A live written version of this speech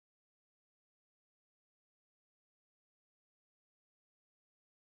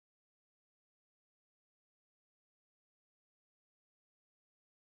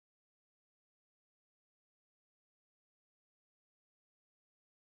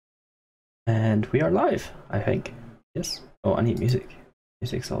And we are live, I think. Yes. Oh, I need music.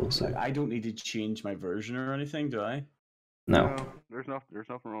 Music's also. Like, I don't need to change my version or anything, do I? No. No, there's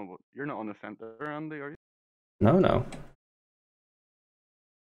nothing wrong with it. You're not on the center, Andy, are you? No, no.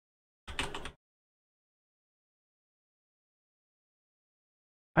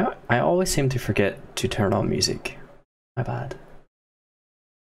 I always seem to forget to turn on music. My bad.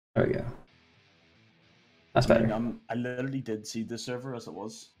 There we go. That's better. I literally did see the server as it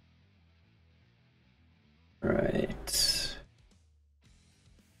was. Right.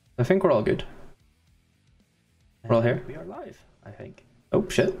 I think we're all good. We're all here. We are live, I think. Oh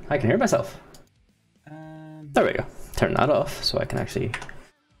shit, I can hear myself. There we go. Turn that off so I can actually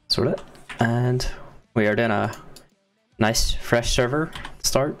sort it. And we are doing a nice fresh server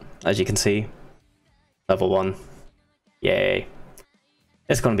start. As you can see, level 1. Yay.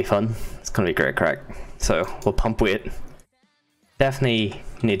 It's gonna be fun. It's gonna be great crack. So we'll pump weight. Definitely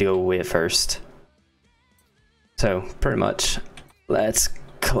need to go weight first. So pretty much, let's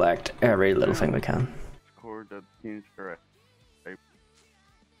collect every little thing we can. Discord that seems correct.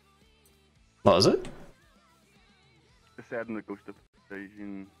 What was it? It said in the Ghost of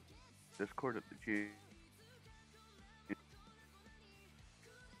Division Discord at the G.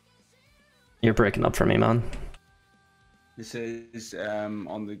 You're breaking up for me, man. It says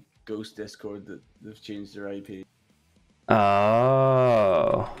on the Ghost Discord that they've changed their IP.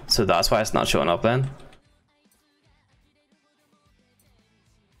 Oh, so that's why it's not showing up then?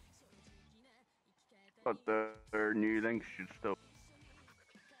 But their new links should still.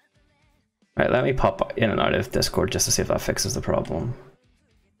 Right, let me pop in and out of Discord just to see if that fixes the problem.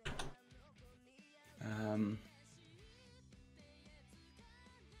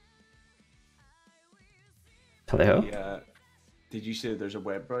 Hello? Yeah. Did you say there's a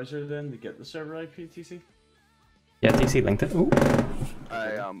web browser then to get the server IP, TC? Yeah, TC linked it. Ooh.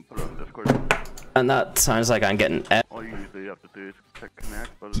 I put it on Discord. And that sounds like I'm getting it. All you usually have to do is click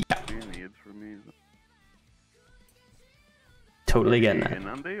connect, but it's being aids for me. Totally getting it. In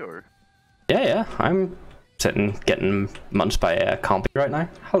Andy, or? Yeah, I'm sitting getting munched by a compy right now.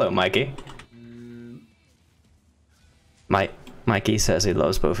 Hello, Mikey. Mikey says he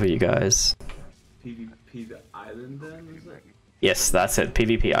loves both of you guys. PvP the island then, is it? Yes, that's it.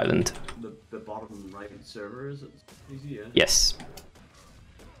 PvP Island. The bottom right server, is it? TC, yeah? Yes.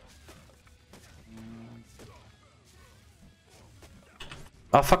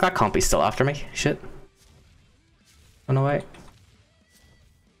 Oh fuck, that compy's still after me. Shit. Oh no, wait.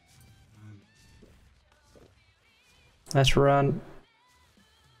 Let's run.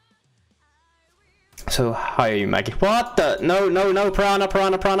 So, how are you, Maggie? What the? No,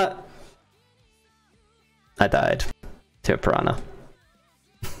 piranha. I died to a piranha.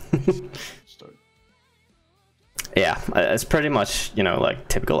 Yeah, it's pretty much, you know, like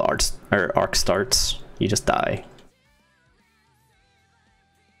typical arc starts. You just die.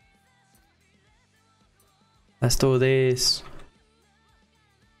 Let's do this.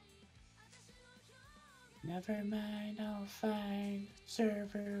 Never mind, I'll find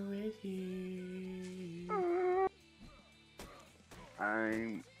server with you.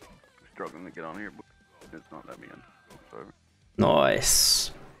 I'm struggling to get on here, but it's not letting me in. Sorry.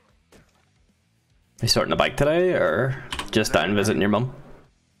 Nice. You starting a bike today, or just down visiting your mum?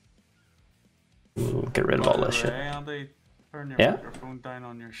 Ooh, get rid of all this shit. Andy, turn your Yeah? microphone down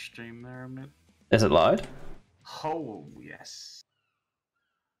on your stream there a minute. Is it loud? Oh, yes.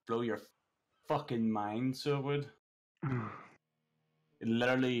 Blow your fucking mind, so it would. It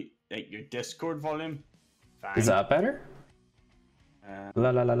literally, like your Discord volume. Fine. Is that better?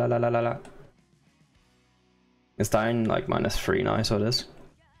 La la la la la la la la. It's down like -3 now, so it is.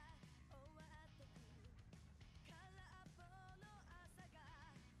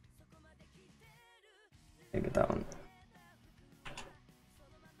 Get that one.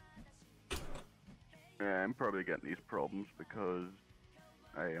 Yeah, I'm probably getting these problems because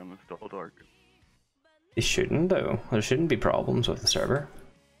I uninstalled Arc. It shouldn't though. There shouldn't be problems with the server.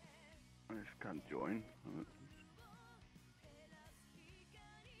 I just can't join.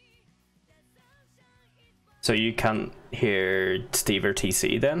 So you can't hear Steve or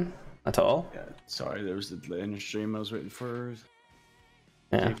TC then at all? Yeah, sorry, there was a delay in your stream. I was waiting for.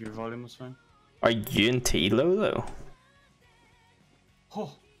 Yeah. If your volume was fine. Are you in T low though?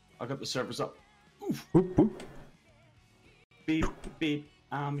 Oh, I got the servers up. Oof. Whoop, whoop. Beep beep,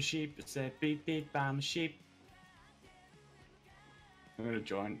 I'm a sheep. It said beep beep, I'm a sheep. I'm gonna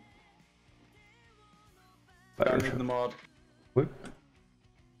join. Download the mod. Whoop.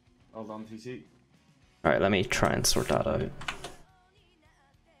 Hold on, TC. Alright, let me try and sort that out.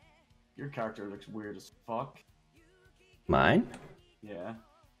 Your character looks weird as fuck. Mine? Yeah.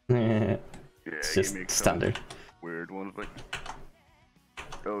 Yeah, It's you just make some standard. weird ones like.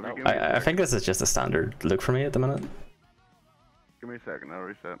 Oh, if you give me a I second- think this is just a standard look for me at the minute. Give me a second, I'll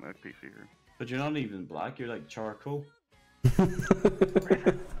reset my PC here. But you're not even black, you're like charcoal.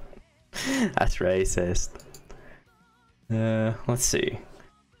 That's racist. Let's see.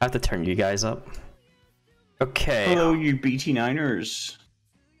 I have to turn you guys up. Okay. Hello, you BT9ers.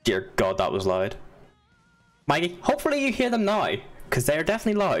 Dear God, that was loud. Mikey, hopefully you hear them now, because they are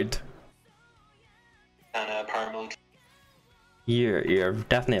definitely loud. And power mode. You're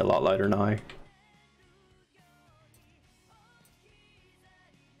definitely a lot louder now.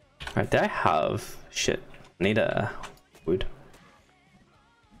 Right, do I have shit? Need a wood.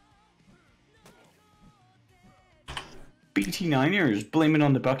 BT9ers, blame it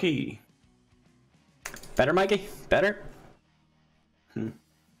on the Bucky. Better, Mikey? Better?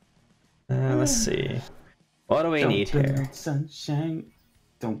 Let's see. What do we need blame it here? on sunshine.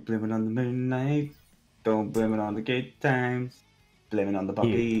 Don't blame it on the moonlight. Don't blame it on the good times. Blame it on the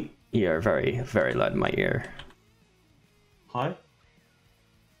Bucky. You're very, very loud in my ear. Hi.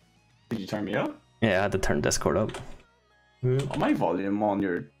 Did you turn me up? Yeah, I had to turn Discord up. Oh, my volume on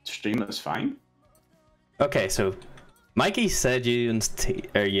your stream is fine. Okay, so Mikey said you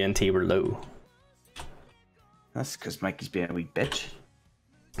and T were low, That's because Mikey's being a wee bitch.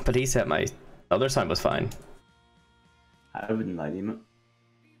 but he said my other sound was fine. I wouldn't lie to him.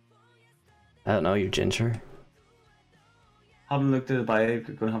 I don't know, you ginger. Haven't looked at the bio.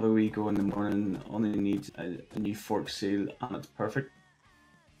 Gonna have a wee go in the morning. Only needs a new fork seal, and it's perfect.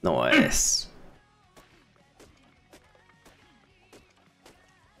 Nice.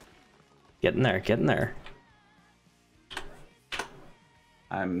 Getting there, getting there.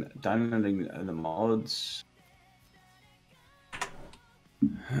 I'm downloading the mods.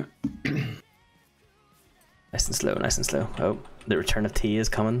 Nice and slow, nice and slow. Oh, the return of T is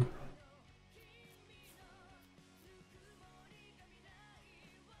coming.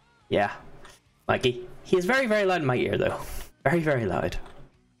 Yeah, Mikey. He is very, very loud in my ear, though. Very, very loud.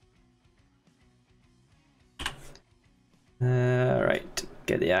 Right,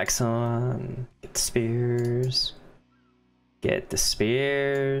 get the axe on. Get the spears. Get the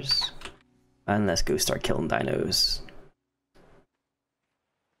spears. And let's go start killing dinos.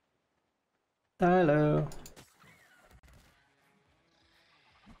 Dino.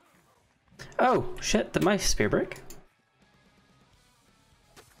 Oh, shit, did my spear break?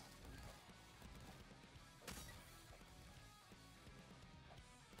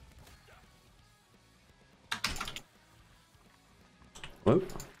 Whoa.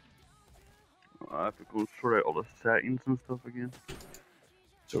 I have to go sort out all the settings and stuff again.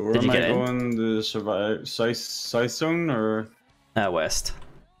 So where Did am you I get in? going? The survive south zone or West.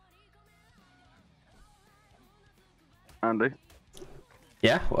 Andy?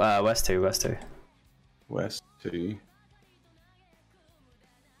 Yeah, West 2, West 2. west 2?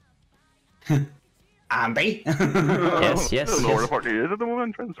 Andy. Yes, yes, I don't know where the yes. fuck he is at the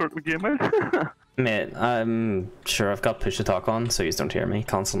moment, trying to sort the game out. Mate, I'm sure I've got push to talk on, so you don't hear me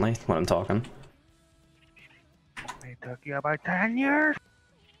constantly when I'm talking. It took you about 10 years.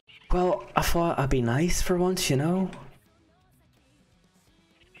 Well, I thought I'd be nice for once, you know?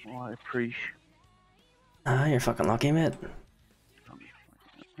 Oh, I appreciate. Ah, you're fucking lucky, mate.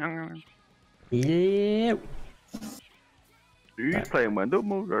 Do Yeah. you play in window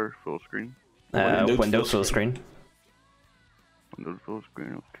mode or full screen? Windows full screen. Windows full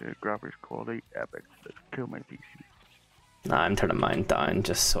screen, okay. Graphics quality, epic. Let's kill my PC. Nah, I'm turning mine down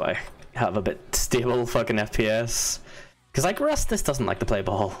just so I have a bit stable fucking FPS. Cause like Rust, this doesn't like to play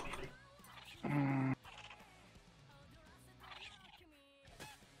ball.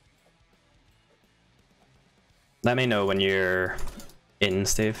 Let me know when you're in,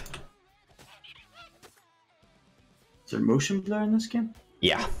 Steve. Is there motion blur in this game?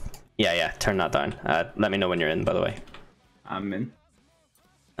 Yeah. Yeah, turn that down. Let me know when you're in, by the way. I'm in.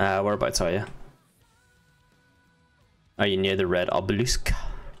 Whereabouts are you? Are you near the red obelisk?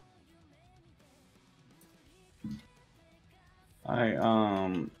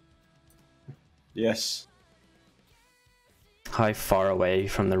 Yes. How far away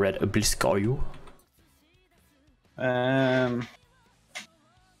from the red obelisk are you?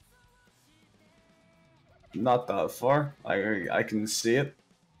 Not that far. I can see it.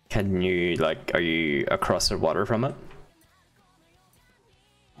 Can you, like, are you across the water from it?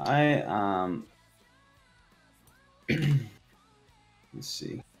 I let's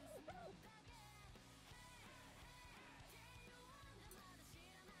see.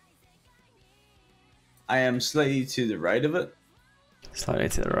 I am slightly to the right of it. Slightly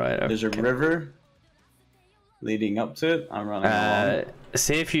to the right. There's a okay. river leading up to it. I'm running along.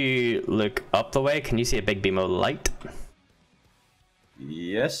 see if you look up the way, can you see a big beam of light?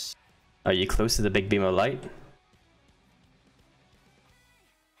 Yes. Are you close to the big beam of light?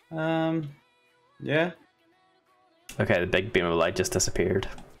 Yeah. Okay, the big beam of light just disappeared.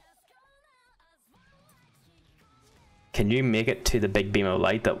 Can you make it to the big beam of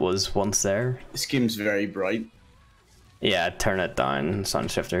light that was once there? This game's very bright. Yeah, turn it down, sun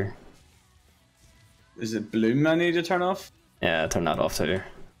shifter. Is it bloom I need to turn off? Yeah, turn that off too.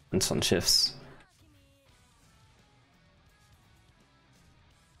 And sun shifts.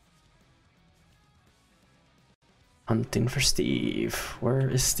 Hunting for Steve. Where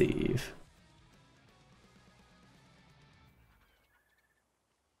is Steve?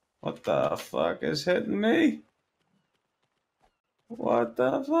 What the fuck is hitting me? What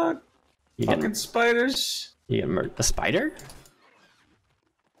the fuck? You Fucking getting, spiders. you getting murdered? A spider?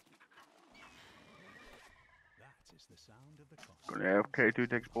 Gonna AFK 2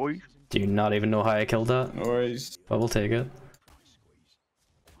 ticks, boys. Do you not even know how I killed that? No worries. But we'll take it.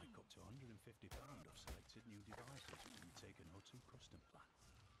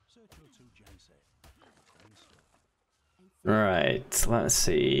 Right, let's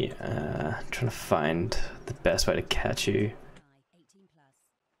see. Trying to find the best way to catch you.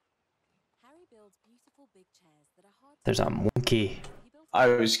 There's a monkey. I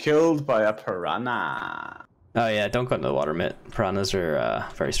was killed by a piranha. Oh yeah, don't go into the water, mate. Piranhas are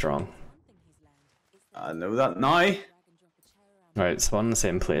very strong. I know that now. Right, spawn in the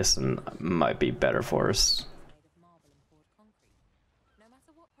same place and might be better for us.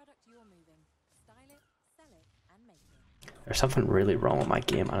 There's something really wrong with my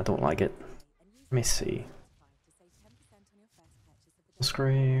game and I don't like it. Let me see.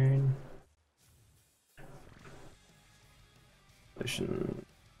 Screen. Vision.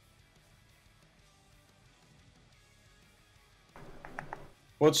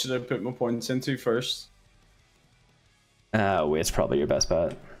 What should I put my points into first? Weight's probably your best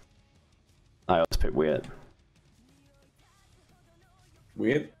bet. I always pick weight.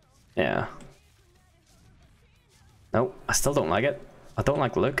 Wait. Yeah. Nope, I still don't like it. I don't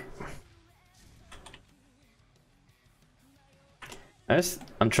like the look.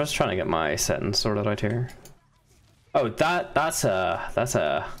 I'm just trying to get my settings sorted out here. Oh, that's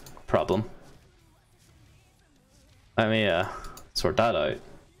a problem. Let me sort that out.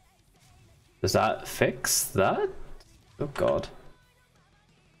 Does that fix that? Oh god.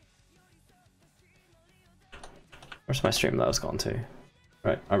 Where's my stream that was gone to?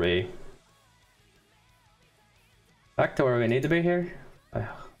 Right, are we back to where we need to be here? I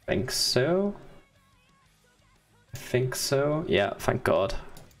think so. I think so. Yeah, thank god.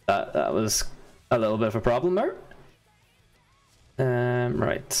 That was a little bit of a problem there.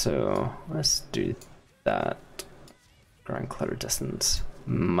 Right, so let's do that. Ground clutter distance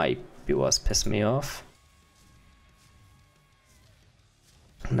might be what's pissing me off.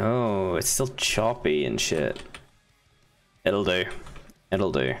 No, it's still choppy and shit. It'll do.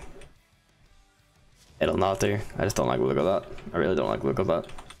 It'll do. It'll not do. I just don't like the look of that. I really don't like the look of that.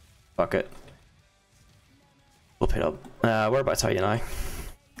 Fuck it. We'll pick it up. Whereabouts are you now?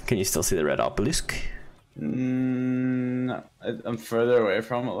 Can you still see the red obelisk? I'm further away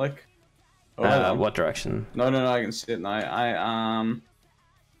from it, like. Oh, what direction? No, I can see it now. I am.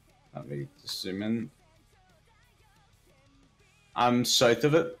 Let me just zoom in. I'm south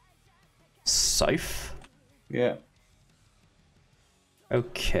of it. South? Yeah.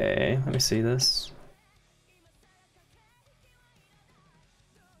 Okay, let me see this.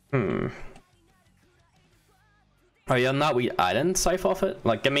 Are you on that wee island south of it?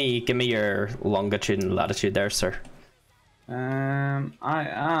 Like, give me your longitude and latitude there, sir. I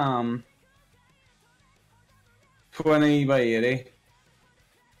am 20 by 80.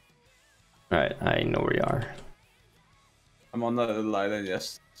 Right, I know where you are. I'm on the little island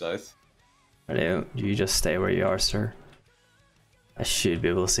just south. Right, you just stay where you are, sir. I should be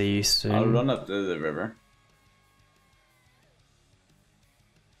able to see you soon. I'll run up to the river.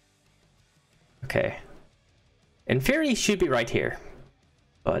 Okay. In theory, he should be right here,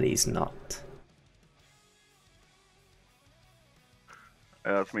 but he's not.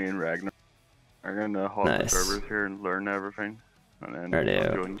 That's me and Ragnar. I'm gonna hop the servers here and learn everything, and then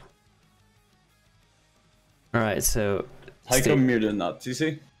I'll join. Alright, so... How come you're doing that,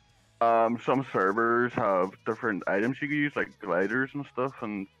 TC? Some servers have different items you can use, like gliders and stuff,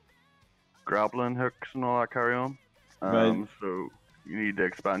 and grappling hooks and all that carry on. Right. So you need the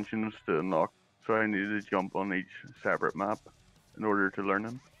expansions to unlock. So I need to jump on each separate map in order to learn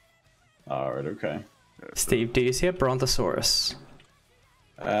them. Alright, okay. Steve, do you see a Brontosaurus?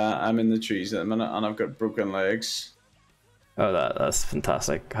 I'm in the trees at the minute, and I've got broken legs. Oh, that's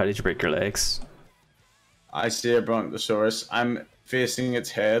fantastic. How did you break your legs? I see a Brontosaurus. I'm facing its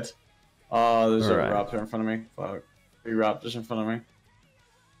head. Oh, there's a Right. raptor in front of me. Fuck. 3 raptors in front of me.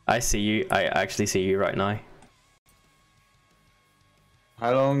 I see you. I actually see you right now.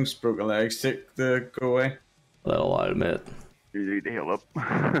 How long's broken legs take to go away? A little while, mate. You need to heal up.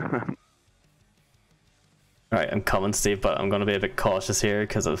 Right, I'm coming, Steve, but I'm gonna be a bit cautious here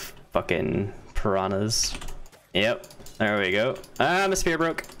because of fucking piranhas. Yep, there we go. Ah, my spear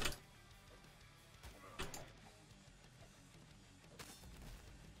broke.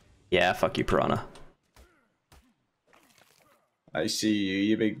 Yeah, fuck you, piranha. I see you,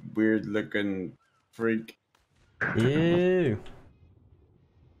 you big weird looking freak. Ew.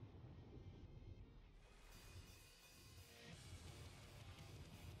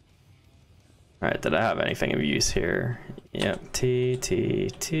 Alright, did I have anything of use here? Yep, T.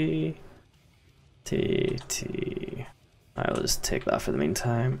 I will just take that for the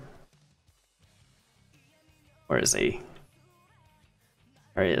meantime. Where is he?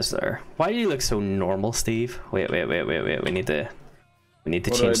 There he is there. Why do you look so normal, Steve? Wait. We need to What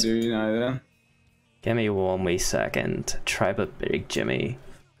change. do I do now then? Give me 1 wee second. Tribe of Big Jimmy.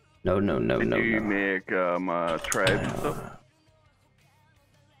 No. Did you make tribe and stuff?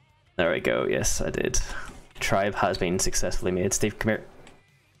 There we go. Yes, I did. Tribe has been successfully made. Steve, come here.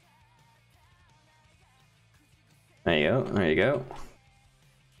 There you go. There you go.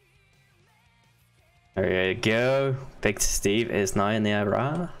 There you go. Big Steve is now in the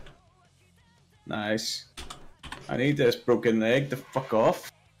area. Nice. I need this broken leg to fuck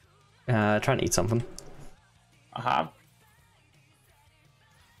off. Try and eat something. I have.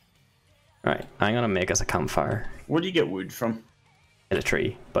 Right, I'm gonna make us a campfire. Where do you get wood from? Hit a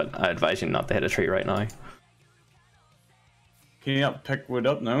tree, but I advise you not to hit a tree right now. Can you not pick wood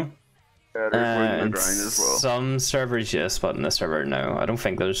up now? Yeah, there's wood in the In ground as well. some servers, yes, but in the server, no. I don't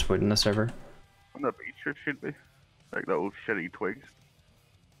think there's wood in the server. On the beach it should be. Like those shitty twigs.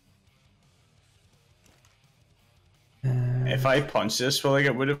 If I punch this, will I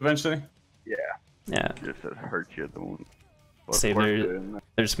get wood eventually? Yeah. Yeah. Just it hurts you at the moment. But See, worth there, doing that.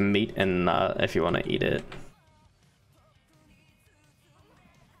 there's meat in that if you want to eat it.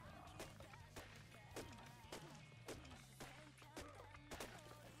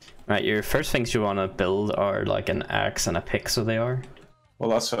 Right, your first things you want to build are like an axe and a pick, so they are. Well,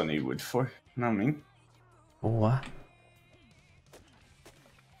 that's what I need wood for. You know what I mean? What?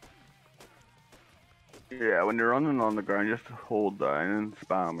 Yeah, when you're running on the ground, just hold down and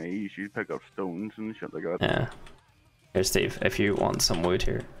spam E. You should pick up stones and shit like that. Yeah. Here, Steve, if you want some wood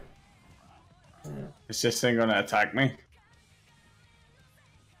here. Is this thing gonna attack me?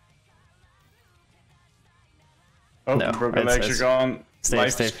 Oh, No, broken it's- legs it's- are gone. Steve,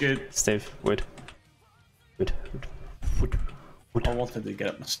 Life's Steve, good. Steve, wood. Wood. I wanted to get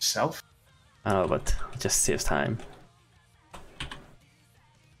it myself. I know, but it just saves time.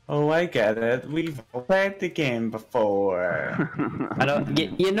 Oh, I get it. We've played the game before. I don't.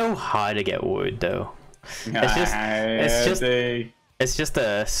 You know how to get wood, though. It's just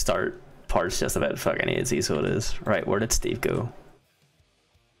the start part's just a bit fucking easy, so it is. Right, where did Steve go?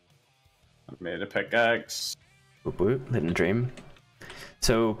 I made a pickaxe. Whoop whoop, living the dream.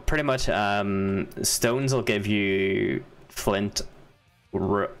 So pretty much, stones will give you flint,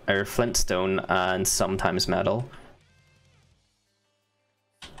 or flintstone, and sometimes metal.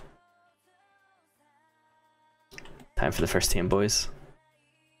 Time for the first team, boys.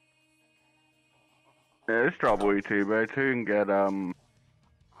 Yeah, just drop away 2x2 and get a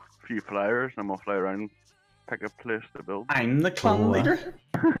few flyers, and I'm gonna fly around, pick a place to build. I'm the clan leader.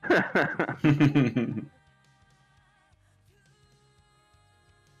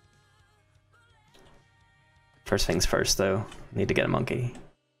 First things first, though. Need to get a monkey.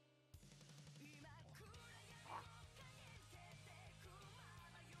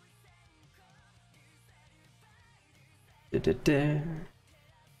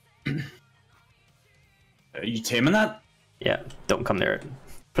 Are you taming that? Yeah, don't come near it.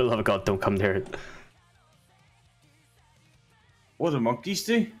 For the love of God, don't come near it. What do monkeys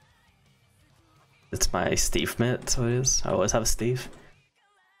do? It's my Steve, mate, so it is. I always have a Steve.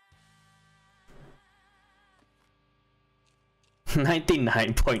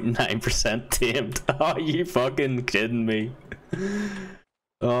 99.9% tamed. Oh, you fucking kidding me?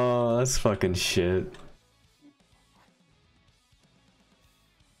 Oh, that's fucking shit.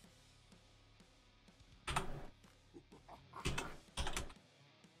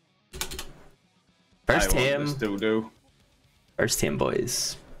 First team. First team,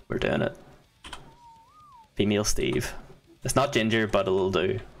 boys. We're doing it. Female Steve. It's not ginger, but it'll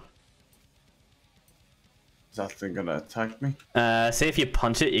do. Is that thing gonna attack me? Say if you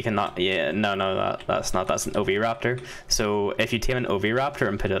punch it, you cannot. Yeah, no, that's not. That's an Oviraptor. So if you tame an Oviraptor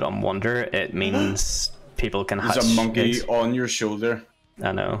and put it on Wonder, it means people can hatch. There's a monkey eggs. on your shoulder.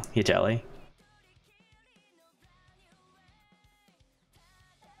 I know, you jelly.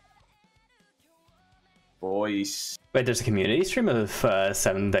 Boys. Wait, there's a community stream of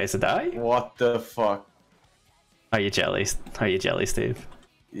 7 days to die? What the fuck? Are you jelly? Are you jelly, Steve?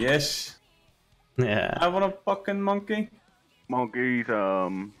 Yes. Yeah. I want a fucking monkey. Monkeys,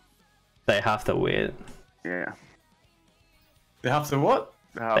 They have to wait. yeah. They have to what?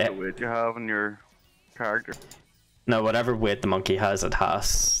 They have the weight you have in your character. No, whatever weight the monkey has, it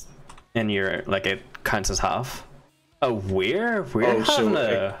has in your, like, it counts as half. Oh, we're Oh, so having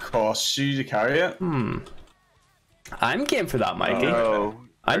a... it costs you to carry it? I'm game for that, Mikey. No,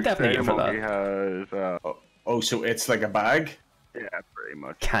 I'm definitely game for monkey that. has, Oh, so it's like a bag? yeah, pretty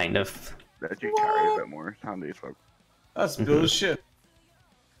much. Kind of. Let you carry a bit more. It's handy as fuck. That's bullshit.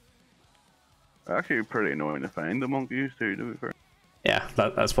 Actually, pretty annoying to find the monkeys too, to be fair. Yeah,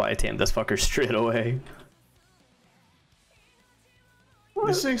 that's why I tamed this fucker straight away.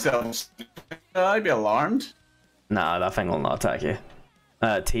 This thing's I'd be alarmed. Nah, that thing will not attack you.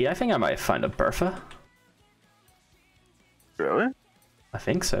 T, I think I might find a Bertha. Really? I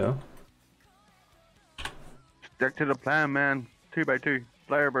think so. Stick to the plan, man. 2x2.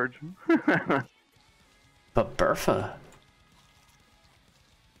 Flyer birds. But Bertha?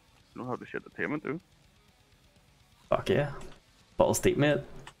 Don't have the shit to tame it, though. Fuck yeah. Balls deep, mate.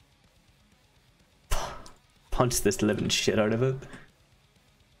 Punch this living shit out of it.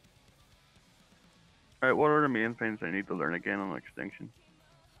 Alright, what are the main things I need to learn again on Extinction?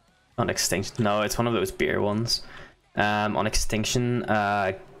 On Extinction? No, it's one of those beer ones. On Extinction,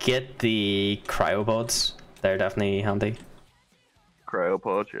 get the cryopods. They're definitely handy.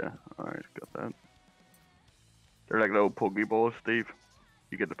 Cryopods, yeah. Alright, got that. They're like little Pokeballs, Steve.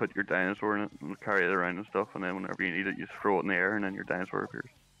 You get to put your dinosaur in it and carry it around and stuff, and then whenever you need it, you just throw it in the air and then your dinosaur appears.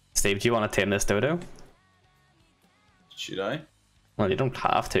 Steve, do you want to tame this dodo? Should I? Well, you don't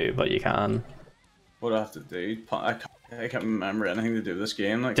have to, but you can. What do I have to do? I can't remember anything to do with this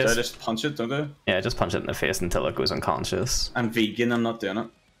game. Like, Just- do I just punch it, don't I? Yeah, just punch it in the face until it goes unconscious. I'm vegan, I'm not doing it.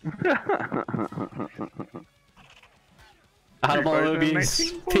 Animal Hey, guys,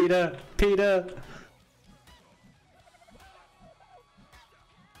 abuse! PETA! PETA!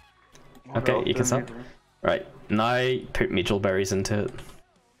 What Okay, else you do can I stop. need to learn? Right, now put meadowberries into it.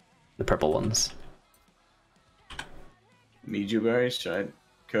 The purple ones. Meiju berries, right?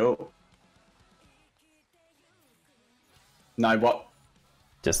 Cool. Now what?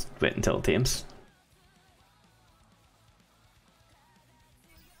 Just wait until it tames.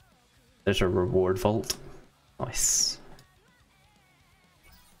 There's a reward vault. Nice.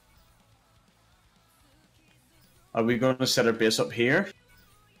 Are we going to set our base up here?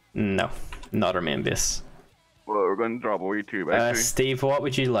 No, not our main base. Well, we're going to drop away 2x2. Steve, what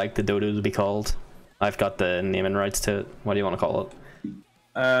would you like the dodo to be called? I've got the naming rights to it. What do you want to call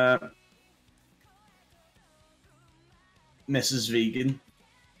it? Mrs. Vegan.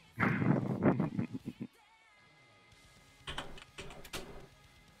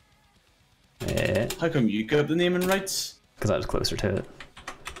 Yeah, How come you got the naming rights? because I was closer to it.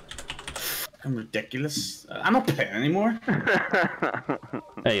 I'm ridiculous. I'm not playing anymore.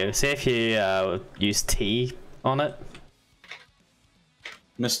 There you go. Say if you use T on it.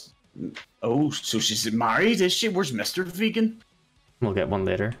 Miss. Oh, so she's married, is she? Where's Mr. Vegan? We'll get one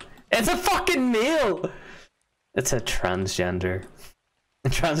later. It's a fucking male! It's a transgender. A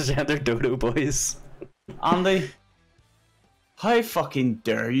transgender dodo, boys. Andy, how fucking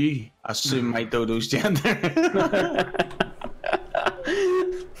dare you assume my dodo's gender?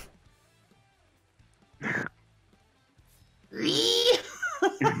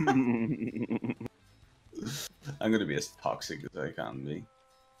 I'm gonna be as toxic as I can be.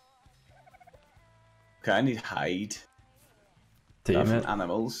 Okay, I need hide. Damn From it.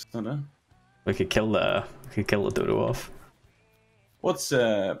 animals, don't I? We could kill the dodo off. What's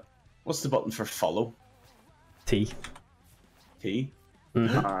the button for follow? T. T.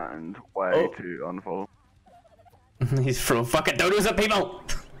 And Y Oh. to unfollow. He's throwing fucking dodos at people!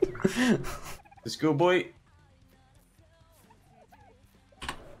 Let's go, boy.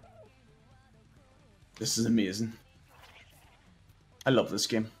 This is amazing. I love this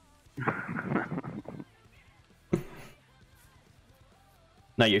game.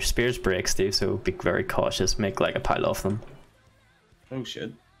 Now your spears break, Steve, so be very cautious. Make like a pile of them. Oh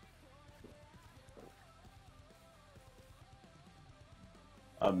shit.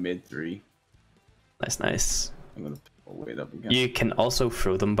 I've made 3. Nice, nice. I'm gonna wait up again. You can also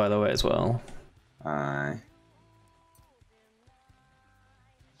throw them, by the way, as well. Aye.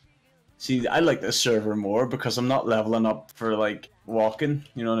 See, I like this server more because I'm not leveling up for like walking.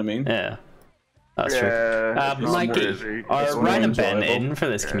 You know what I mean? Yeah, that's true. Yeah, it's not Mikey, crazy. are It's more Ryan and Ben enjoyable. in for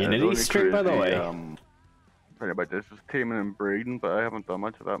this Yeah, it's community only stream, by the crazy, way? Thing about this is taming and breeding, but I haven't done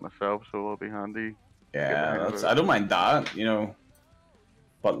much of that myself, so it'll be handy. Yeah, I don't mind that, you know.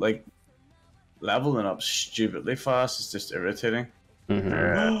 But like leveling up stupidly fast is just irritating.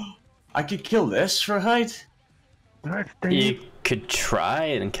 Yeah. I could kill this for height. You could try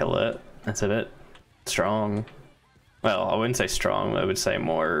and kill it. That's a bit strong. Well, I wouldn't say strong. I would say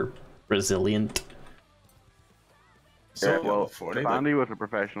more resilient. Yeah, So, well, 40, if Andy was a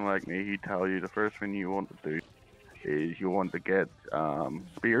professional like me, he'd tell you the first thing you want to do is you want to get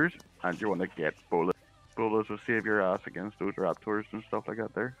spears and you want to get bullets. Bullets will save your ass against those raptors and stuff like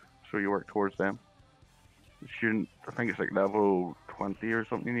that there. So you work towards them. Shouldn't, I think it's like level 20 or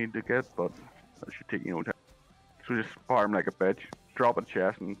something you need to get, but that should take you no time. So just farm like a bitch, drop a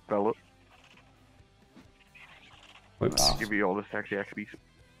chest and fill it. Whoops. Give you all the sexy XP.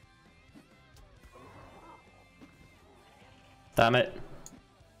 Damn it.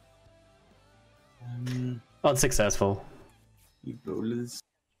 Unsuccessful. Ebolas.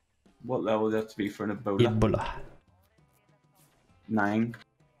 What level does it have to be for an Ebola? Ebola. 9.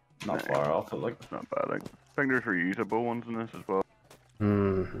 Not far off, but like. It's not bad. I think there's reusable ones in this as well.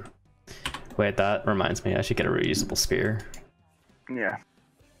 Wait, that reminds me. I should get a reusable spear. Yeah.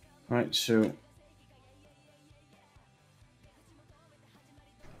 Right, so.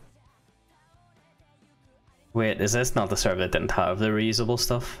 Wait, is this not the server that didn't have the reusable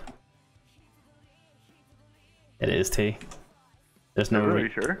stuff? It is, T. There's no Really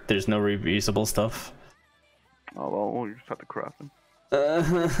sure? There's no reusable stuff. Oh well, you just have to craft them.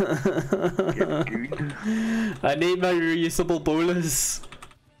 I need my reusable bonus.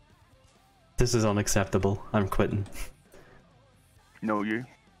 This is unacceptable. I'm quitting. No, you.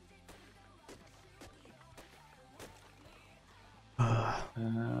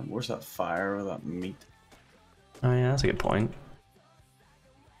 Where's that fire or that meat? Oh yeah, that's a good point.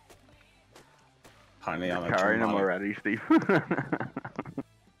 Apparently I'm Carrying them already, Steve. I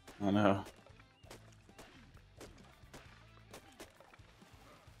know.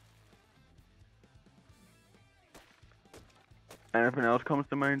 Anything else comes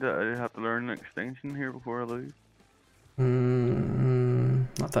to mind that I have to learn an extension here before I leave?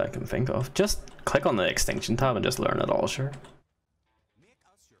 Not that I can think of. Just click on the extinction tab and just learn it all, sure.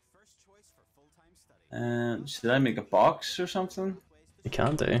 Should I make a box or something? You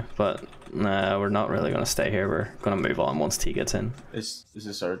can do, but nah, we're not really going to stay here. We're going to move on once T gets in. Is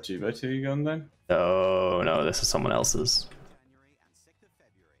this our 2x2 going down? Oh no, this is someone else's.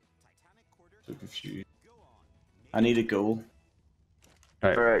 So confused. I need a goal.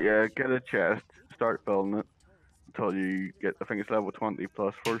 Right. Alright, yeah, get a chest, start building it until you get, I think it's level 20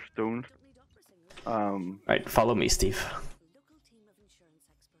 plus 4 stones. Right, follow me, Steve.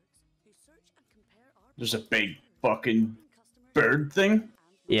 There's a big fucking bird thing.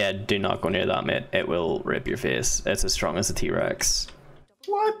 Yeah, do not go near that, mate. It will rip your face. It's as strong as a T-Rex.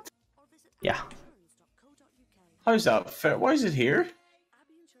 What? Yeah. How's that fit? Why is it here?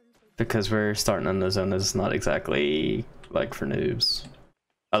 Because we're starting in the zone that's not exactly like for noobs.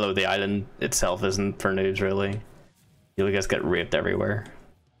 Although the island itself isn't for noobs, really. You'll just get raped everywhere.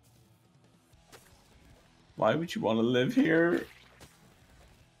 Why would you want to live here?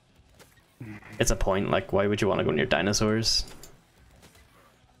 It's a point, like, why would you want to go near dinosaurs?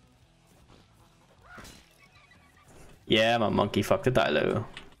 Yeah, my monkey fucked a dilo.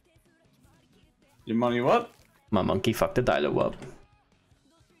 Your money what? My monkey fucked a dilo up.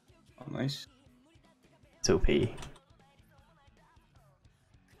 Oh, nice. It's OP. Can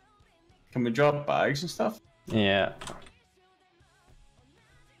we drop bags and stuff? Yeah.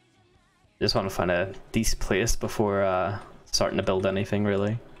 Just want to find a decent place before starting to build anything,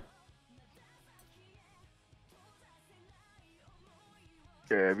 really.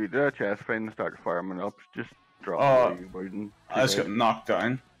 Yeah, if you do a chest find and start farming up, just drop Oh, it. I just got knocked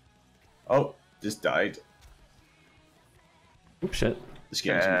down. Oh, just died. Oops, shit. This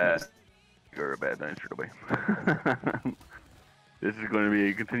game's Yeah, you're a bad down straight away. This is going to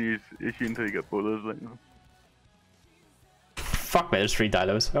be a continuous issue until you get photos like that. Fuck me, there's 3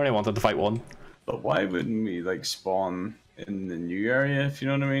 dilos. I only wanted to fight one. But why wouldn't we like spawn in the new area, if you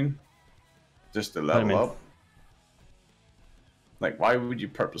know what I mean? Just to level up. Like, why would you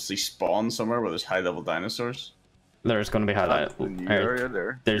purposely spawn somewhere where there's high level dinosaurs? There's going to be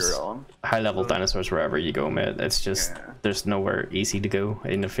there's high level dinosaurs wherever you go, mate. It's just there's nowhere easy to go,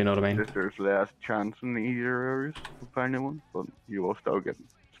 even if you know what I mean. There's less chance in the easier areas of finding one, but you will still get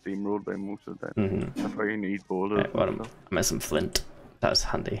steamrolled by most of the time. That's why you need boulders. Right, I'm missing flint. That's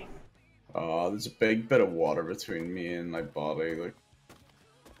handy. Oh, there's a big bit of water between me and my body. Like,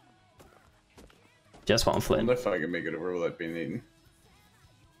 Just one I flint. wonder if I can make it over without being eaten.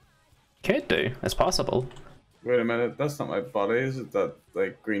 Could do. It's possible. Wait a minute, that's not my body, is it? That,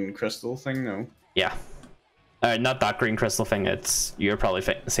 like, green crystal thing? No. Yeah. Not that green crystal thing. It's you're probably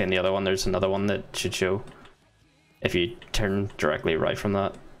seeing the other one. There's another one that should show if you turn directly right from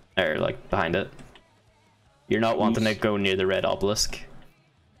that, or like behind it. You're not wanting to go near the red obelisk.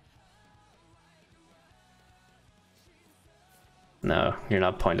 No, you're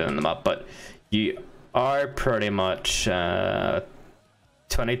not pointing in the map, but you are pretty much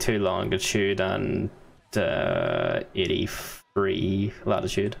 22 longitude and 83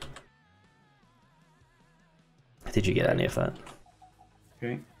 latitude. Did you get any of that?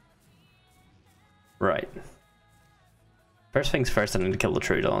 Okay. Right. First things first, I need to kill the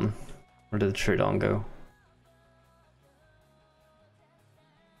Trudon. Where did the Trudon go?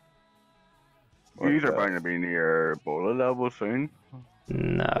 These are bound to be near Ebola level soon.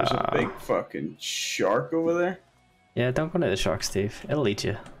 No. There's a big fucking shark over there. Yeah, don't go near the shark, Steve. It'll eat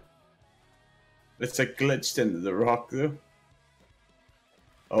you. It's like glitched into the rock though.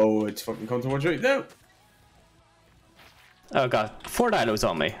 Oh, it's fucking come towards me. No! Oh god, 4 dinos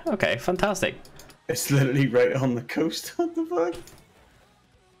on me. Okay, fantastic. It's literally right on the coast. What the fuck?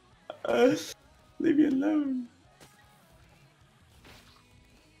 Leave me alone.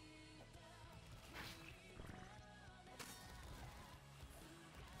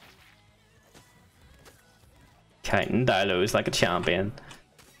 Counting dinos like a champion.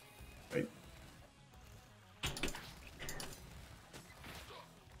 Wait.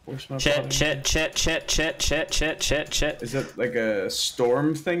 Where's my Shit, body? shit, shit, shit, shit, shit, shit, shit, shit. Is it like a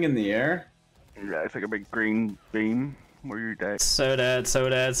storm thing in the air? Yeah, it's like a big green beam where you die. So dead, so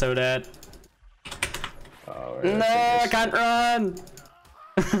dead, so dead. Oh, right, No, I can't run!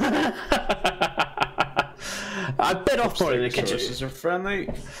 I bit off more in the kitchen. Resources are friendly.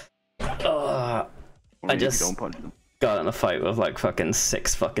 I Only if you just don't punch them. got in a fight with like fucking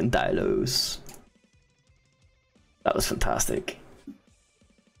 6 fucking dinos. That was fantastic.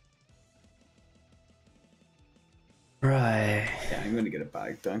 Right. Yeah, I'm gonna get a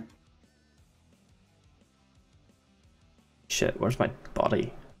bag done. Shit, where's my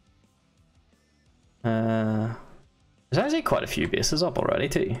body? There's actually quite a few bases up already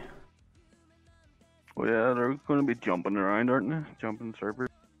too. Well, yeah, they're going to be jumping around, aren't they? Jumping servers.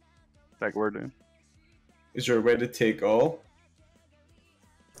 Like we're doing. Is there a way to take all?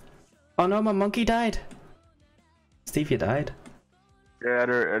 Oh no, my monkey died. Steve, you died. Yeah,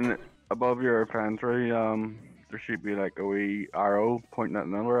 they're in above your pantry. There should be like a wee arrow pointing at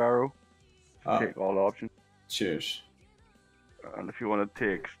another arrow. Take all options. Cheers. And if you want to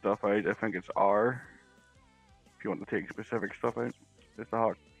take stuff out, I think it's R. If you want to take specific stuff out, it's the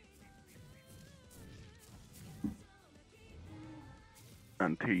heart.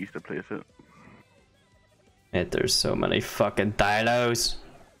 And T's to place it. Mate, there's so many fucking dinos.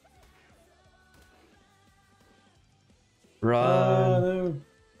 Run. No.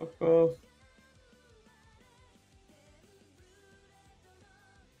 Fuck off.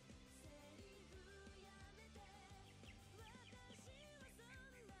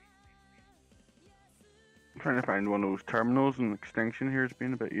 I'm trying to find one of those terminals, and extinction here has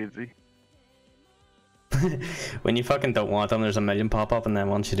been a bit easy. When you fucking don't want them, there's a million pop up, and then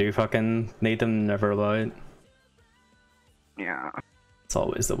once you do fucking need them, never about. Yeah. It's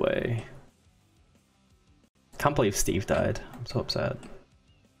always the way. Can't believe Steve died. I'm so upset.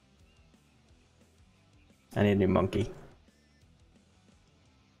 I need a new monkey.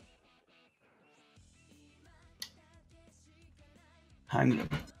 Hang on.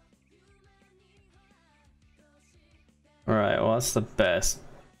 Alright, what's the best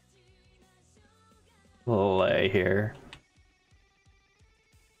play here?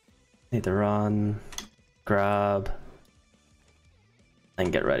 Need to run, grab,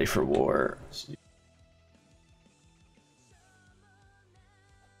 and get ready for war.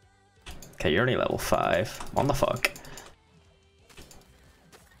 Okay, you're only level 5. What the fuck?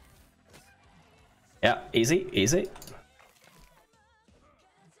 Yeah, easy, easy.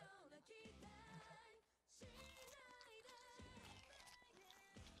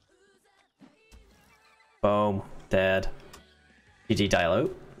 Boom, dead. GG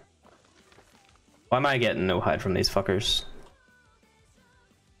Dilo. Why am I getting no hide from these fuckers?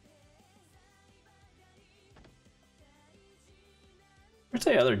 Where's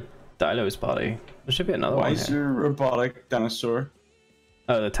the other Dilo's body? There should be another Why one is here. there a robotic dinosaur?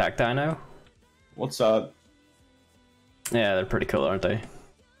 Oh, the tech dino? What's that? Yeah, they're pretty cool, aren't they?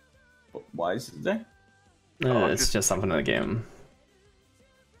 Why is it there? Oh, It's just something in the game.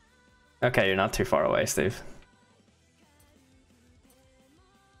 Okay, you're not too far away, Steve.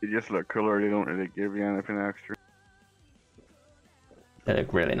 They just look cooler, they don't really give you anything extra. They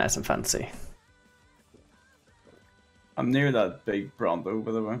look really nice and fancy. I'm near that big Bronto,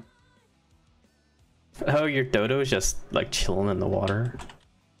 by the way. Oh, your dodo is just like chilling in the water.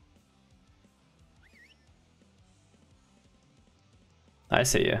 I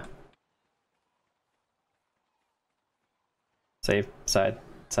see you. Save, side.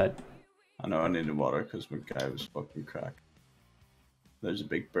 I know I needed water because my guy was fucking cracked. There's a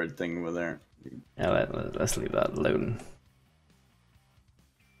big bird thing over there. Yeah, let's leave that alone.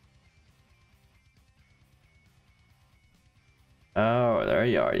 Oh, there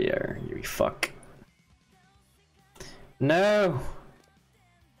you are, you fuck. No.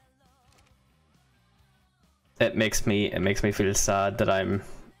 It makes me feel sad that I'm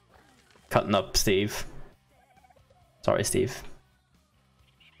cutting up Steve. Sorry, Steve.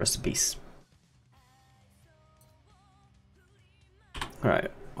 Rest in peace.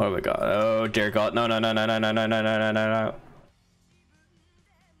 Alright, what have we got? Oh dear God, no.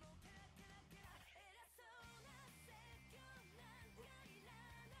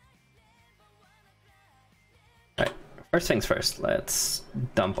 Right, first things first, let's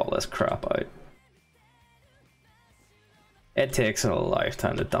dump all this crap out. It takes a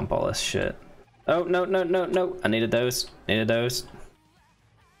lifetime to dump all this shit. Oh, no. I needed those.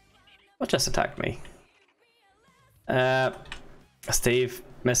 What just attacked me? Steve,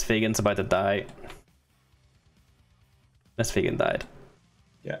 Miss Vegan's about to die. Miss Vegan died.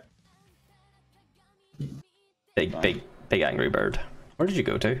 Yeah. Big angry bird. Where did you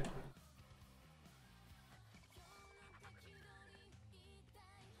go to?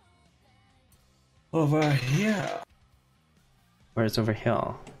 Over here. Where's over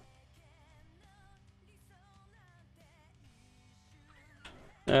here?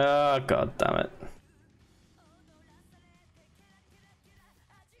 Oh, God damn it.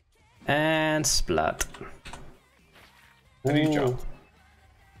 And splat. How do you drop?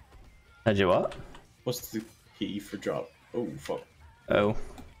 How'd you what? What's the key for drop? Oh, fuck. Oh.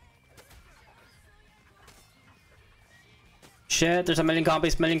 Shit, there's a million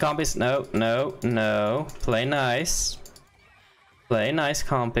compies. No. Play nice. Play nice,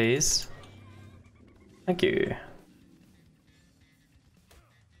 compies. Thank you.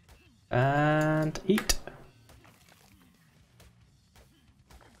 And eat.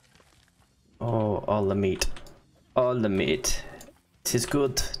 Oh, all the meat. All the meat. Tis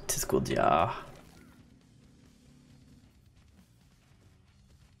good, yeah.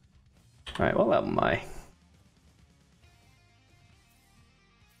 Alright, what level am I?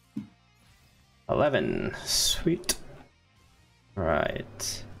 11. Sweet.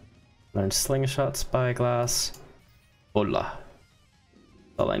 Right. Learn slingshot, spyglass. Hola.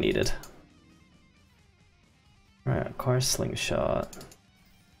 All I needed. Right, acquire slingshot.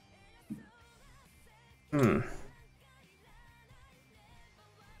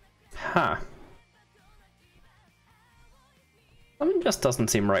 Huh. Something just doesn't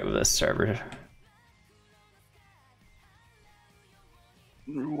seem right with this server.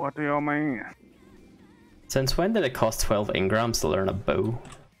 What do you mean? Since when did it cost 12 ingrams to learn a bow?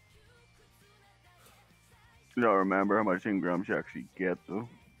 You don't remember how much ingrams you actually get though,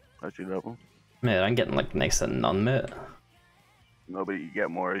 at your level. Man, I'm getting like next to none, mate. No, but you get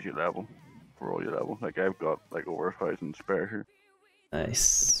more as you level. For all your level. Like I've got like over 1,000 spare here.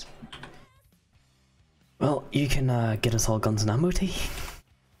 Nice. Well, you can get us all guns and ammo, T.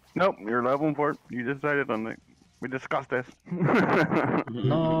 Nope, you're leveling for it. You decided on it. We discussed this.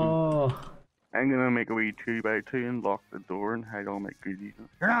 No. I'm gonna make a wee 2x2 and lock the door and hide all my goodies.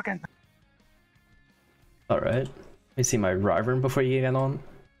 You're knocking! Alright. You see my Ryvern before you get on?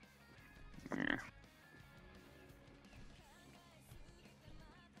 Yeah.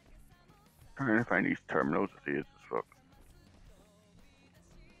 Trying to find these terminals to see it's as fuck.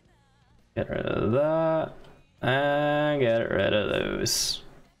 Get rid of that. And get rid of those.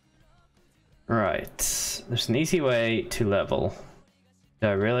 Right. There's an easy way to level. Do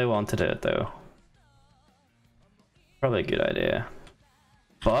I really want to do it though? Probably a good idea.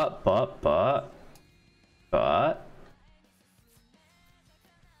 But.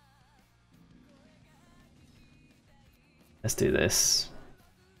 Let's do this.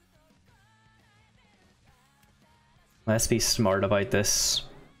 Let's be smart about this.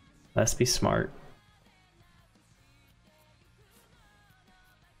 Let's be smart.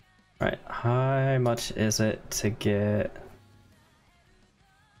 Right, how much is it to get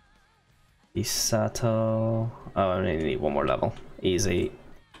the saddle? Oh, I only need one more level. Easy.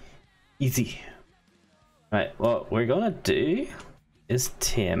 Easy. Right, what we're gonna do is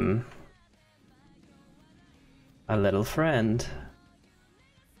tame a little friend.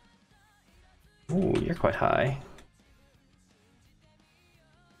 Ooh, you're quite high.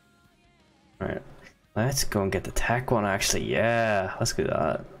 Alright, let's go and get the tech one actually. Yeah, let's do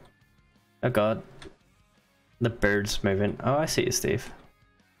that. Oh god. The bird's moving. Oh, I see you, Steve.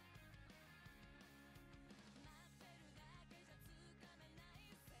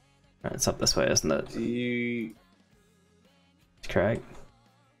 Right, it's up this way, isn't it? It's correct.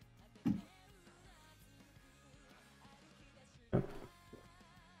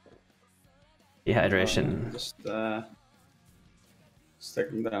 Dehydration. Just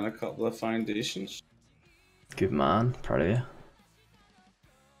sticking down a couple of foundations. Good man, proud of you.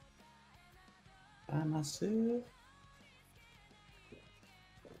 By myself.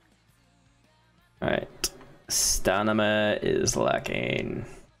 Alright. Stamina is lacking.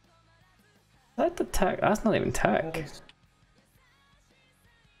 Is that the tech? That's not even tech. Is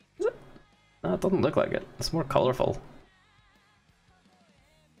it? No, it doesn't look like it. It's more colorful.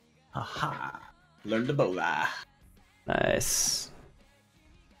 Haha. Learned about that. Nice.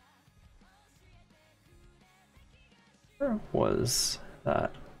 Where was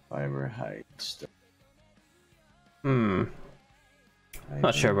that? Fiber height stuff. Not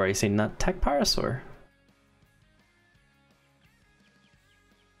sure where you seen that tech parasaur.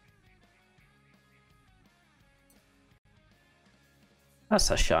 That's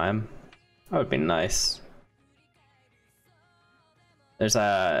a shame. That would be nice. There's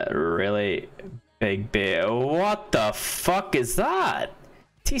a really big bit. What the fuck is that?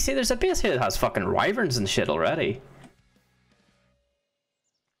 TC, there's a base here that has fucking wyverns and shit already.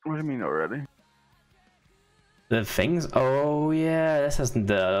 What do you mean already? The things? Oh yeah, this isn't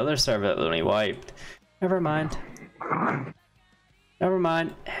the other server that only wiped. Never mind. Never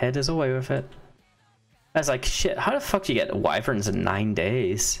mind. Head is away with it. I was like, shit, how the fuck do you get wyverns in 9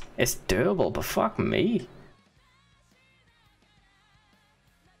 days? It's doable, but fuck me.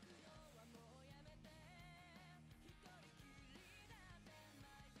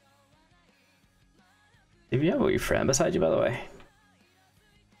 If you have a wee friend beside you, by the way.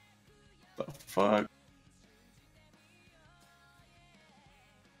 The fuck?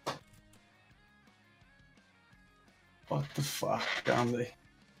 What the fuck, Gandhi?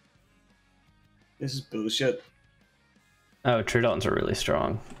 This is bullshit. Oh, Troodons are really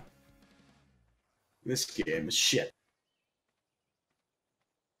strong. This game is shit.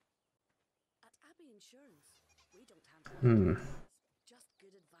 Just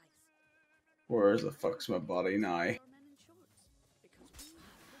good advice. Where the fuck's my body now? Because we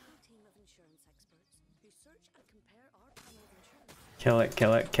have a team of insurance experts who search and compare our panel of insurance. Kill it,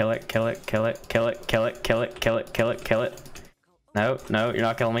 kill it, kill it, kill it, kill it, kill it, kill it, kill it, kill it, kill it, kill it. No, no, you're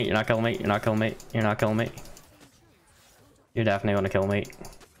not killing me, you're not killing me, you're not killing me, you're not killing me. You definitely want to kill me.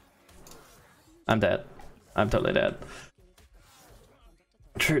 I'm dead. I'm totally dead.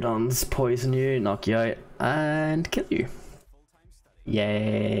 Troodons poison you, knock you out, and kill you.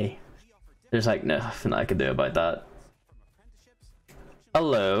 Yay. There's like nothing I can do about that.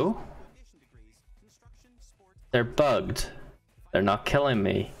 Hello? They're bugged. They're not killing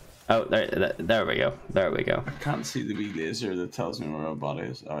me. Oh, there we go. There we go. I can't see the wee laser that tells me where my body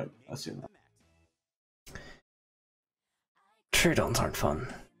is. Alright, I see that. Troodons aren't fun.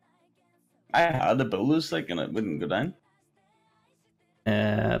 I had a bolus like and it wouldn't go down.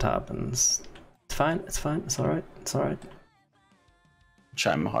 Yeah, it happens. It's fine, it's fine, it's alright, it's alright. I'm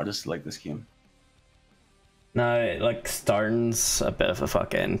trying my hardest to like this game. No, like, starting's a bit of a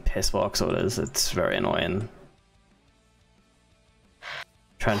fucking piss walk, so it is. It's very annoying.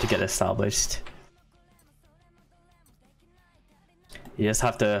 Trying to get established. You just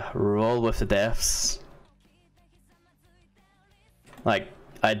have to roll with the deaths. Like,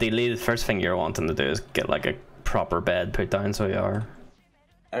 ideally, the first thing you're wanting to do is get like a proper bed put down so you are.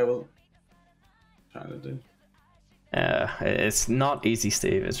 I will. Trying to do. It's not easy,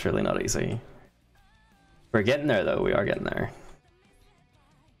 Steve. It's really not easy. We're getting there, though. We are getting there.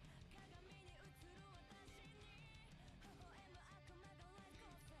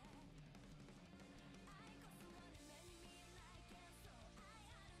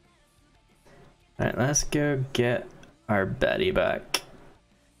 Alright, let's go get our Betty back.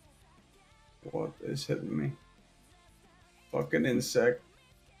 What is hitting me? Fucking insect.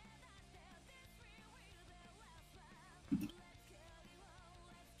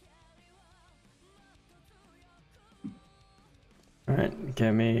 Alright,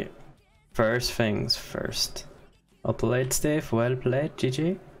 give me first things first. Well played, Steve. Well played,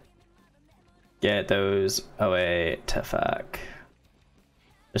 GG. Get those away to fuck.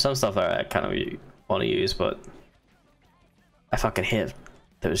 There's some stuff that I kind of want to use, but I fucking hate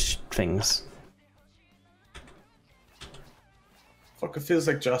those things. Fuck, it feels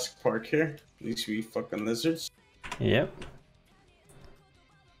like Jurassic Park here. These wee fucking lizards. Yep.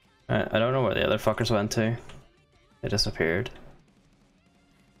 I don't know where the other fuckers went to. They disappeared.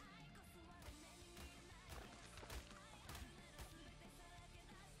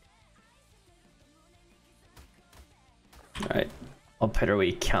 Alright. I'll put our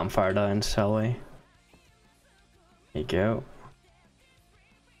wee campfire down, shall we? There you go.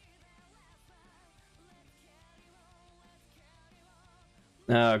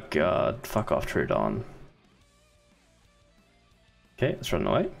 Oh god, fuck off, True Dawn. Okay, let's run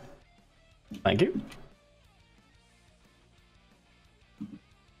away. Thank you.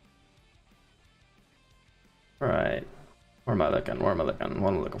 Right. Where am I looking? Where am I looking?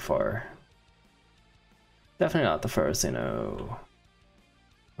 What am I looking for? Definitely not the first, you know.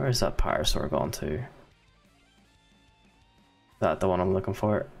 Where's that parasaur gone to? Is that the one I'm looking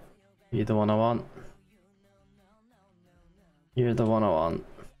for? You the one I want? You're the one I want.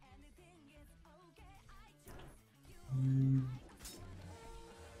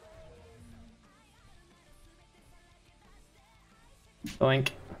 Doink.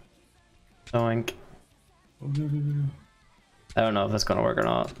 Doink. I don't know if it's gonna work or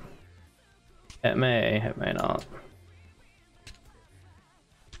not. It may not.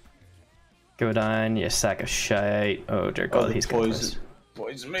 Go down, you sack of shite. Oh dear god, he's gonna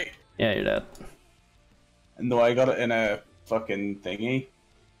poison me. Yeah, you're dead. No, I got it in a fucking thingy.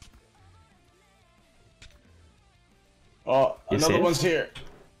 Oh, You another see it? one's here.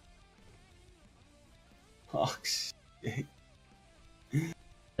 Oh, shit.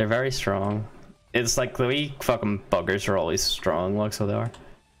 They're very strong. It's like the wee fucking buggers are always strong, like so they are.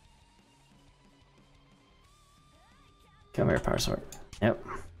 Come here, parasaur. Yep.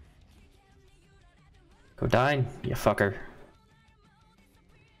 Go down, you fucker.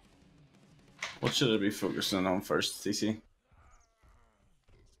 What should I be focusing on first, TC?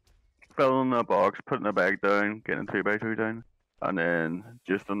 Filling a box, putting a bag down, getting a 2x2 down, and then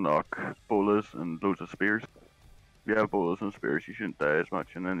just unlock bolas and loads of spears. If you have bolas and spears, you shouldn't die as much,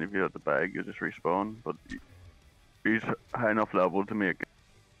 and then if you have the bag, you just respawn. But he's high enough level to make it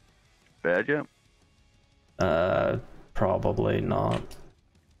bad yet? Probably not.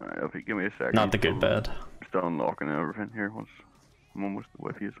 Alright, if you give me a second. Not the good bed. Still unlocking everything here once I'm almost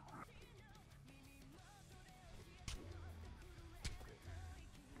with you.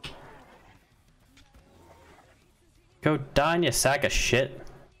 Go down, you sack of shit.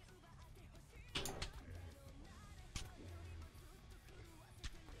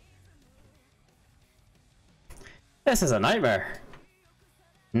 This is a nightmare.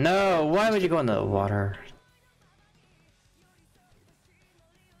 No, why would you go in the water?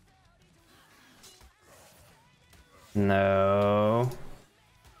 No.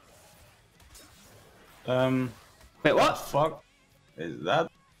 What Wait, what? the fuck is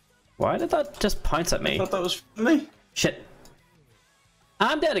that? Why did that just pounce at I me? thought that was friendly. Shit.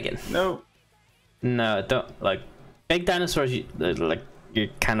 I'm dead again. No. No, don't. Like, big dinosaurs, like, you're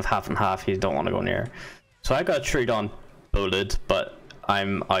kind of half and half, you don't want to go near. So I got True Dawn bullied, but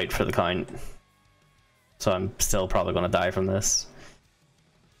I'm out for the count. So I'm still probably going to die from this.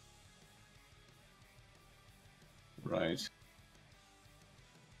 Right.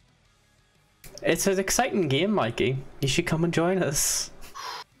 It's an exciting game, Mikey. You should come and join us.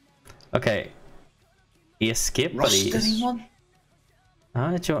 Okay. He escaped, but Rust he is... anyone?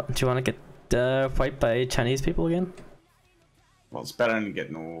 Do you want to get wiped by Chinese people again? Well, it's better than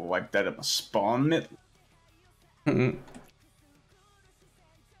getting wiped out of my spawn, mate. Okay,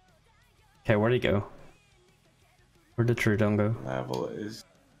 where'd he go? Where did True Dawn go? Level is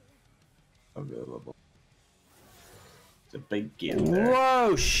available. It's a big game there.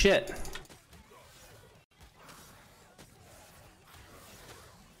 Whoa, shit!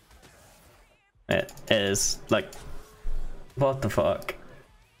 It is, like, what the fuck?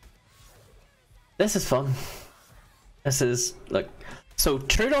 This is fun. This is, like, so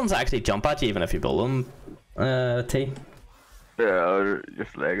True Dawns actually jump at you even if you build them, T. Yeah, or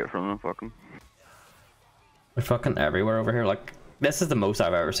just leg it from them, fucking. They're fucking everywhere over here, like, this is the most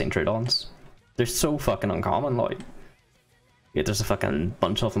I've ever seen True Dawns. They're so fucking uncommon, like. Yeah, there's a fucking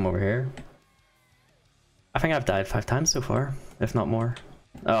bunch of them over here. I think I've died 5 times so far, if not more.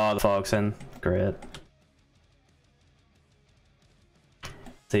 Oh, the fog's in. Great.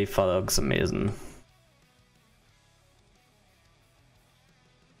 The fog's amazing.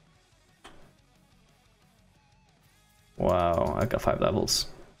 Wow, I got 5 levels.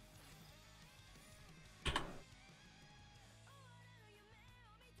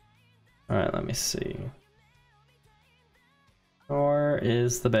 Alright, let me see. Where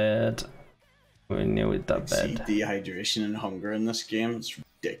is the bed? We knew it that See bad. dehydration and hunger in this game. It's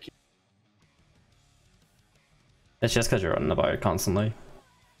ridiculous. It's just because you're running about constantly.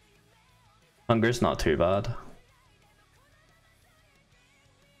 Hunger's not too bad.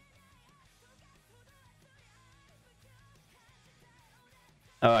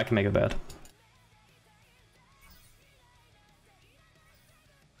 Oh, I can make a bed.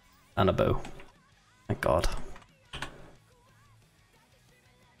 And a bow. Thank God.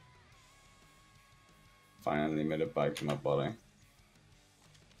 Finally made it back to my body.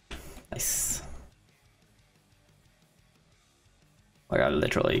 Nice. Like I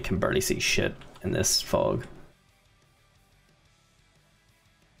literally can barely see shit in this fog.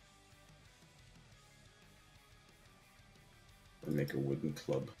 I'll make a wooden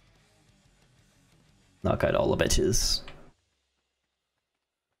club. Knock out all the bitches.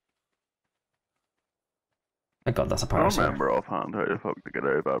 Thank God that's a I don't parasite. remember offhand how the fuck to get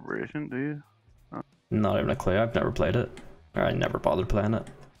out of aberration, do you? Not even a clue. I've never played it. Or I never bothered playing it.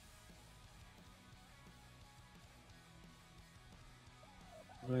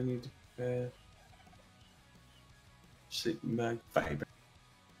 What do I need to bed? Sleeping bag. Fiber.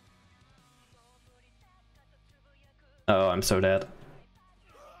 Oh, I'm so dead.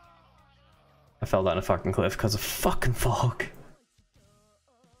 I fell down a fucking cliff because of fucking fog.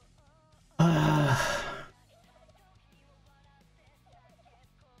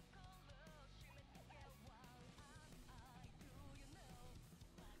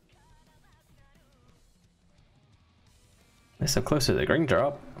 I'm so close to the green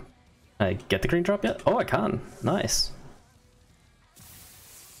drop. Can I get the green drop yet? Oh, I can. Nice.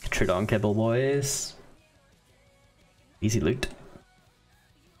 Trudon kibble, boys. Easy loot.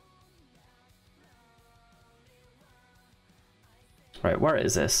 Right, where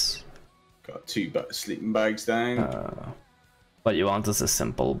is this? Got two sleeping bags down. What you want is a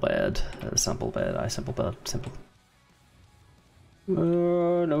simple bed. A simple bed. Simple bed. Simple.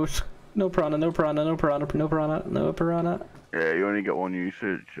 No, no piranha, no piranha, no piranha, no piranha, no piranha. Yeah, you only get one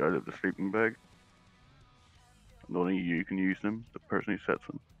usage out of the sleeping bag. And only you can use them, the person who sets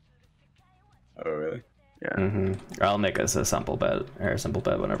them. Oh, really? Yeah. I'll make us a sample bed, or a simple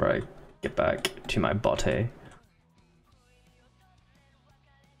bed whenever I get back to my body.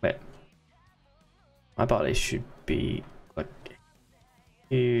 Wait. My body should be like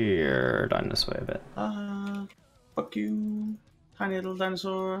here, down this way a bit. Fuck you, tiny little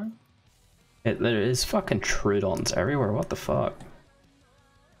dinosaur. There is fucking Trudons everywhere, what the fuck?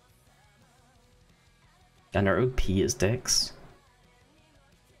 And our OP is dicks.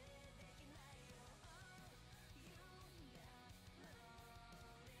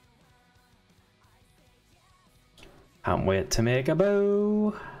 Can't wait to make a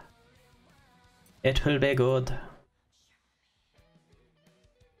bow. It will be good.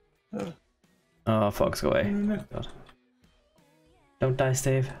 Oh, fox, go away. God. Don't die,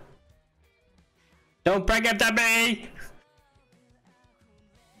 Steve. Don't bring it to me!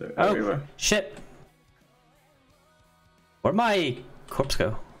 They're Oh, everywhere. shit. Where'd my corpse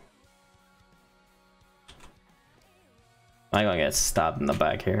go? I'm gonna get stabbed in the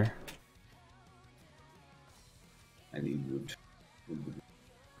back here. I need wood.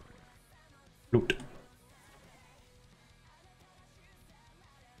 Loot.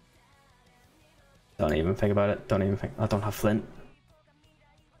 Don't even think about it. Don't even think. I don't have flint.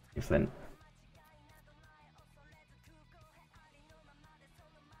 Need flint.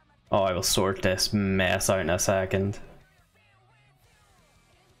 Oh, I will sort this mess out in a second.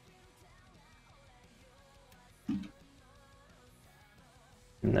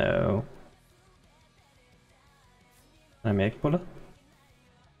 No. Can I make bullet?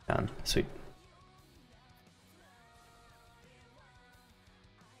 Can. Sweet.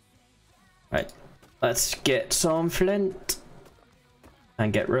 Right. Let's get some flint.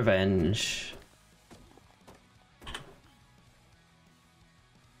 And get revenge.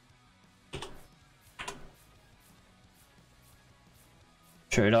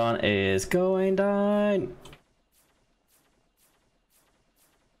 Trudon is going down.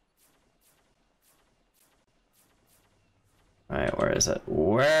 Alright, where is it?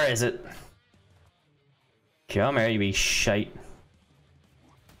 Where is it? Come here, you be shite.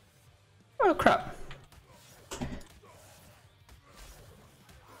 Oh crap.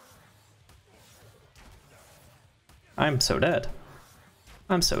 I'm so dead.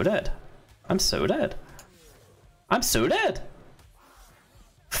 I'm so dead. I'm so dead. I'm so dead.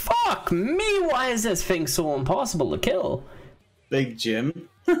 Fuck me, why is this thing so impossible to kill? Big Jim.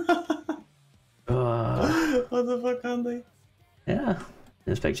 What the fuck, Andy? Yeah,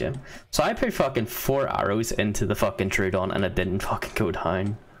 it's Big Jim. So I put fucking 4 arrows into the fucking Trudon and it didn't fucking go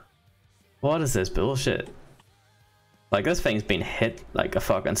down. What is this bullshit? Like, this thing's been hit like a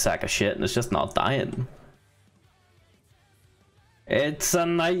fucking sack of shit and it's just not dying. It's a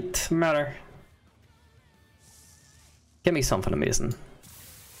nightmare. Give me something amazing.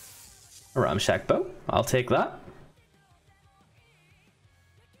 A ramshack bow. I'll take that.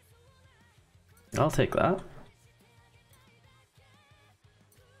 I'll take that.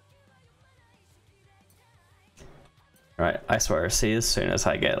 Right, I swear, see, as soon as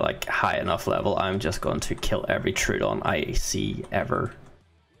I get like high enough level, I'm just going to kill every Trudon I see ever.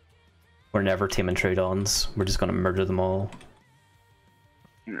 We're never teaming Trudons. We're just going to murder them all.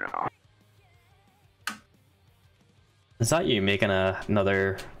 Yeah. Is that you making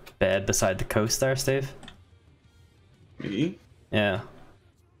another bed beside the coast there, Steve? Me? Yeah.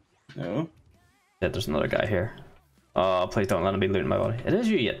 No. Yeah, there's another guy here. Oh, please don't let him be looting my body. It is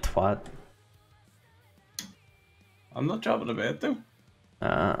you, you twat. I'm not dropping a bed though.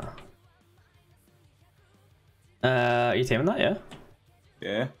 Are you teaming that, yeah?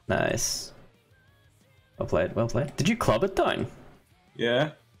 Yeah. Nice. Well played, well played. Did you club it down?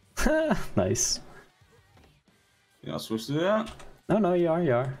 Yeah. Nice. You're not supposed to do that? No, no, you are,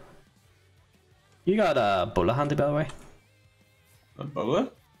 you are. You got a bullet handy, by the way. A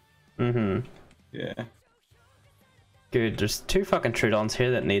bullet? Mm-hmm. Yeah. Good, there's 2 fucking Trudons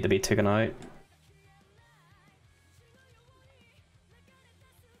here that need to be taken out.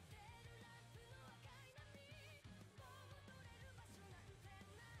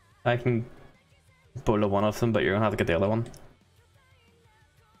 I can bullet one of them, but you're gonna have to get the other one.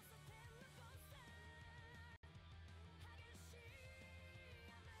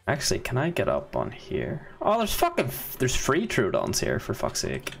 Actually, can I get up on here? Oh, there's free Trudons here, for fuck's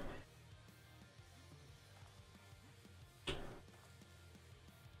sake.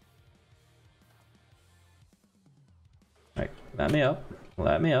 Right, let me up.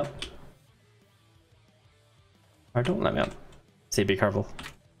 Let me up. Or don't let me up. See, be careful.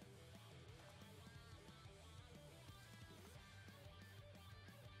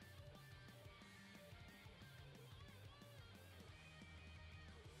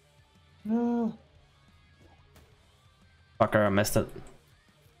 No. Fucker, I missed it.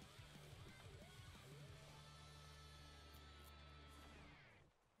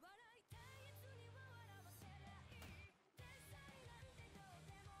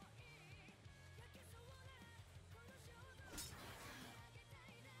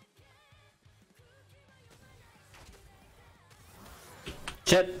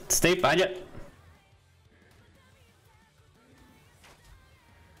 Shit, Steve, behind you.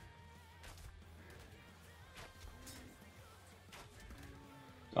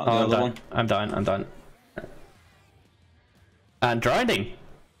 Got Oh, the I'm other done. one. I'm done. I'm done. And drowning.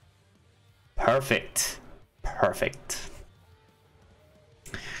 Perfect. Perfect.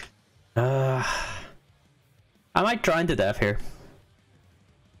 I might drown to death here.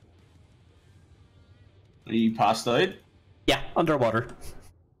 Are you passed out? Yeah, underwater.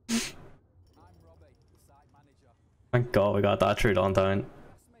 Thank God we got that Trudon down.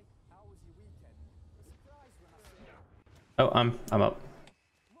 Oh, I'm up.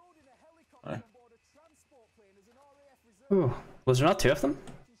 Right. Ooh, was there not 2 of them?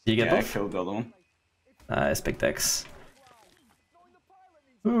 Did you get Yeah, I both? killed the other one. Nice, big dicks.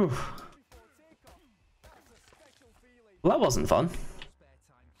 Ooh. Well, that wasn't fun.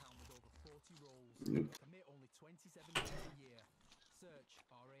 Nope.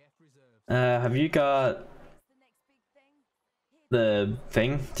 Have you got the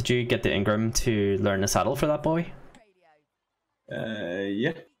thing? Did you get the Ingram to learn the saddle for that boy?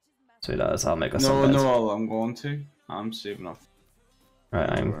 Yeah. Sweet as, I'll make us No, some beds. no, I'm going to. I'm saving up. Right,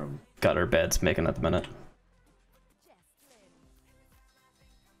 I'm got our beds making at the minute.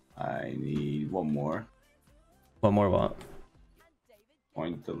 I need one more One more what?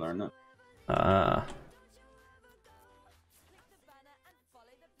 point to learn it. Ah.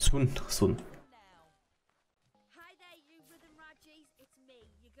 Swoon, swoon. Hi there, you rhythm Rajis. It's me,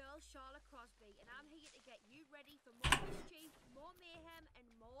 your girl Charlotte Crosby, and I'm here to get you ready for more mischief, more mayhem, and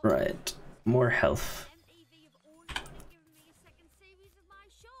more. Right, more health. MTV have only been giving me a second series of my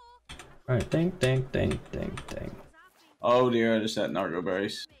show. Right, ding, ding, ding, ding, ding. Oh dear, I just had narco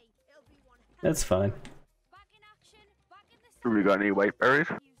berries. It'll be one hell It's fine. back in action, back in the Have we got any white berries?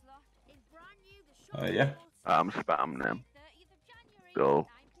 in brand new the show. Yeah. I'm spamming them. 30th of January, Go. 9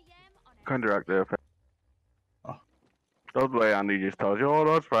 p.m. on Counteract the effect. Oh. That's why Andy just tells you, oh,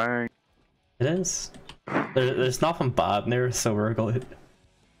 that's fine. It is. There's nothing bad in there, so we're good.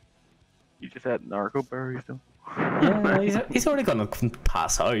 You just had narco berries, though. Yeah, he's already gonna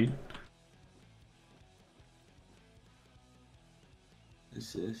pass out.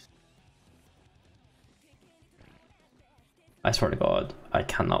 What's this? I swear to God, I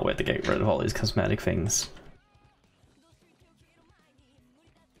cannot wait to get rid of all these cosmetic things.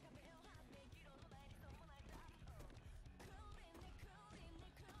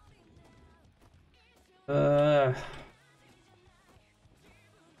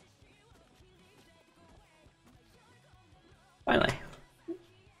 Finally.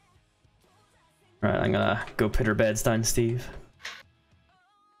 Right, I'm gonna go put our beds down, Steve.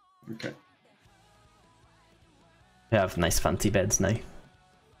 Okay. We have nice fancy beds now.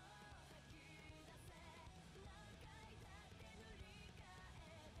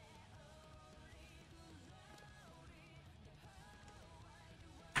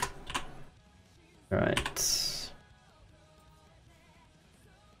 Right.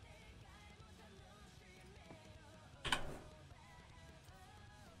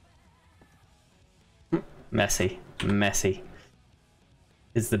 Messy. Messy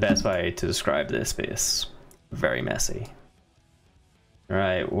is the best way to describe this space. Very messy.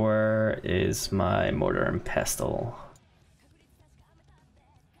 Right, where is my mortar and pestle?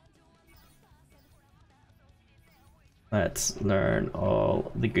 Let's learn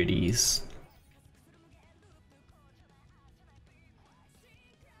all the goodies.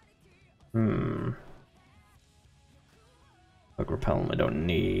 Bug repellent I don't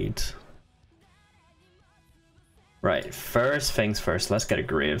need. Right, first things first, let's get a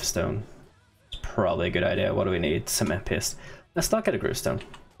gravestone. It's probably a good idea. What do we need? Cement paste. Let's not get a gravestone.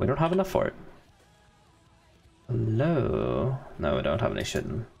 We don't have enough for it. Hello? No, we don't have any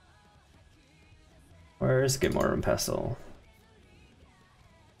shitting. Where's good mortar and pestle?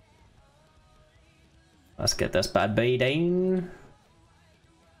 Let's get this bad boy down.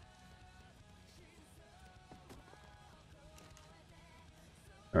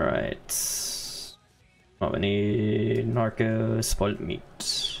 Alright. What we need, narcos, spoiled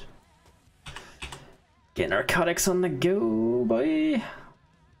meat. Get narcotics on the go, boy.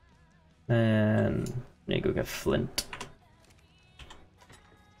 And need to go get flint.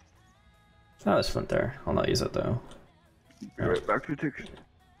 Oh, there's flint there. I'll not use it though. Be right back to you.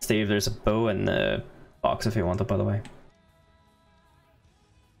 Steve, there's a bow in the box if you want it, by the way.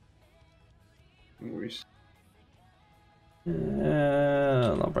 No worries.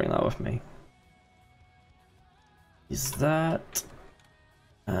 I'll bring that with me. Use that.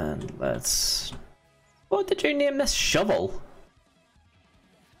 And let's... What did you name this? Shovel?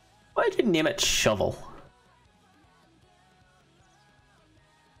 Why did you name it shovel?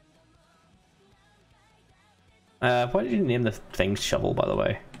 Why did you name the thing shovel, by the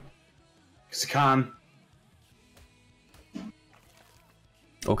way? Because I can.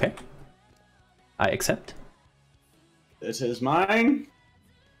 Okay. I accept. This is mine.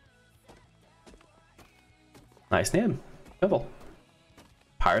 Nice name. Shovel.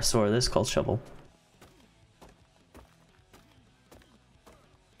 Parasaur, this is called shovel.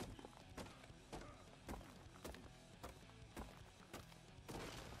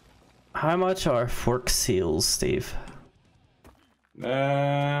 How much are fork seals, Steve?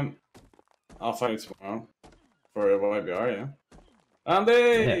 I'll find it tomorrow for a YBR, yeah.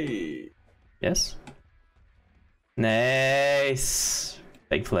 Andy! Yeah. Yes? Nice!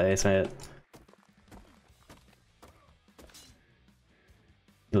 Big place, mate.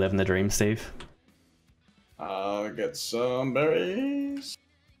 You living the dream, Steve? I'll get some berries.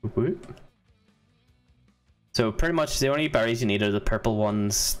 Whoop whoop. So pretty much the only berries you need are the purple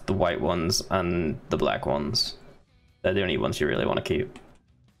ones, the white ones, and the black ones. They're the only ones you really want to keep.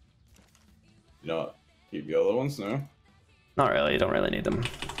 You not keep the other ones, no? Not really, you don't really need them.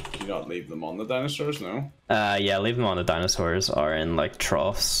 Do you not leave them on the dinosaurs, no? Yeah, leave them on the dinosaurs or in like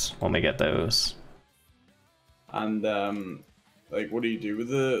troughs when we get those. And like, what do you do with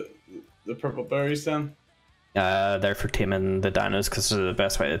the purple berries then? They're for taming the dinos because they're the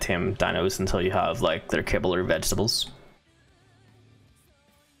best way to tame dinos until you have like their kibble or vegetables.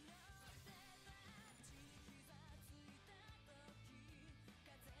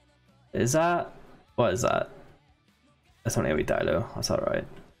 Is that... what is that? That's only a wee dino. That's alright.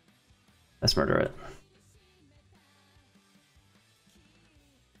 Let's murder it.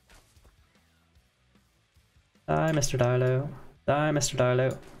 Die, Mr. Dilo. Die, Mr.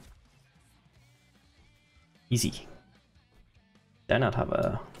 Dilo. Easy. Did I not have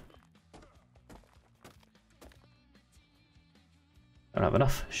a... I don't have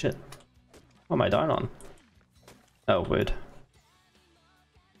enough. Shit. What am I down on? Oh, wood.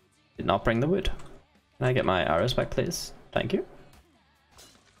 Did not bring the wood. Can I get my arrows back, please? Thank you.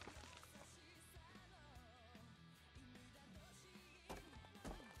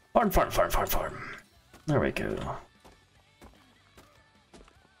 Farm, farm, farm, farm, farm. There we go.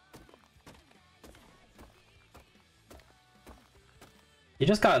 You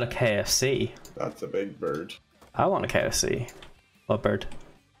just got a KFC. That's a big bird. I want a KFC. What bird?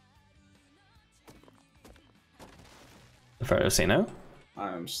 The Ferrocino?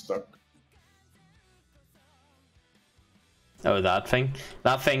 I am stuck. Oh, that thing?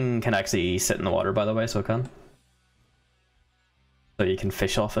 That thing can actually sit in the water, by the way, so it can. So you can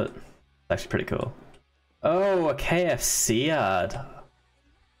fish off it. It's actually pretty cool. Oh, a KFC ad.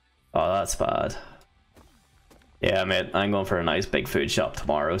 Oh, that's bad. Yeah, mate, I'm going for a nice big food shop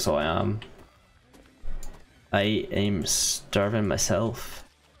tomorrow, so I am. I am starving myself.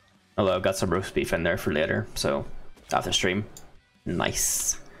 Although I've got some roast beef in there for later, so after stream.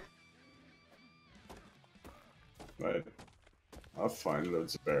 Nice. Right. I'll find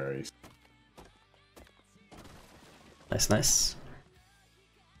loads of berries. Nice, nice.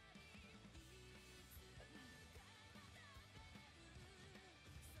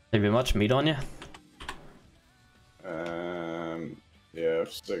 Have you much meat on you? Yeah,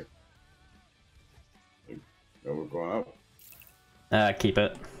 stick. Oh, we're going up. Keep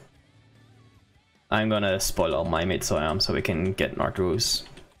it. I'm gonna spoil all my meat, so I am, so we can get narcos.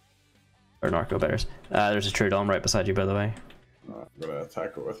 Or narco bears. There's a Trudon right beside you, by the way. I'm gonna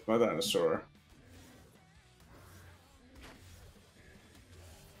attack it with my dinosaur.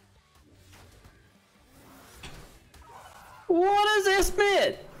 What is this,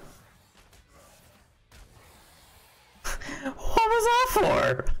 mate? What was that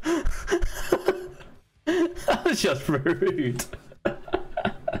for? That was just rude. Did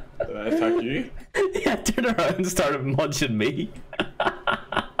I attack you? Yeah, turned around and started munching me.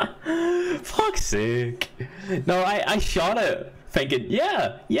 Fuck's sake. No, I shot it thinking,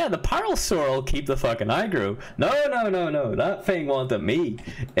 yeah, the Parasaur will keep the fucking aggro. No. That thing wanted me.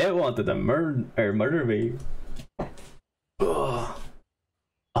 It wanted to murder me. Ugh.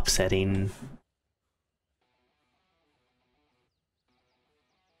 Upsetting.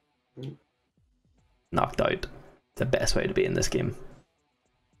 Knocked out. The best way to be in this game.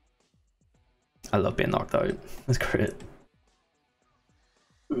 I love being knocked out. It's great.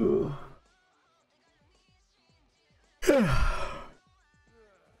 Ugh.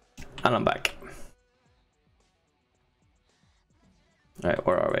 And I'm back. Alright,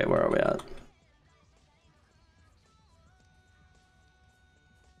 where are we? Where are we at?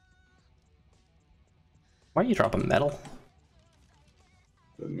 Why are you dropping metal?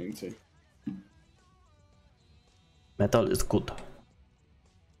 Didn't mean to. Metal is good.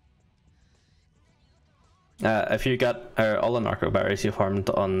 If you got all the narco berries you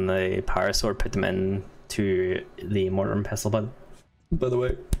farmed on the Parasaur, put them in to the mortar and pestle bud. By the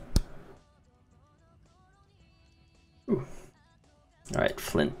way. Alright,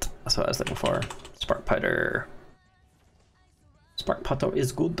 flint. That's what I was looking for. Spark powder. Spark powder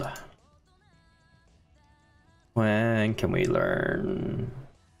is good. When can we learn?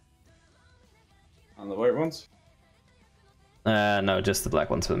 On the white ones? No, just the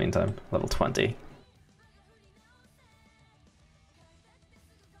black ones for the meantime. Level 20.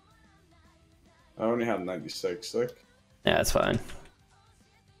 I only had 96, like. Yeah, it's fine.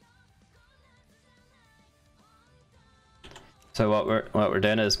 So what we're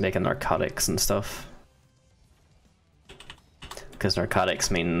doing is making narcotics and stuff. Because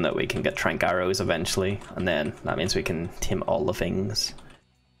narcotics mean that we can get trank arrows eventually, and then that means we can tame all the things.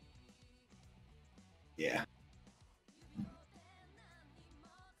 Yeah.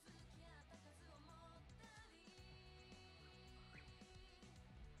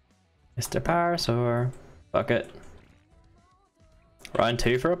 Mr. Parasaur. Fuck it. Round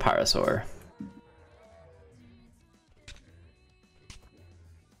 2 for a Parasaur.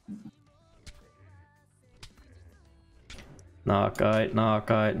 Knock out,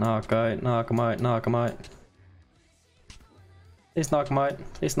 knock out, knock out, knock him out, knock him out. Please knock him out,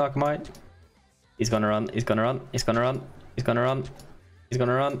 please knock him out. He's gonna run, he's gonna run, he's gonna run, he's gonna run, he's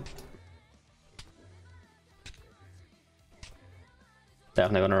gonna run.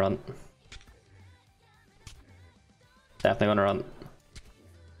 Definitely gonna run. Definitely gonna run.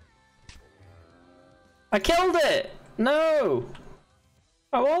 I killed it! No!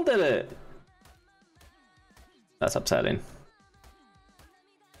 I ulted it! That's upsetting.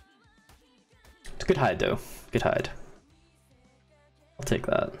 It's a good hide though. Good hide. I'll take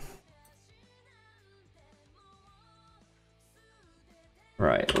that.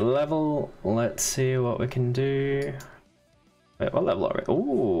 Right, level. Let's see what we can do. Wait, what level are we?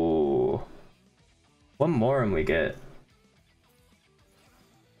 Ooh. One more and we get.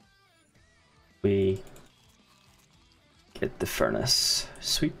 We get the furnace.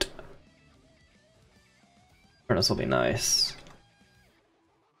 Sweet. Furnace will be nice.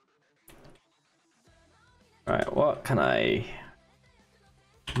 Alright, what can I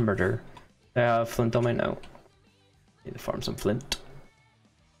Murder. Flint on my note. Need to farm some flint.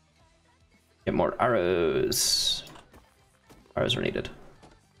 Get more arrows. Arrows are needed.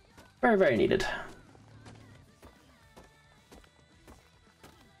 Very, very needed.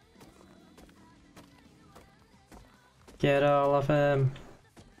 Get all of them.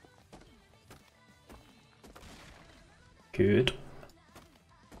 Good.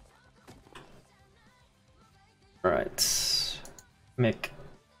 Alright. Make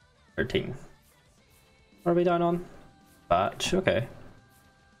 13. What are we down on? Batch, okay.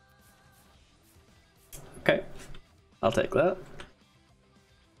 Okay. I'll take that.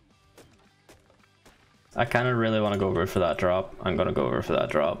 I kinda really wanna go over for that drop. I'm gonna go over for that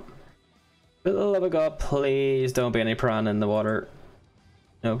drop. For the love of God, please don't be any piranha in the water.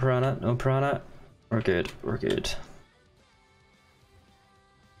 No piranha, no piranha. We're good, we're good.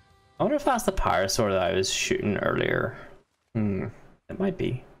 I wonder if that's the parasaur that I was shooting earlier. It might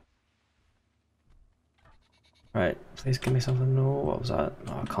be. Right, please give me something. No, what was that?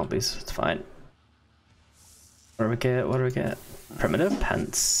 No, it can't be, it's fine. What do we get? What do we get? Primitive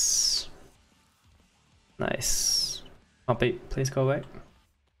pants. Nice. Poppy, please go away.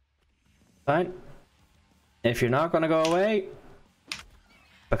 Fine. If you're not gonna go away,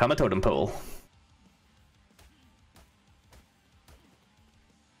 become a totem pole.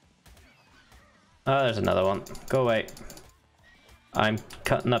 Oh, there's another one. Go away. I'm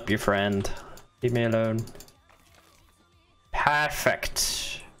cutting up your friend. Leave me alone.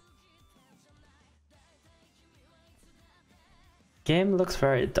 Perfect. Game looks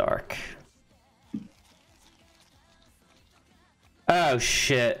very dark. Oh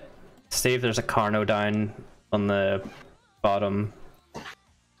shit. Steve, there's a Carno down on the bottom.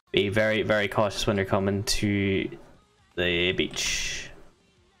 Be very, very cautious when you're coming to the beach.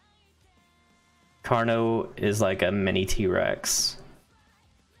 Carno is like a mini T-Rex.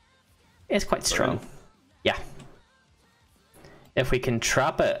 It's quite strong. Yeah. If we can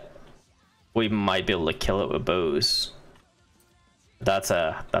trap it, we might be able to kill it with bows. That's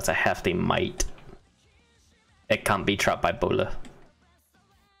a hefty might. It can't be trapped by bola.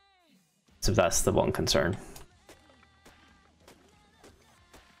 So that's the one concern.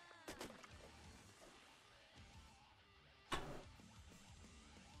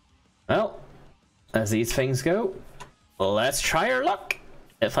 Well, as these things go, let's try our luck.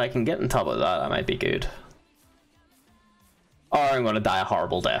 If I can get on top of that, I might be good. Or I'm gonna die a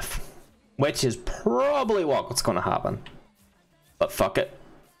horrible death. Which is probably what's gonna happen. But fuck it.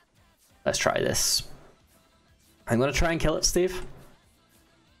 Let's try this. I'm gonna try and kill it, Steve.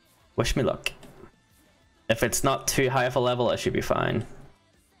 Wish me luck. If it's not too high of a level, I should be fine.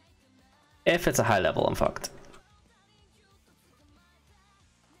 If it's a high level, I'm fucked.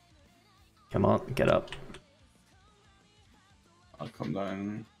 Come on, get up. I'll come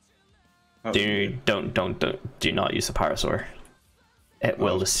down. Do not use a parasaur. It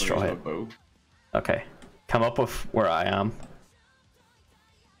will destroy it. Okay, come up with where I am.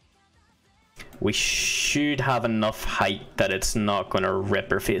 We should have enough height that it's not going to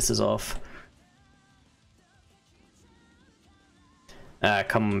rip our faces off.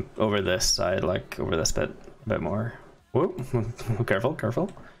 Come over this side, like over this bit a bit more. Whoa, careful,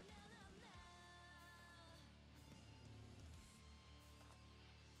 careful.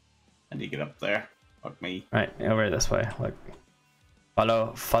 I need to get up there. Fuck me. Right, over this way. Like,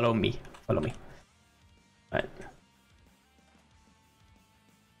 follow me. Follow me. Right.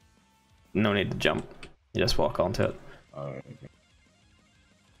 No need to jump. You just walk onto it. Okay.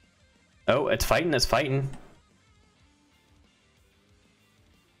 Oh, it's fighting. It's fighting.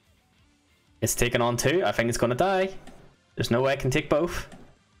 It's taking on two. I think it's gonna die. There's no way I can take both.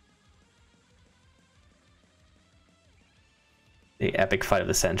 The epic fight of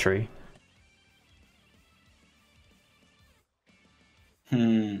the century.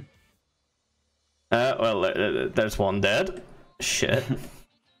 Well, there's one dead. Shit.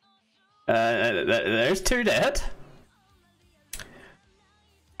 There's two dead.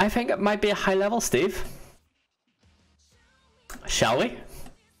 I think it might be a high level, Steve. Shall we?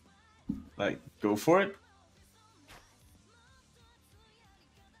 Like, go for it.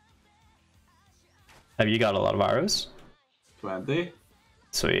 Have you got a lot of arrows? 20.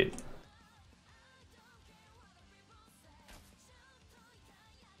 Sweet.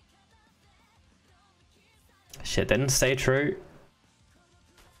 Shit, didn't stay true.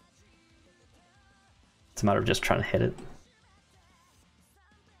 It's a matter of just trying to hit it.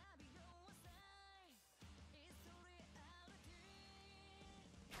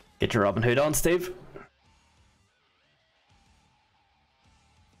 Get your Robin Hood on, Steve.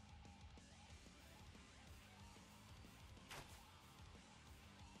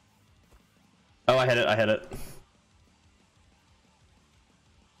 Oh, I hit it. I hit it.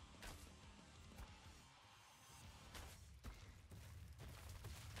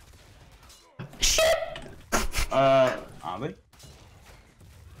 Shit! AmaLee?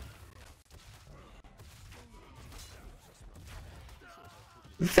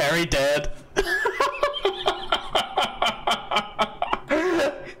 Very dead.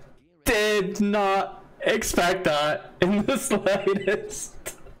 Did not expect that in the slightest.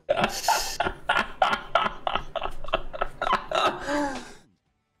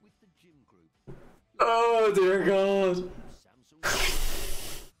 Oh dear God.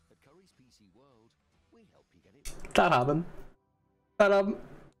 That happened. That happened.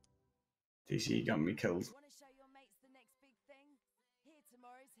 TC got me killed. Wanna show your mates the next big thing? Here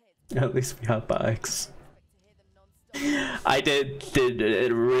tomorrow's hit. At least we had bags. Expect to hear them non-stop. I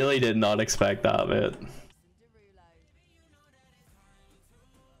it really did not expect that bit.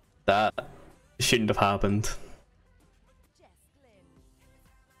 That shouldn't have happened.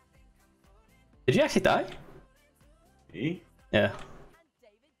 Did you actually die? Me? Yeah.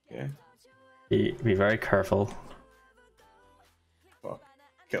 Yeah. Be very careful. Fuck.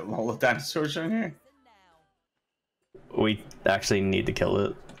 Killing all the dinosaurs in here. We actually need to kill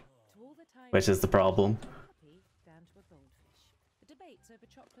it, which is the problem. Down to a goldfish. The debates over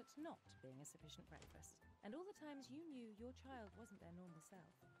chocolate not being a sufficient breakfast, and all the times you knew your child wasn't their normal self.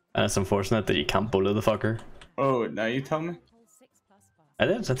 And it's unfortunate that you can't bully the fucker. Oh, now you tell me? I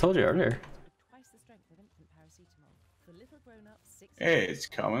did, I told you earlier. Twice the strength of infant paracetamol. For little grown-ups 6 Hey, it's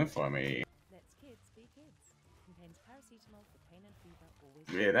coming for me. Let's kids be kids. Contains paracetamol for pain and fever always.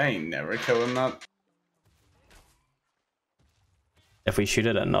 Wait, I ain't never killing that. If we shoot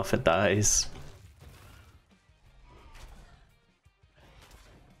it enough, it dies.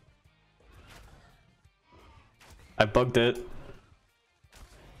 I bugged it.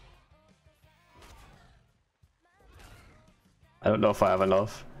 I don't know if I have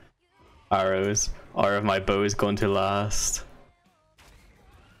enough arrows or if my bow is going to last.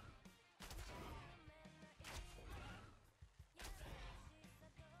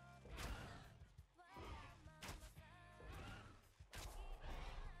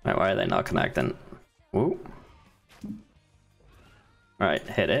 Right, why are they not connecting? Woo. Alright,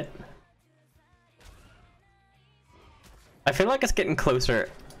 hit it. I feel like it's getting closer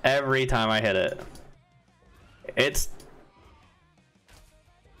every time I hit it. It's...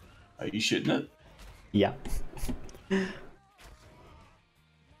 Are you shooting it? Yeah.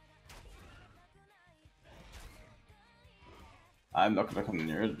 I'm not gonna come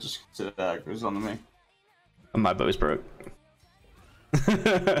near it, just to the aggro's on me. My bow's broke.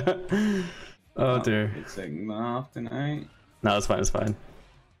 Oh dear. It's like off tonight. No, it's fine, it's fine.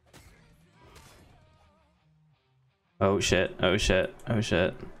 Oh shit, oh shit, oh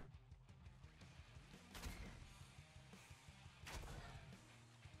shit.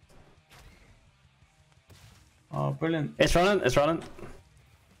 Oh, brilliant. It's running, it's running.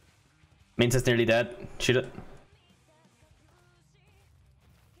 Means it's nearly dead. Shoot it.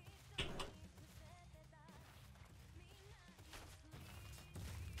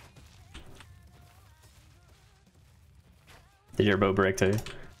 Did your bow break too?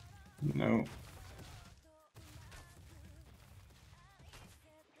 No.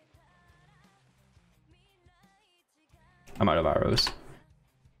 I'm out of arrows.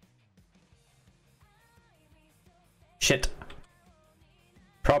 Shit.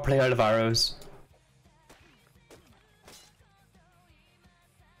 Properly out of arrows.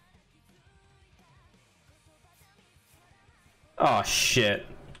 Oh shit.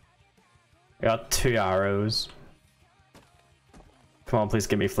 I got 2 arrows. Come on, please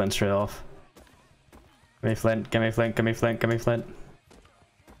give me flint straight off. Give me flint, give me flint, give me flint, give me flint.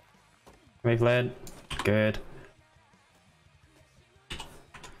 Give me flint. Good.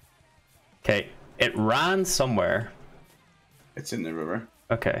 Okay, it ran somewhere. It's in the river.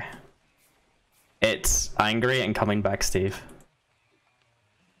 Okay. It's angry and coming back, Steve.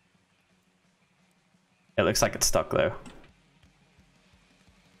 It looks like it's stuck though.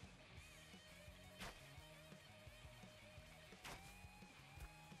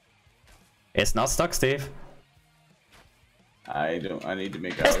 It's not stuck, Steve. I need to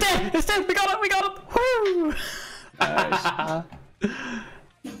make It's out. dead! It's dead! We got it! We got it! Woo! Nice.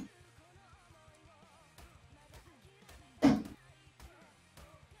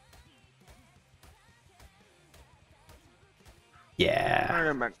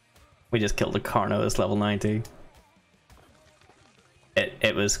 Yeah. We just killed a Carno that's level 90.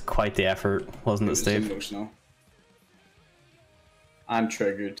 It was quite the effort, wasn't it, It's Steve? emotional. I'm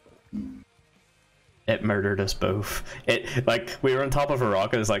triggered. It murdered us both. It, like, we were on top of a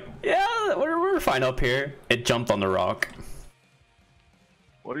rock and it's like, yeah, we're fine up here. It jumped on the rock.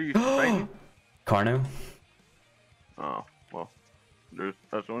 What are you fighting? Carno. Oh, well.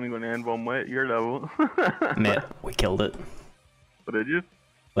 That's only going to end one way at your level. Mate, we killed it. What did you?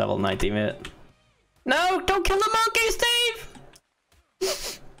 Level 90, mate. No, don't kill the monkey,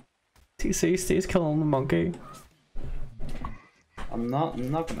 Steve! TC, Steve's killing the monkey. I'm not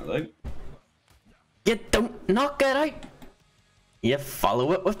gonna like. You don't knock it out. You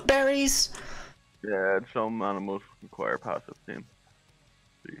follow it with berries. Yeah, some animals require passive team.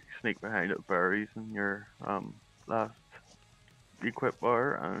 So you sneak behind it with berries in your last equip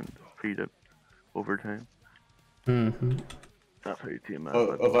bar and feed it over time. Mm-hmm. That's how you team it.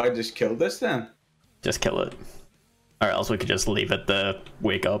 Oh, have I just killed this then? Just kill it. Or else we could just leave it to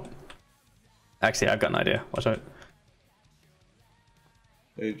wake up. Actually, I've got an idea. Watch out.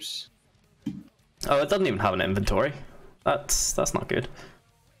 Oops. Oh, it doesn't even have an inventory. That's not good.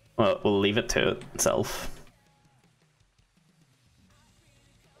 Well, we'll leave it to itself.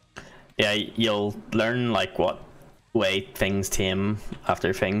 Yeah, you'll learn like what way things tame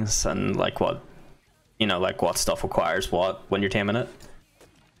after things, and like what, you know, like what stuff requires what when you're taming it.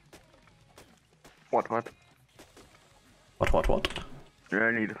 What? What? Yeah,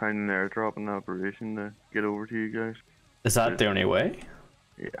 I need to find an airdrop in the operation to get over to you guys. Is that the only way?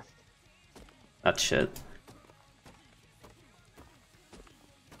 Yeah. That's shit.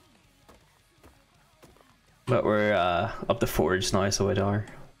 But we're up the forge now, so we are.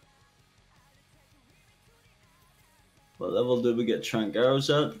 What level did we get Trank arrows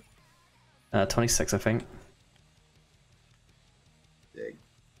at? 26, I think. Dig.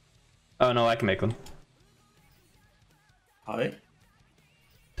 Oh no, I can make them. Hi.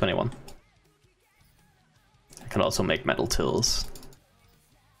 21. I can also make metal tools.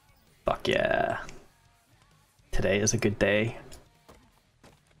 Fuck yeah. Today is a good day.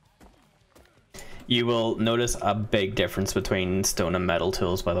 You will notice a big difference between stone and metal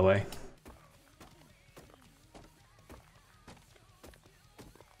tools, by the way.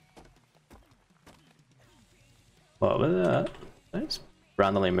 What was that? I just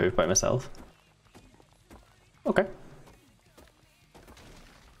randomly moved by myself. Okay.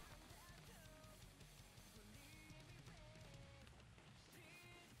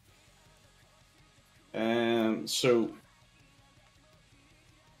 So.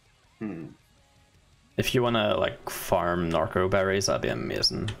 If you wanna like farm narco berries, that'd be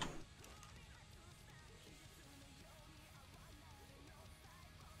amazing.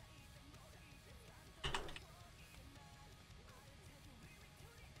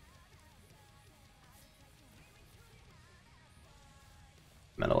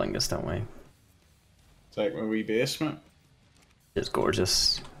 Metal ingots, don't we? It's like my wee basement. It's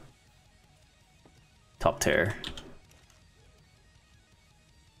gorgeous. Top tier.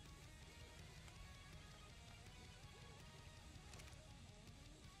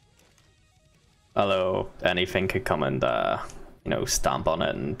 Although anything could come and you know, stomp on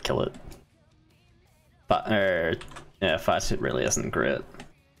it and kill it. But yeah, fast it really isn't great.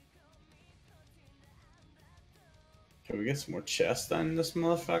 Can we get some more chests down in this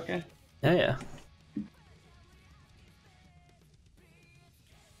motherfucker? Yeah.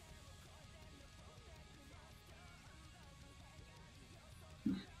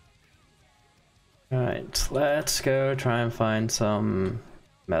 Alright, let's go try and find some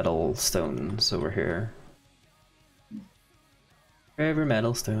metal stones over here. Forever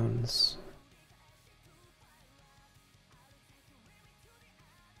metal stones.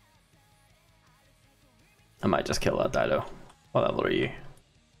 I might just kill that Dido. What level are you?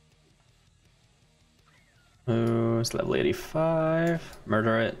 Oh, it's level 85.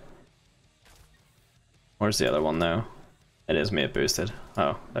 Murder it. Where's the other one now? It is mate boosted.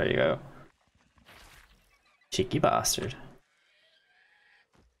 Oh, there you go. Cheeky bastard.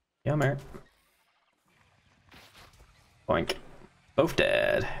 Yummer. Boink. Both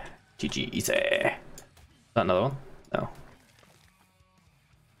dead. GG easy. Is that another one? No.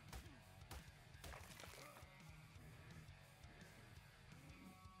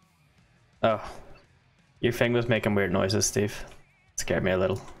 Oh. Your thing was making weird noises, Steve. It scared me a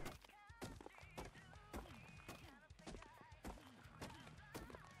little.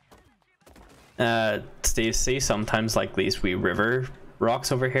 Steve, see sometimes like these wee river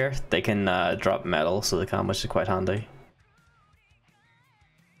rocks over here, they can drop metal, so they can, which is quite handy.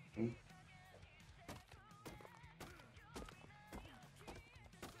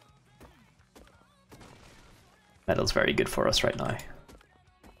 Metal's very good for us right now.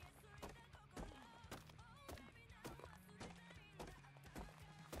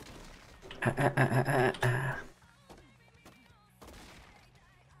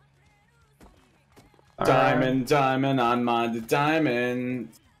 Diamond, diamond, on my diamond.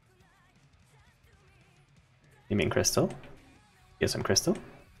 You mean crystal? Get some crystal?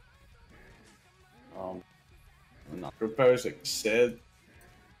 Not proposed, like you said.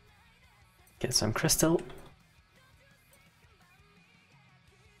 Get some crystal.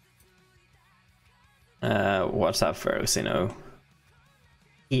 What's that Feroz, you know?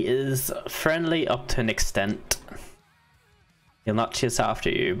 He is friendly up to an extent. He'll not chase after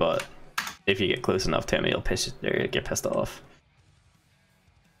you, but if you get close enough to him, he'll get pissed off.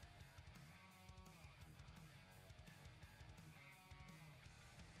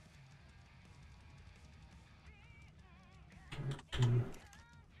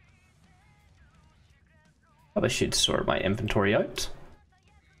 Probably should sort my inventory out.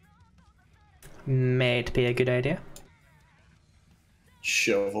 May be a good idea.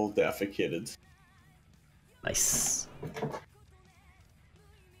 Shovel defecated. Nice.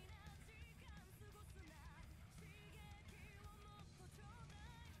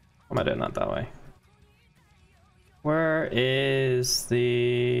 Why am I doing that way? Where is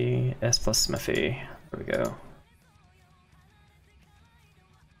the S plus Smithy? There we go.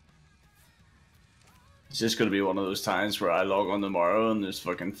 It's just gonna be one of those times where I log on tomorrow and there's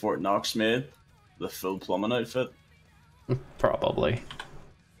fucking Fort Knox made, the full plumbing outfit. Probably.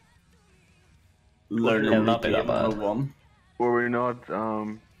 Learning It'll not be that bad. 101. Were we not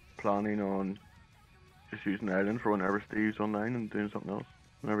planning on just using Island for whenever Steve's online and doing something else?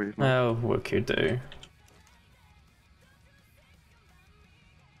 Whenever he's not. Oh, we could do.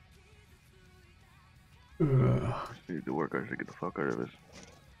 Just need to work out to get the fuck out of this.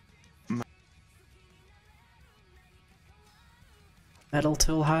 Metal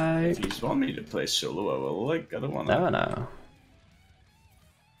tool high. If you just want me to play solo, I will. Like, I don't want to. No, no.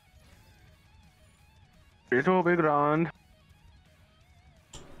 It will be grand.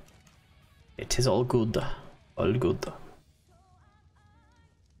 It is all good. All good.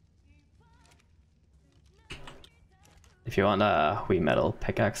 If you want a wee metal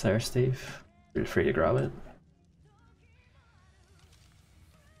pickaxe there, Steve, feel free to grab it.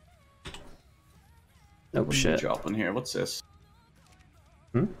 Oh shit. Dropping here. What's this?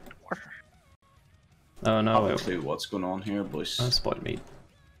 Hmm? Oh I no, have a it clue what's going on here, boys. was spoiled meat.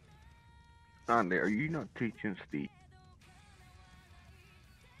 Andy, are you not teaching Steve?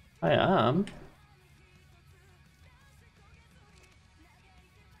 I am.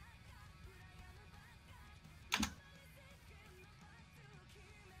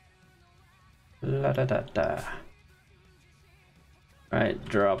 La da da da. Right,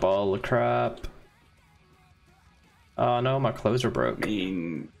 drop all the crap. Oh no, my clothes are broke. I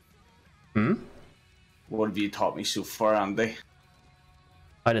mean, Hmm? what have you taught me so far, Andy?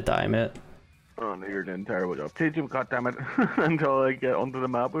 How to dime it. Oh no, you're doing a terrible job. Teach him, goddammit, until I get onto the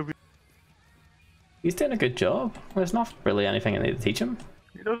map with you. He's doing a good job. There's not really anything I need to teach him.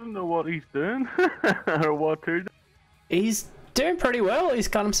 He doesn't know what he's doing, or what to do. He's doing pretty well. He's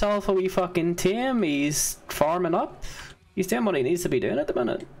got himself a wee fucking team. He's farming up. He's doing what he needs to be doing at the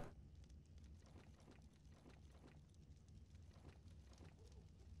minute.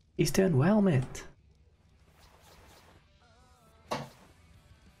 He's doing well, mate.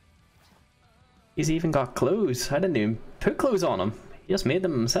 He's even got clothes. I didn't even put clothes on him. He just made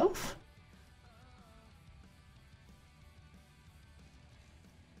them himself.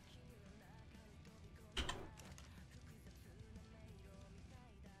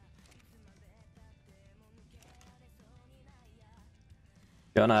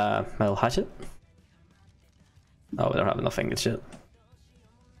 You want a metal hatchet? Oh, we don't have enough ingot shit.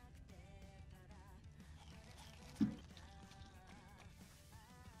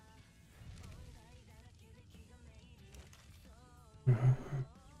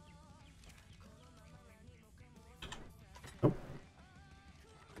 Nope.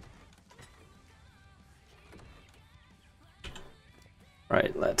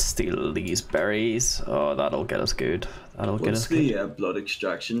 Right, let's steal these berries. Oh, that'll get us good. That'll get us What's the good. blood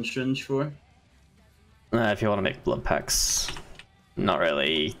extraction syringe for? If you want to make blood packs, not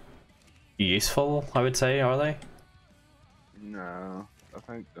really useful, I would say, are they? No, I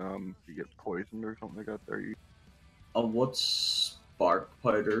think you get poisoned or something like that there. You... What's spark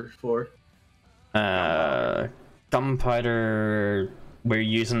powder for? Gunpowder. We're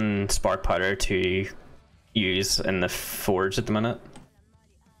using spark powder to use in the forge at the minute.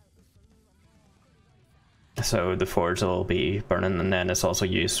 So the forge will be burning, and then it's also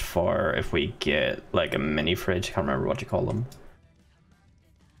used for if we get like a mini fridge. I can't remember what you call them.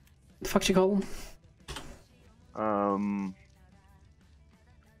 The fuck you call them?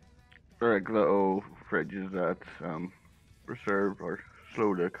 They're like little fridges that preserve or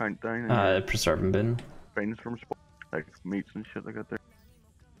slow the countdown. Preserving bin. things from like meats and shit like that there.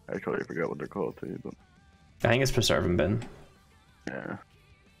 I totally forgot what they're called too, but I think it's preserving bin. yeah.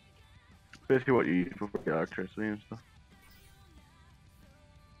 Basically what you use for the electricity and stuff.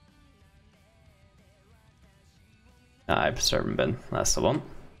 Aye, preserving bin. That's the one.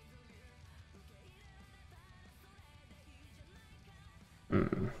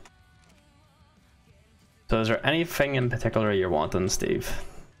 So is there anything in particular you're wanting, Steve?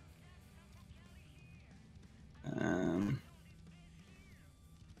 I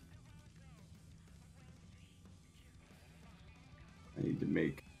need to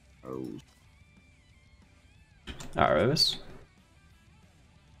make arrows. Arrows?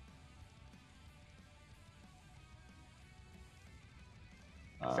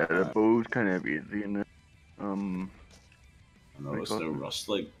 Yeah, the bow's kind of easy in it. I know it's no rust,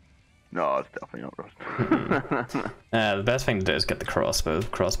 like. No, it's definitely not rust. The best thing to do is get the crossbow.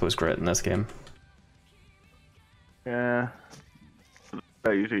 Crossbow's great in this game. Yeah.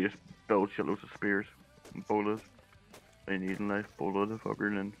 I usually just build shitloads of spears and bolas. I need a nice bola to fucker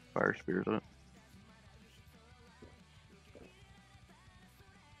and then fire spears at it.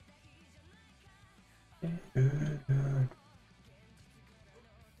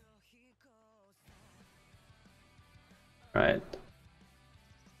 Right.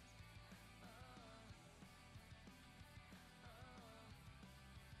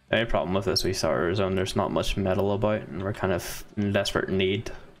 The only problem with this wee starter zone, there's not much metal about, and we're kind of in desperate need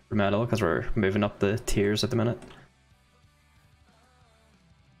for metal because we're moving up the tiers at the minute.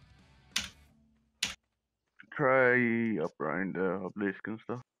 Try up around Obelisk and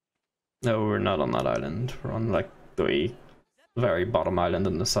stuff. No, we're not on that island. We're on like the wee very bottom island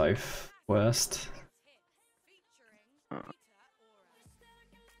in the southwest.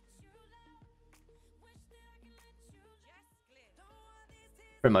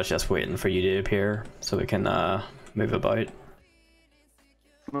 Pretty much just waiting for you to appear so we can move about.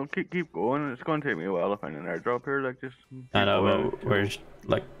 No, keep going. It's going to take me a while to find an airdrop here. Like just. I know, but we're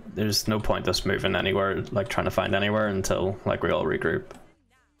like, there's no point us moving anywhere, like trying to find anywhere until like we all regroup.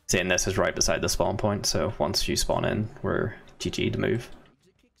 Seeing this is right beside the spawn point, so once you spawn in, we're GG to move.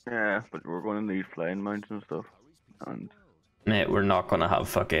 Yeah, but we're going to need flying mounts and stuff, and. Mate, we're not gonna have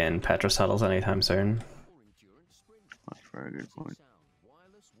fucking petrosaddles anytime soon. That's a very good point.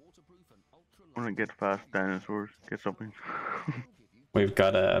 I want to get fast dinosaurs, get something. We've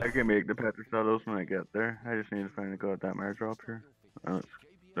got a. I can make the petrosaddles when I get there. I just need to find a goddamn airdrop here. And it's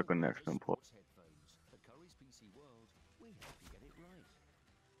looking next to plot.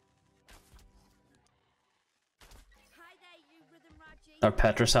 Our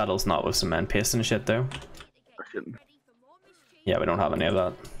petrosaddle's not with cement paste and shit though. I shouldn't. Yeah, we don't have any of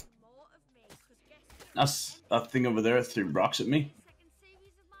that. That's that thing over there threw rocks at me.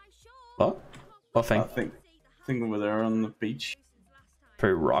 What? What thing? That thing over there on the beach.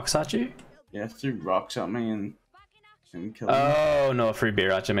 Threw rocks at you? Yeah, threw rocks at me and killed me. Oh no, free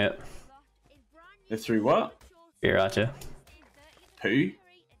beer at you, mate. They threw what? Beer at you. Who?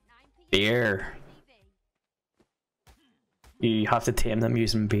 Beer. You have to tame them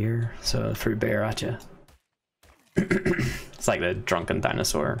using beer, so threw beer at you. It's like the drunken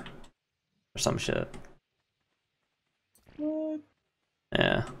dinosaur or some shit. What?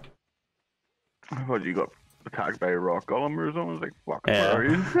 Yeah. What, you got attacked by a rock golem or something? It's like, fuck, Yeah. where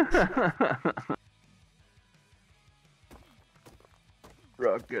are you?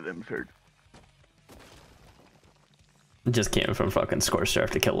 Rock, get him, sir. It just came from fucking Scorched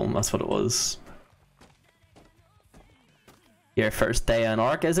Earth to kill him, that's what it was. Your first day on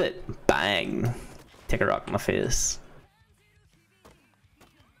Ark, is it? Bang! Take a rock in my face.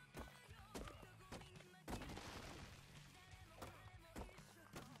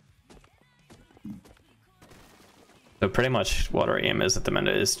 So pretty much what our aim is at the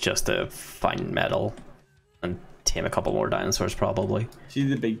minute is just to find metal and tame a couple more dinosaurs probably. See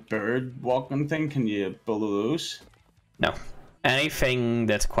the big bird walking thing? Can you bully those? No. Anything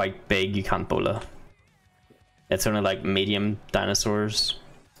that's quite big you can't bully. It's only like medium dinosaurs.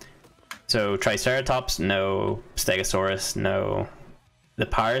 So Triceratops, no. Stegosaurus, no. The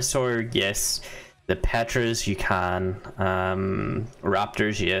Parasaur, yes. The Petras, you can.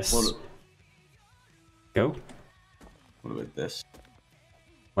 Raptors, yes. What, Go. what about this?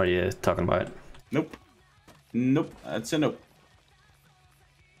 What are you talking about? Nope. Nope. That's a nope.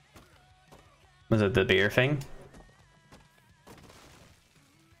 Was it the beer thing?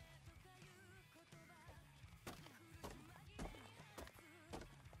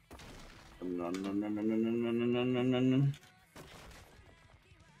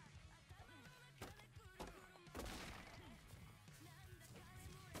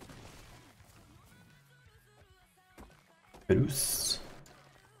 Bruce.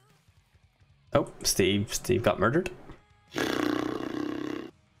 Oh, Steve got murdered.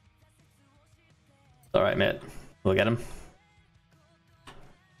 Alright, mate. We'll get him.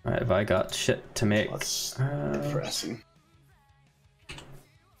 Alright, have I got shit to make? That's depressing.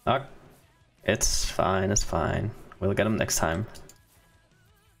 Oh, it's fine, it's fine. We'll get him next time.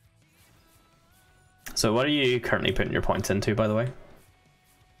 So what are you currently putting your points into, by the way?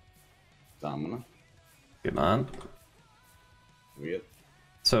 Stamina. Good man. Wait.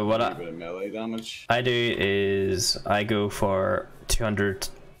 So what A bit of melee damage. I do is I go for 200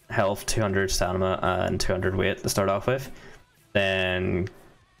 health, 200 stamina, and 200 weight to start off with. Then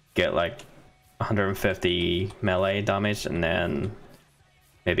get like 150 melee damage, and then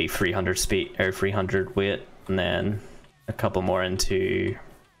maybe 300 speed or 300 weight, and then a couple more into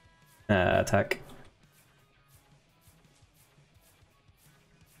attack.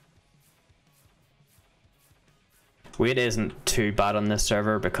 Weight isn't too bad on this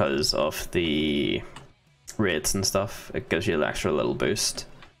server because of the rates and stuff. It gives you an extra little boost,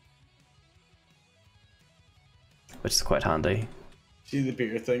 which is quite handy. See the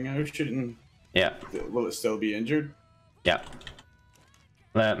bigger thing I was shooting? Yeah. Will it still be injured? Yeah.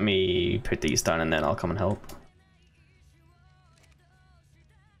 Let me put these down and then I'll come and help.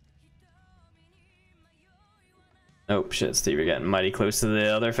 Oh shit, Steve, you're getting mighty close to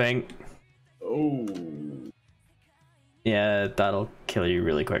the other thing. Oh. Yeah, that'll kill you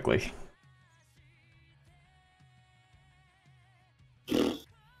really quickly.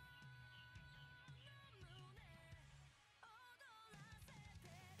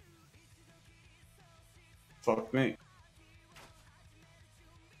 Fuck me.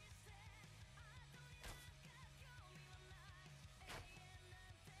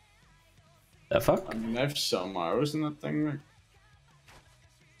 The fuck? I mean, I have some arrows in that thing. Like.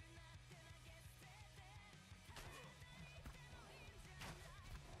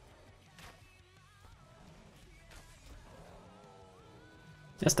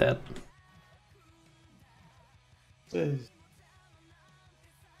 Just dead. Jeez.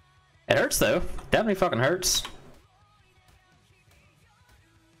 It hurts though. Definitely fucking hurts.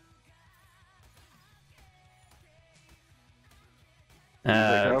 Do you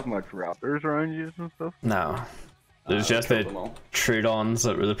have much raptors around you and stuff? No. There's just the Trudons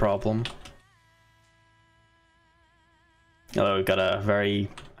that were the problem. Although we've got a very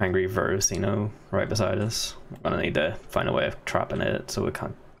angry Verusino right beside us. We're gonna need to find a way of trapping it so we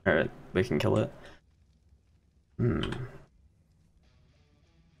can't, or we can kill it.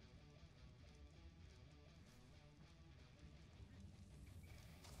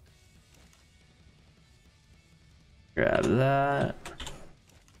 Grab that. Do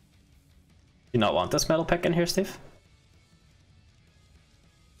you not want this metal pick in here, Steve?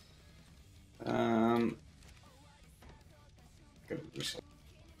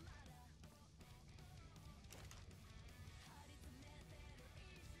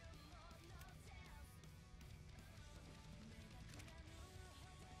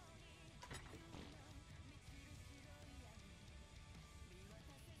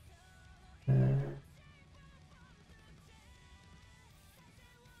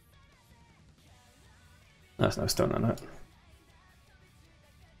 There's no stone on it.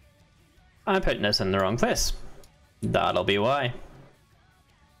 I'm putting this in the wrong place. That'll be why.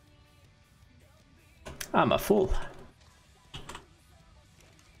 I'm a fool.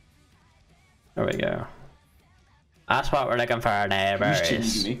 There we go. That's what we're looking for, neighbors. You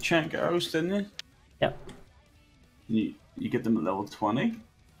used to unique chunk arrows, didn't you? Yep. You get them at level 20?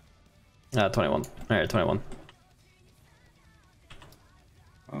 21. Alright, 21.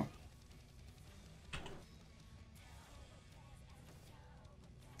 Oh.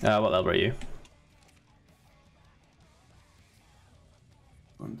 What level are you?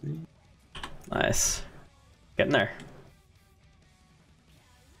 20. Nice. Getting there.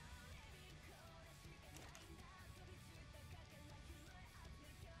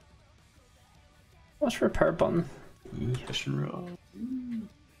 What's repair button? Fishing rod.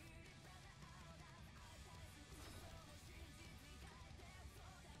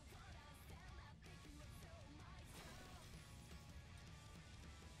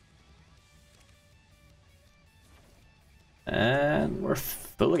 And we're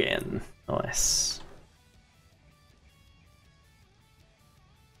full again. Nice.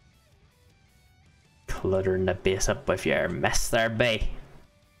 Cluttering the base up with your mess there, bae.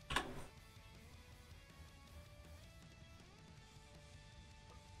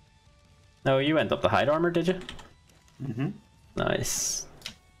 Oh, you went up the hide armor, did you? Mm-hmm. Nice.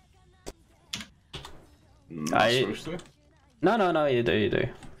 Not supposed to. No, you do.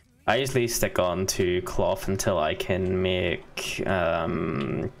 I usually stick on to cloth until I can make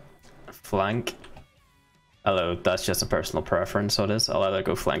flank. Although that's just a personal preference, so it is. I'll either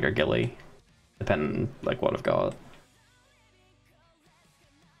go flank or ghillie, depending like what I've got.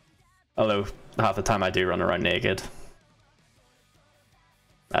 Although half the time I do run around naked.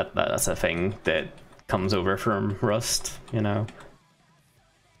 That's a thing that comes over from Rust, you know.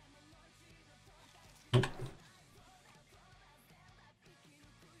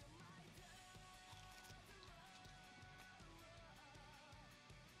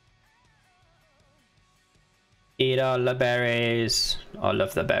 Eat all the berries. All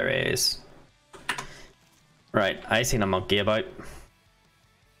of the berries. Right, I seen a monkey about.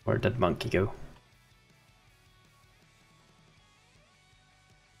 Where did monkey go?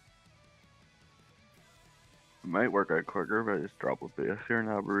 It might work out quicker, but I just drop a base here in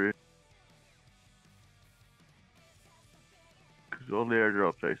Aberrate. Because all the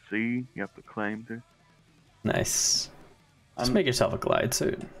airdrops I see, you have to climb to. Nice. Just make yourself a glide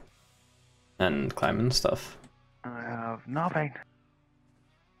suit. And climbing stuff. I have nothing.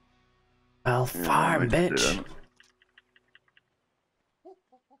 Well, farm, bitch.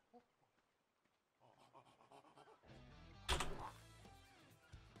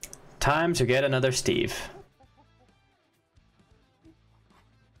 Time to get another Steve.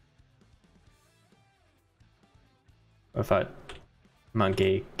 Without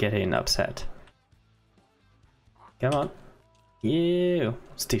monkey getting upset. Come on. Yeah.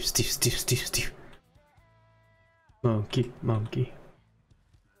 Steve, Steve, Steve, Steve, Steve. Monkey, monkey.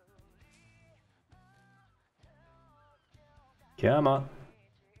 Come on.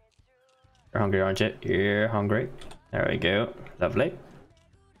 You're hungry, aren't you? You're hungry. There we go. Lovely.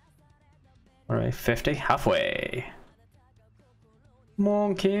 Alright, 50. Halfway.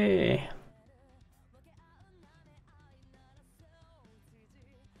 Monkey.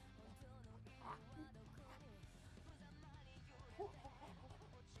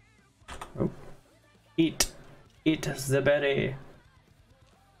 Oh. Eat the berry.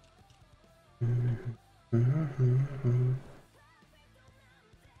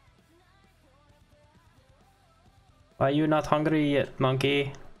 Why are you not hungry yet,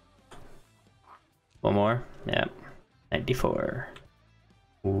 monkey? One more. Yep. 94.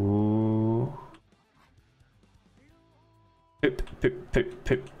 Ooh. Poop, poop, poop,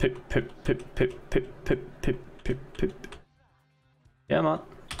 poop, poop, poop, poop, poop, poop, poop, poop, poop, poop. Come on.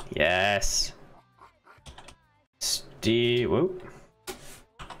 Yes. Steve. Whoop.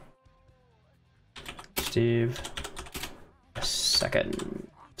 Steve. A second.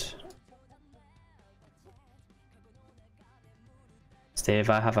 Steve,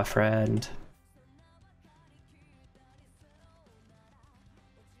 I have a friend.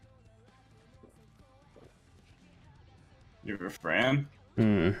 You have a friend?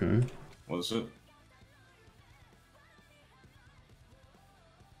 Mm-hmm. What is it?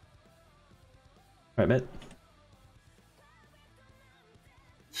 Right, mate.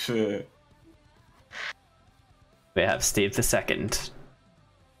 We have Steve the second.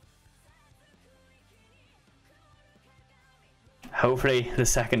 Hopefully the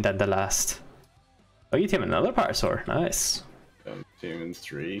second and the last. Oh, you team another Parasaur. Nice. Team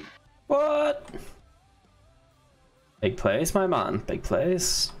 3. What? Big plays, my man. Big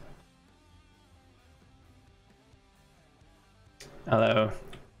plays. Hello.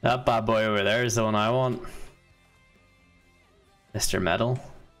 That bad boy over there is the one I want. Mr. Metal.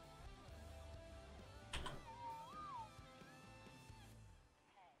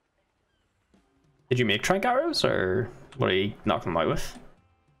 Did you make trank arrows, or what are you knocking them out with?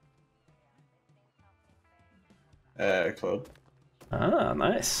 Club. Ah,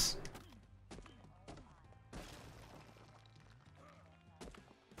 nice.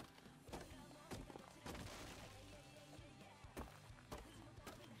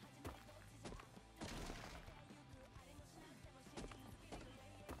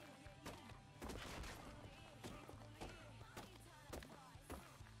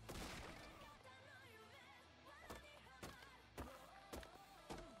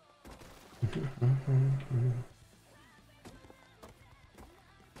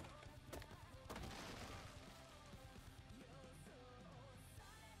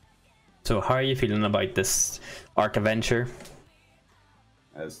 So how are you feeling about this Arc Adventure?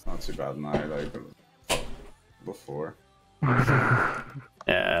 It's not too bad now, like before.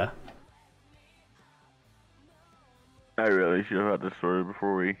 Yeah. I really should have had this story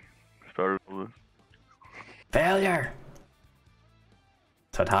before we started all this. Failure!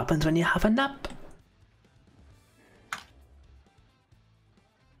 That's what happens when you have a nap.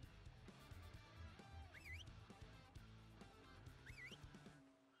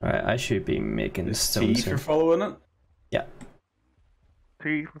 Alright, I should be making T stones for here. following it. Yeah.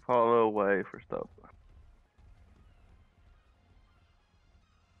 T for follow, Y for stop.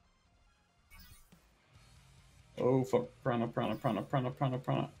 Oh fuck! Prana, prana, prana, prana, prana,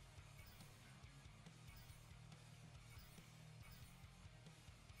 prana.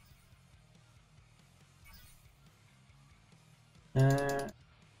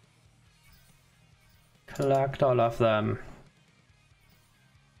 Collect all of them.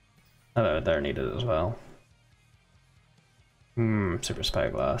 Oh, they're needed as well. Super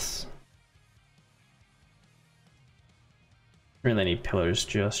spyglass. Really need pillars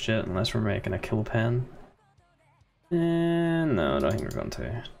just yet, unless we're making a kill pen. No, I don't think we're going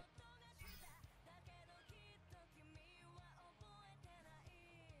to.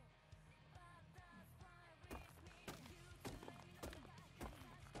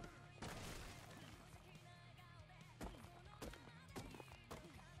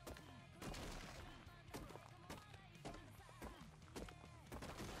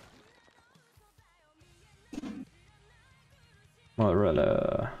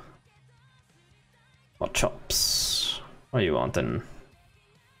 Mozzarella. What chops? What are you wanting?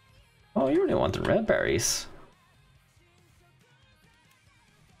 Oh, you really wanted red berries.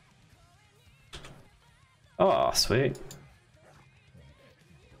 Oh, sweet.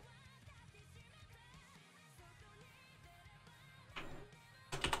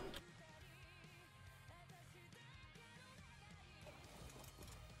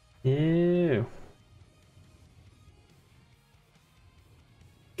 Ew.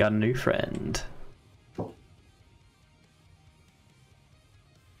 Got a new friend.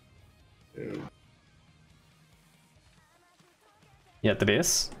 Ew. You at the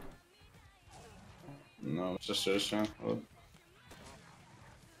base? No, it's just this one. Oh.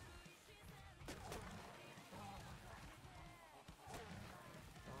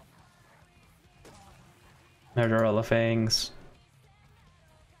 Murder all the things.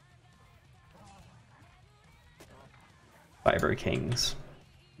 Fiber Kings.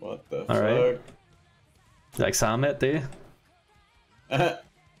 What the All right. fuck? You like Summit, do you?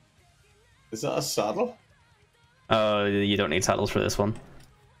 Is that a saddle? Oh, you don't need saddles for this one.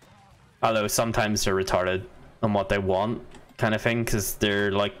 Although sometimes they're retarded on what they want, kind of thing, because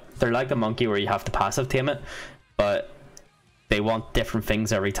they're like the monkey where you have to passive tame it, but they want different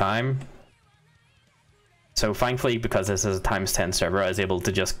things every time. So thankfully, because this is a ×10 server, I was able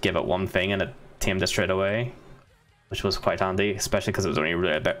to just give it one thing and it tamed it straight away, which was quite handy, especially because it was only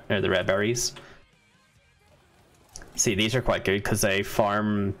the red berries. See, these are quite good because they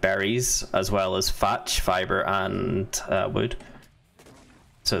farm berries as well as thatch, fiber, and wood.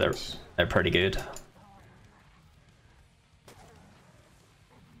 So they're pretty good.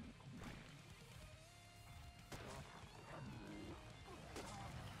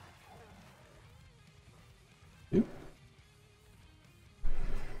 Ooh.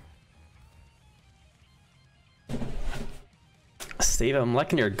 Steve, I'm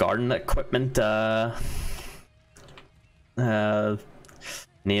liking your garden equipment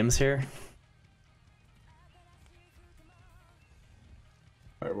names here.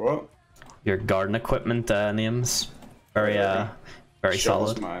 Wait, what? Your garden equipment names. Very very Shows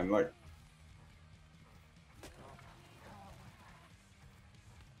solid. mine, like.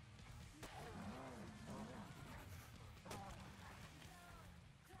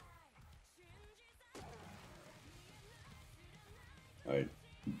 Like,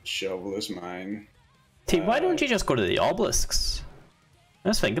 shovel is mine. T, why don't you just go to the obelisks? I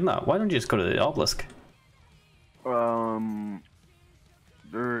was thinking that. Why don't you just go to the obelisk?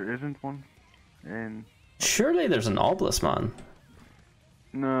 There isn't one. And Surely there's an obelisk, man.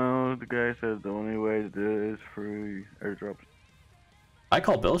 no, the guy said the only way to do it is through airdrops. I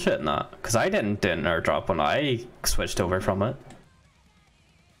call bullshit in that, because I didn't do an airdrop when I switched over from it.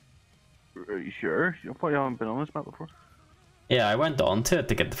 Are you sure? You probably haven't been on this map before. Yeah, I went on to it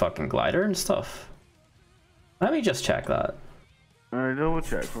to get the fucking glider and stuff. Let me just check that. Alright, double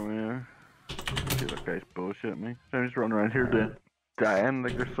check for me there. See, that guy's bullshit me. So I'm just running around here doing dying.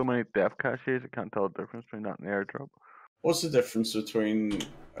 Like, there's so many death caches, I can't tell the difference between that and the airdrop. What's the difference between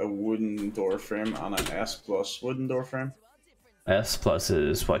a wooden door frame and an S plus wooden door frame? S plus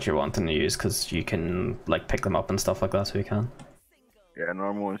is what you're wanting to use because you can like pick them up and stuff like that, so you can. Yeah,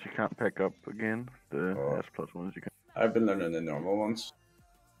 normal ones you can't pick up again. The S plus ones you can. I've been learning the normal ones.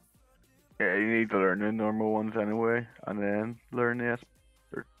 Yeah, you need to learn the normal ones anyway, and then learn the S.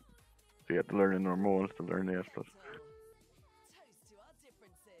 So you have to learn the normal ones to learn the S plus.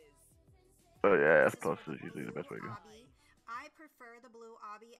 But yeah, S plus is usually the best way to go. I prefer the blue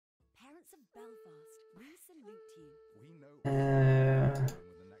obby. Parents of Belfast, we salute you.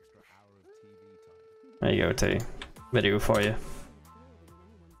 There you go, T. Video for you.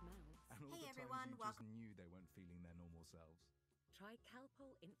 Hey everyone, welcome. Try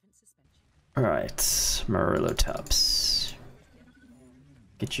Calpol infant suspension. Alright, Marilla Tops.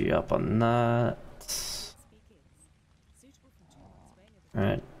 Get you up on that.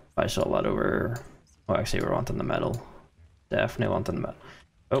 Alright, I saw a lot over. Oh, actually, we're wanting the metal. Definitely wanting the metal.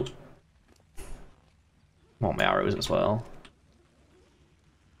 Oh. Want my arrows as well.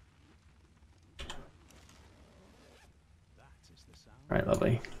 Alright,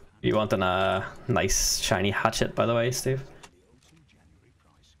 lovely. You want a nice shiny hatchet, by the way, Steve?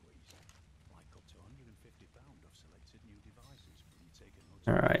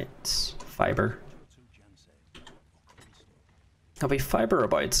 Alright, fiber. Have we fiber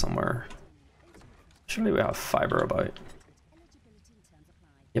about somewhere? Surely we have fiber about.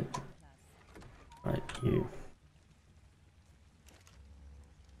 Yep. Right, you.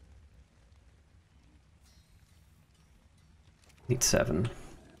 Need 7.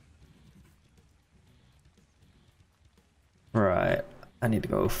 Right, I need to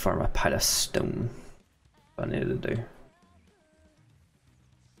go farm a pile of stone. What I need to do.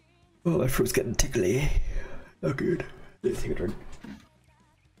 Oh, my throat's getting tickly. Oh, good. Let's take a drink.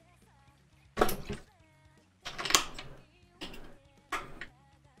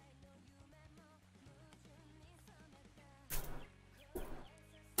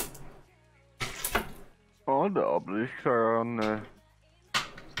 Oh, the obelisks are on the...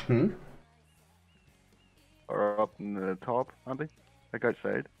 Are up in the top, aren't they? Like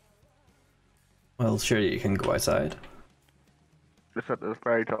outside. Well, surely you can go outside. Just at the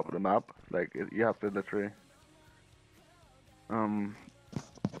very top of the map. Like, you have to literally...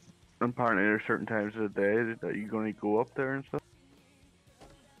 Apparently there's certain times of the day that you're gonna go up there and stuff.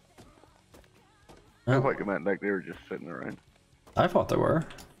 I thought you meant like they were just sitting around. I thought there were.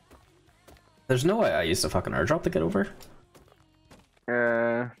 There's no way I used a fucking airdrop to get over.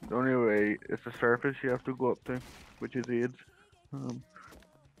 The only way is the surface you have to go up to, which is AIDS.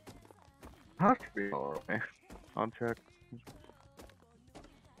 Has to be alright. I'll check.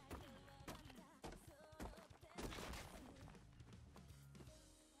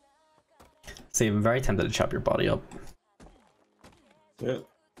 See, I'm very tempted to chop your body up. Yeah.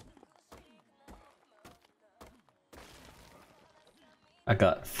 I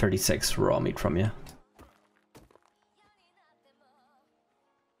got 36 raw meat from you.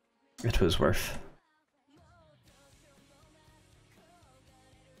 It was worth.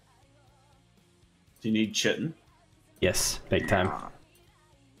 Do you need chitin? Yes, big time.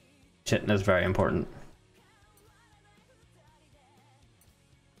 Chitin is very important.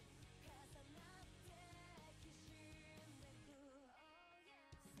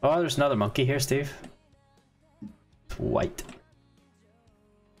 Oh, there's another monkey here, Steve. It's white.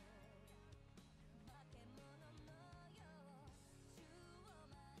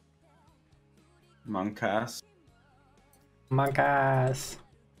 Monkass. Monkass.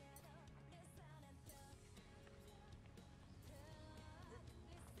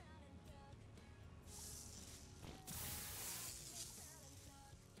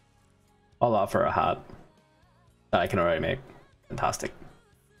 I'll offer a hat that I can already make. Fantastic.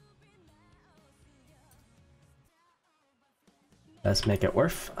 Let's make it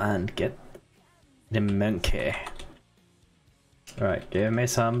worth and get the monkey. Alright, give me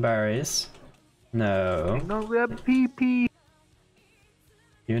some berries. No. No, we have PP.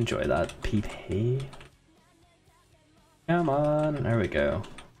 You enjoy that, PP. Come on, there we go.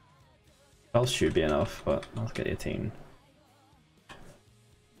 12 should be enough, but let's get 18.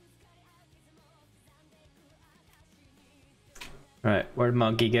 Alright, where'd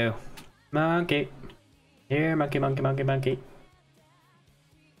monkey go? Monkey! Here, monkey, monkey, monkey, monkey.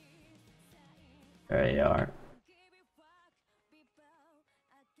 There you are.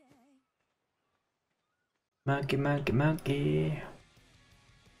 Monkey, monkey, monkey.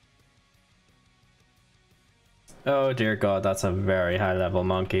 Oh dear god, that's a very high level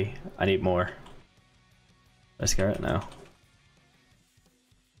monkey. I need more. Let's get it now.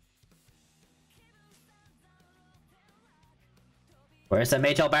 Where's the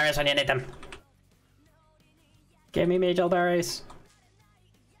major berries when you need them? Give me major berries.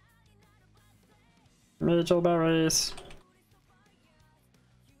 Major berries.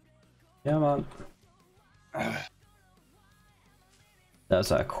 Come on.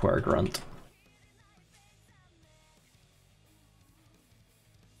 That's a queer grunt.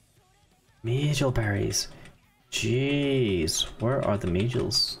 Major berries. Jeez, where are the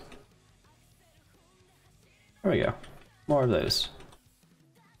majors? There we go. More of those.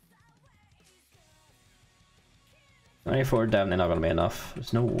 24 definitely not gonna be enough.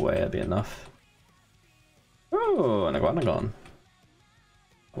 There's no way it'd be enough. Oh, an iguanagon.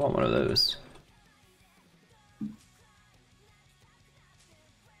 I want one of those.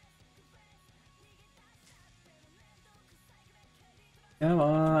 Come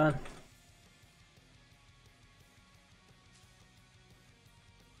on.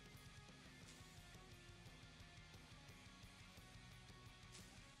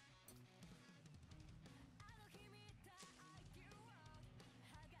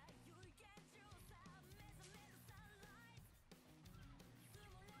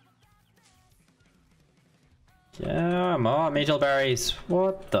 Come on, Major Berries.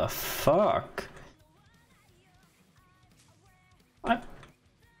 What the fuck?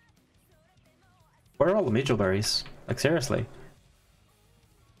 Where are all the Major Berries? Like, seriously.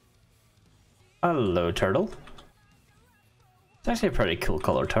 Hello, turtle. It's actually a pretty cool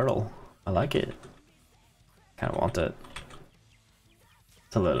color turtle. I like it. Kinda want it.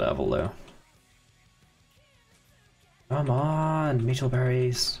 It's a low level though. Come on, Major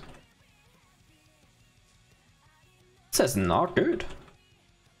Berries. This is not good.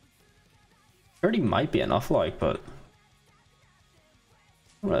 30 might be enough, like, but I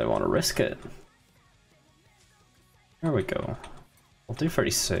don't really want to risk it. There we go. I'll do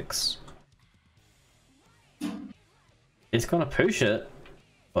 36. It's gonna push it,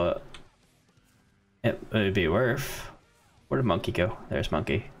 but it would be worth. Where did Monkey go? There's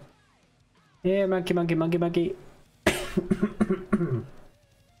Monkey. Yeah, Monkey, Monkey, Monkey, Monkey.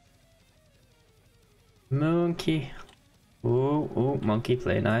 Monkey. Ooh, ooh, Monkey,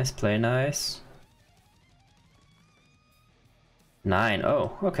 play nice, play nice. 9.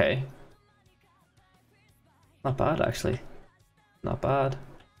 Oh, okay. Not bad, actually. Not bad.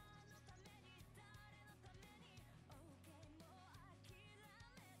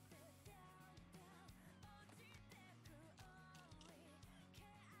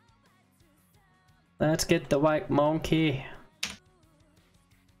 Let's get the white monkey.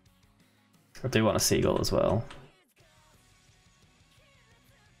 I do want a seagull as well.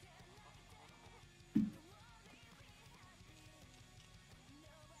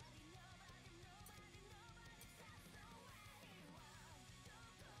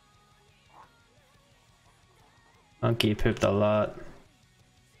 Monkey pooped a lot.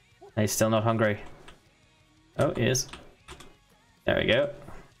 He's still not hungry. Oh, he is. There we go.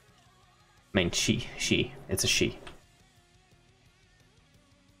 I mean, she. It's a she.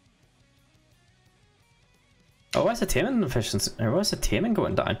 Oh, why is the taming efficiency? Or why is the taming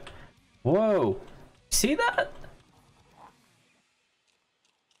going down? Whoa! See that?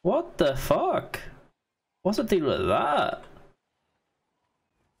 What the fuck? What's the deal with that?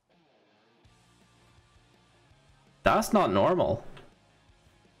 That's not normal.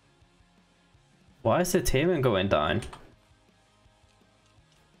 Why is the taming going down?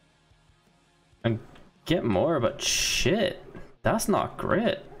 And get more, but shit, that's not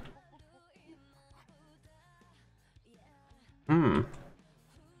great.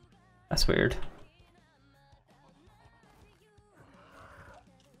 That's weird.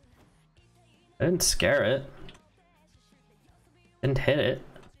 I didn't scare it. Didn't hit it.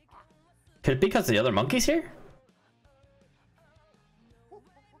 Could it be because the other monkey's here?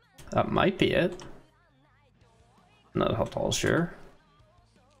 That might be it. Not at all sure.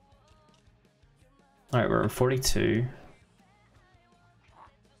 Alright, we're in 42.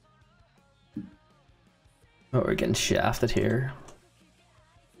 Oh, we're getting shafted here.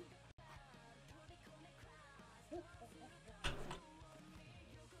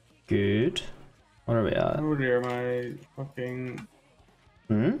 Good. What are we at? Oh dear, my fucking...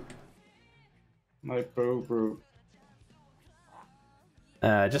 My bow broke.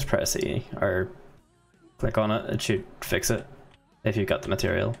 Just press E or click on it. It should fix it if you've got the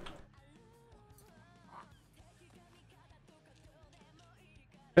material.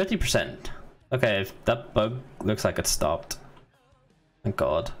 50%. Okay, if that bug looks like it stopped. Thank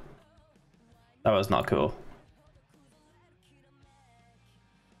God. That was not cool.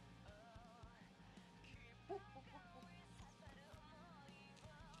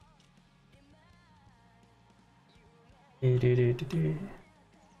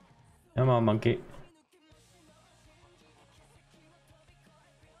 Come on, monkey.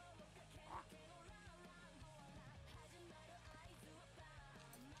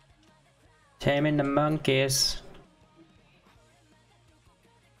 Taming the monkeys.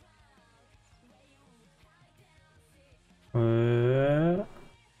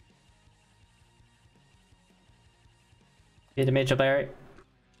 Get the Major Berry.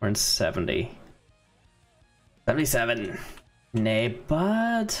 We're in 70. 77. Nay,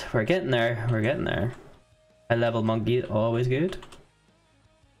 but we're getting there. We're getting there. High level monkey, always good.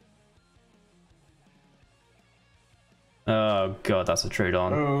 Oh god, that's a true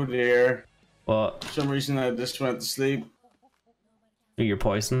dawn. Oh dear. What? For some reason I just went to sleep. You're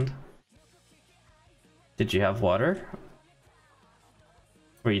poisoned. Did you have water?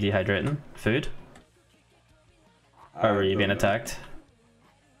 Were you dehydrating? Food? Or were you being attacked?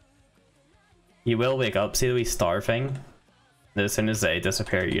 You will wake up. See the wee star thing? As soon as they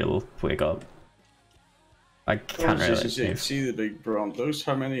disappear, you'll wake up. I can't really see the big Brontos.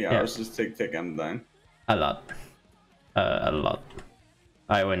 How many hours does it take to take them down? A lot. A lot.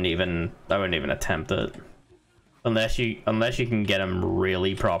 I wouldn't even attempt it. Unless you can get them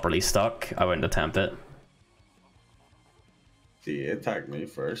really properly stuck, I wouldn't attempt it. See, it attacked me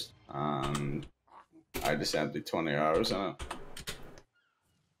first, and I just emptied 20 hours in it.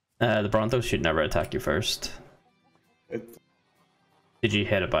 The Brontos should never attack you first. Did you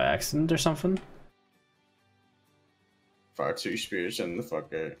hit it by accident or something? Fire 2 spears in the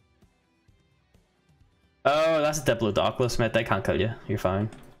fucker. Oh, that's a Diplodocus, mate. They can't kill you. You're fine.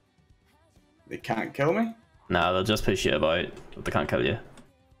 They can't kill me? No, they'll just push you about, but they can't kill you.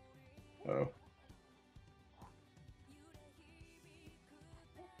 Oh.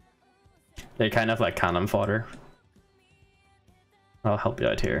 They're kind of like cannon fodder. I'll help you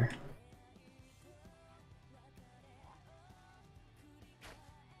out here.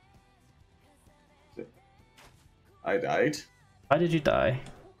 I died. Why did you die?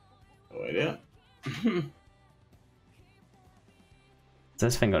 No idea. Is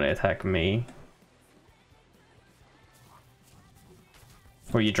this thing gonna attack me?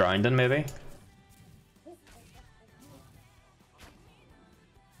 Were you drowned in, maybe?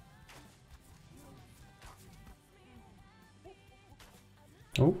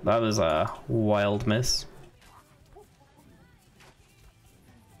 Oh, that was a wild miss.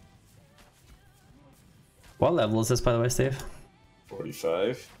 What level is this, by the way, Steve?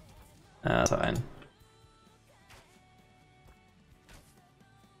 45. That's fine.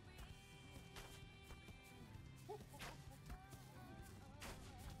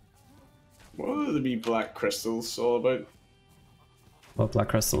 What are the wee black crystals all about? What black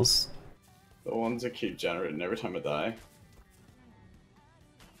crystals? The ones that keep generating every time I die.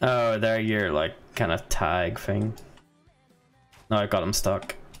 Oh, they're your, like, kind of tag thing. No, I got him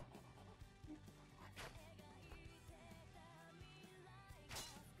stuck.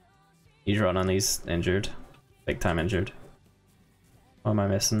 He's running, he's injured. Big time injured. What am I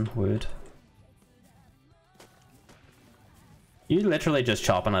missing? Wood. You literally just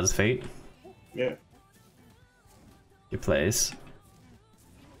chopping at his feet. Yeah. He plays.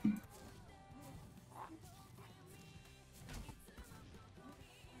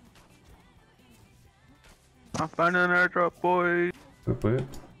 I found an airdrop, boy. Whoop whoop.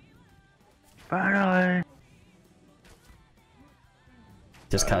 Finally.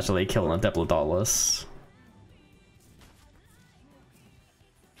 Just casually killing a Diplodocus.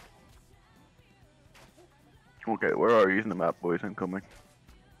 Okay, where are you using the map, boys? I'm coming.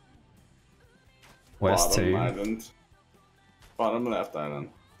 West Bottom 2. island. Bottom left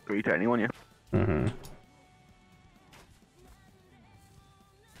island. 3 to anyone, yeah? Mm-hmm.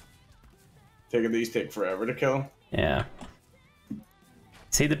 These take forever to kill. Yeah.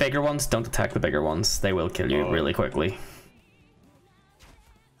 See the bigger ones? Don't attack the bigger ones. They will kill you really quickly.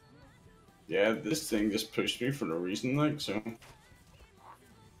 Yeah, this thing just pushed me for no reason, like, so.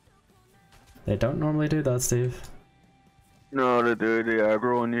 They don't normally do that, Steve. No, they do. They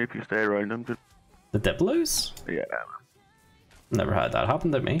aggro on you if you stay around them. The Diplos? Yeah. Never had that happen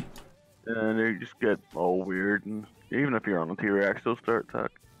to me. And they just get all weird, and even if you're on a T-Rex, they'll start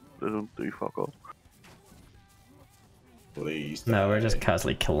attack. They don't do fuck all. Please. No, we're just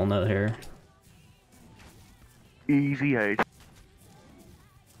casually killing it here. Easy out.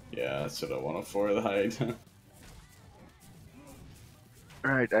 Yeah, that's what I wanted for the hide.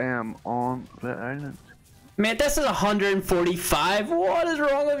 Right, I am on the island. Man, this is 145. What is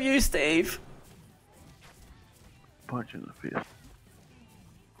wrong with you, Steve? Punch in the face.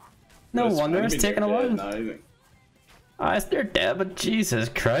 No It's wonder fine, it's I mean, taking a they're while. dead now, I think. They're dead, but Jesus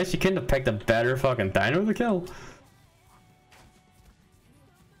Christ, you couldn't have picked a better fucking dino to kill.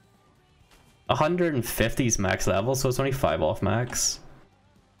 150's max level, so it's only 5 off max.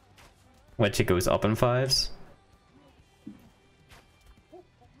 Which it goes up in 5s.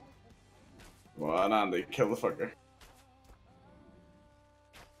 Well, on, they kill the fucker.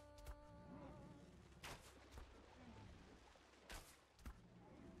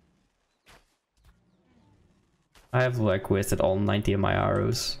 I have like wasted all 90 of my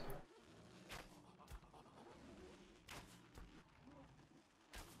arrows.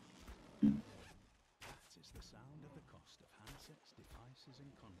 That is the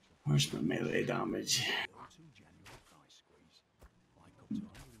Where's my melee damage?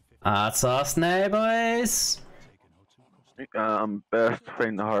 That's us now, boys. Best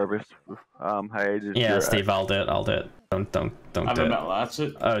thing to harvest with hide is Yeah, your Steve, I'll do it. I'll do it. Don't I've do a it. metal, that's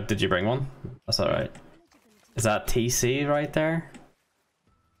it. Oh, did you bring one? That's alright. Is that TC right there?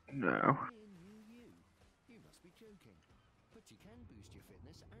 No.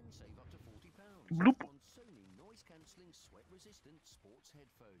 Bloop.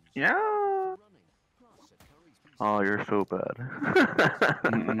 Yeah. Oh, you're so bad.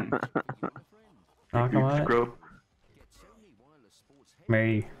 Oh, come on. Scrub.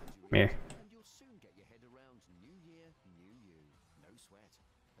 Me.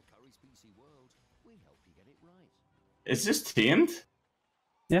 Is this tamed?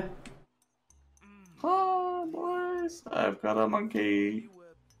 Yeah. Oh, boys, I've got a monkey.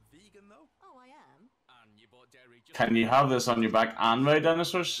 Oh, I am. Can you have this on your back and ride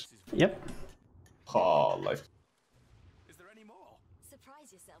dinosaurs? Yep. Oh, life.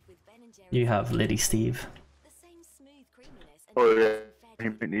 Surprise yourself with Ben and Jerry's You have Liddy Steve. the same smooth creaminess and Oh yeah.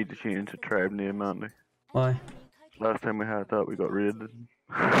 fair You might need to change the tribe name, Andy. Why? Last time we had that, we got raided.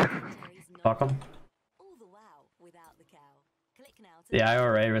 Fuck 'em. all the wow without the cow. Click now to The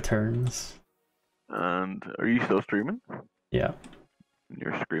IRA returns. And are you still streaming? Yeah.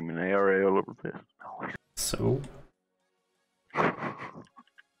 You're screaming ARA all over the place. So.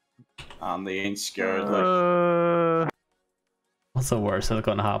 And they ain't scared, like. What's the worst that's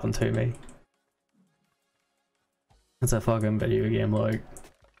gonna happen to me? It's a fucking video game, like.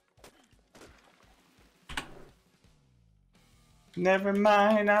 Never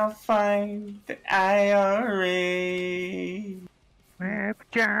mind, I'll find the IRA. With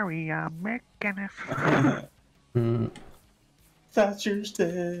Jerry, I'm making it. Thatcher's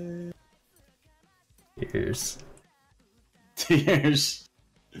dead. Years. Tears.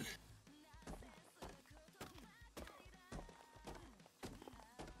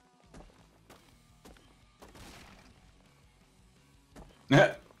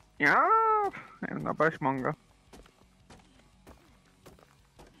 Yeah. Yeah, I'm the best manga.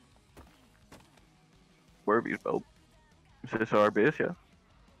 Where have you built? Is this our base, yeah?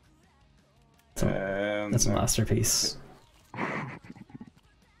 That's a masterpiece.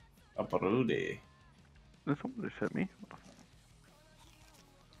 A Brody. Did somebody just hit me?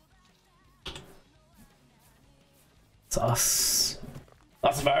 It's us.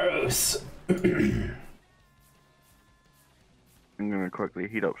 That's Varus. I'm gonna quickly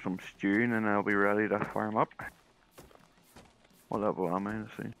heat up some stew and then I'll be ready to farm up. What level am I?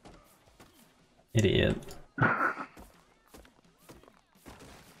 Let's see. Idiot.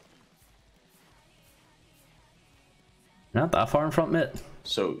 Not that far in front, mate.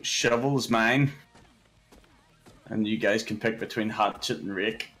 So, shovel's mine. And you guys can pick between hatchet and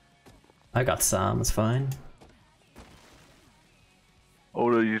rake. I got Sam, it's fine. Oh,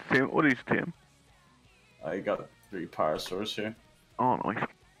 do you team? What is team? I got 3 power swords here. Oh, nice.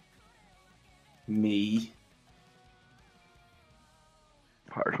 Me.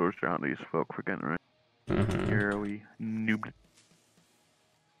 Power swords are handy as fuck for getting right. Here we noob.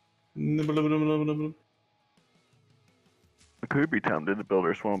 I could be tempted to build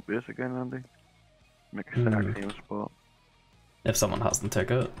our swamp base again, Andy. Make a stack same spot. If someone hasn't took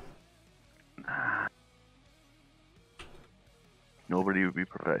it. Nobody would be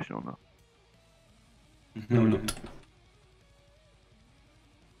professional enough.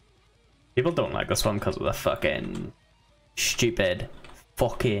 People don't like this one because of the fucking stupid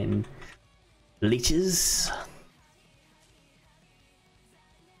fucking leeches.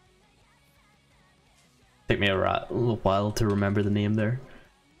 Took me a little while to remember the name there.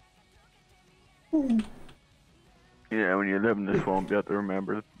 Yeah, when you live in the swamp, you have to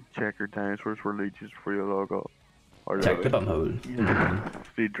remember to check your dinosaurs for leeches before you log off. Or Check the bumhole.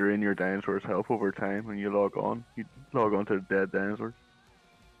 If they drain your dinosaur's health over time when you log on, you log on to the dead dinosaurs.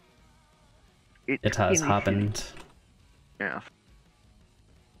 It has happened. Yeah.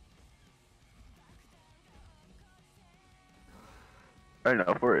 I don't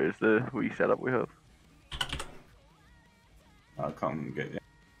know, where is the wee setup we have? I'll come get you.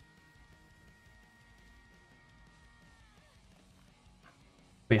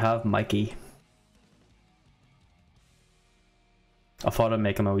 We have Mikey. I thought I'd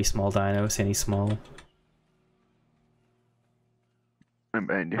make him a wee small dino, seeing he's small. I'm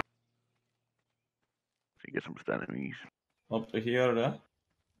behind you. So you get some enemies. Up to here,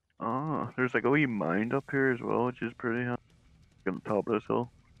 Oh, there's like a wee mound up here as well, which is pretty handy. On the top of this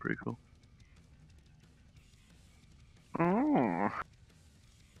hill. Pretty cool. Oh.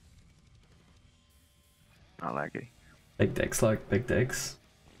 I like it. Big dicks, like big dicks.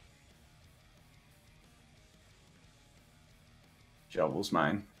 Shovel's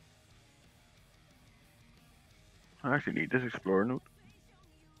mine. I actually need this explorer note.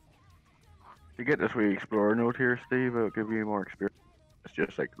 You get this wee explorer note here, Steve, it'll give you more experience. It's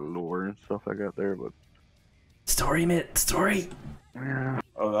just like lore and stuff I got there, but... Story, mate, story! Yeah.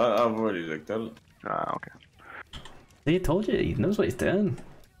 Oh, that, I've already looked at it. Ah, okay. He told you, he knows what he's doing.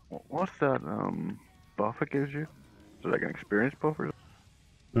 What's that, buff it gives you? Is it like an experience buff or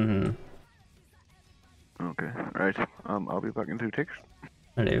something? Mm-hmm. Okay, right. I'll be back in 2 ticks.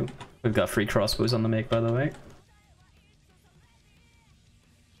 Hello. We've got free crossbows on the make, by the way.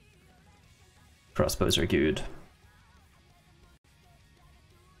 Crossbows are good.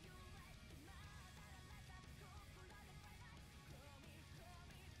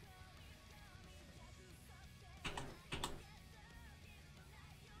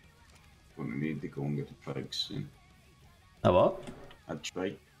 Gonna need to go and get the trikes soon. A what? A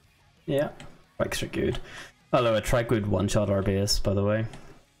trike. Yeah. Trikes are good. Although a trike would one-shot our base, by the way.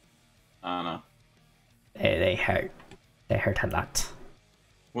 I know. They hurt. They hurt a lot.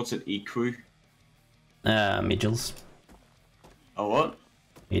 What's it, E-Crew? Meagles. Oh, what?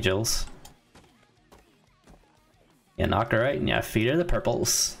 Meagles. You knocked her out and you feed her the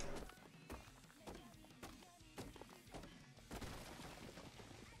purples.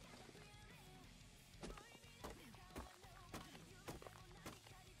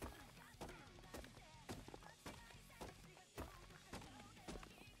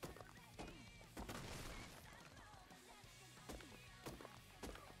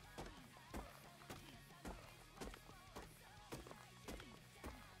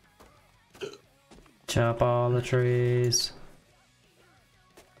 Chop all the trees.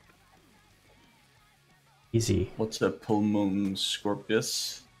 Easy. What's a Pulmon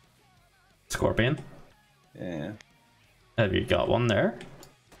Scorpius? Scorpion? Yeah. Have you got one there?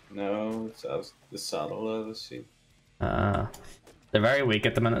 No, it's as the saddle, let's see. They're very weak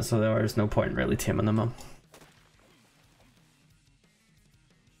at the minute, so there's no point really taming them up.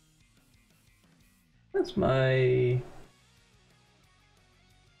 That's my...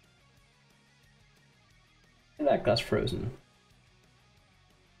 That guy's frozen.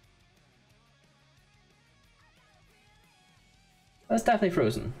 That's definitely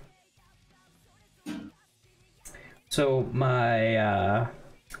frozen. So my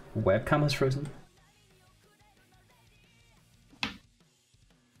webcam is frozen.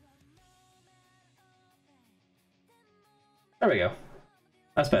 There we go.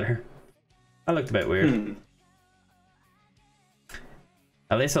 That's better. That looked a bit weird.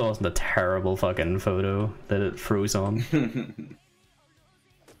 At least it wasn't a terrible fucking photo that it froze on.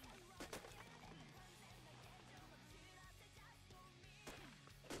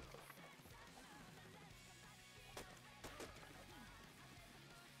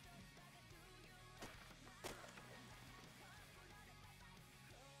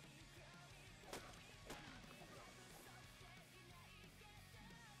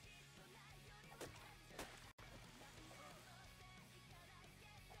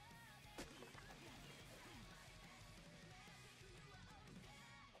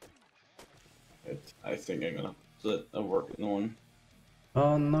 I think I'm gonna split a working one.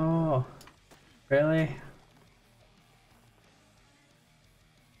 Oh no. Really?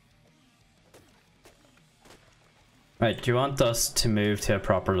 Right, do you want us to move to a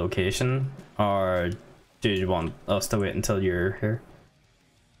proper location, or do you want us to wait until you're here?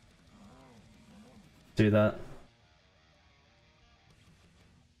 Do that.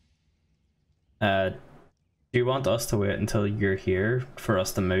 Do you want us to wait until you're here for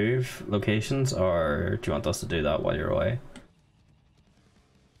us to move locations, or do you want us to do that while you're away?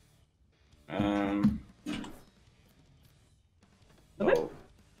 Well,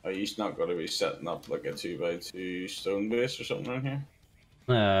 are you not going to be setting up like a 2x2 stone base or something around here?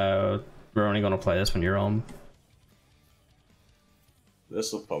 We're only going to play this when you're on.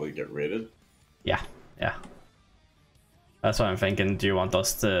 This will probably get raided. Yeah, yeah. That's what I'm thinking. Do you want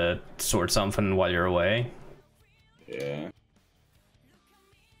us to sort something while you're away? Yeah.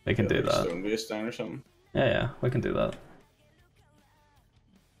 We can do like that. Stone base down or something. Yeah, we can do that.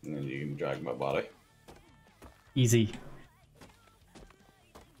 And then you can drag my body. Easy.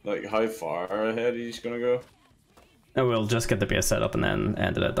 Like, how far ahead are you just gonna go? And we'll just get the base set up and then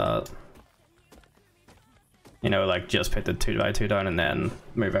end it at that. You know, like just put the 2x2 down and then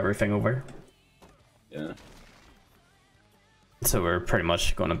move everything over. Yeah. So we're pretty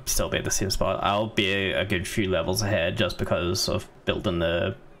much going to still be at the same spot. I'll be a good few levels ahead just because of building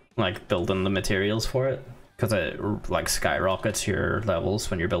the materials for it, because it like skyrockets your levels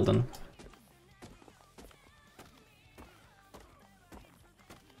when you're building.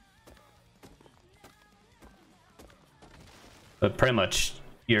 But pretty much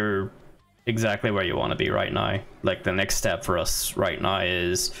you're exactly where you want to be right now. Like the next step for us right now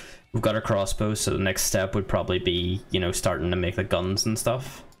is we've got a crossbow, so the next step would probably be, you know, starting to make the guns and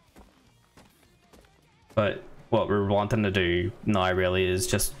stuff. But what we're wanting to do now really is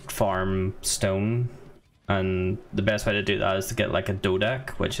just farm stone, and the best way to do that is to get like a dodec,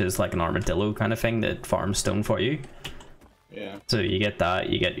 which is like an armadillo kind of thing that farms stone for you. Yeah. So you get that,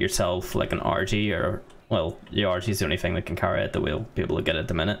 you get yourself like an RG, or well, the RG is the only thing that can carry it that we'll be able to get at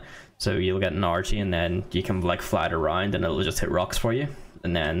the minute. So you'll get an RG, and then you can like fly it around and it'll just hit rocks for you,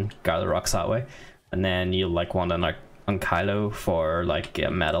 and then gather rocks that way. And then you'll like want to like on Kylo for like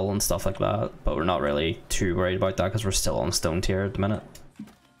metal and stuff like that, but we're not really too worried about that because we're still on stone tier at the minute.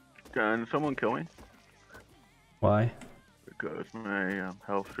 Can someone kill me? Why? Because my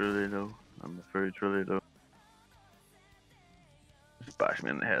health's really low and my food's really low. Just bash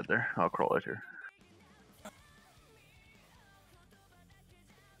me in the head there. I'll crawl out here.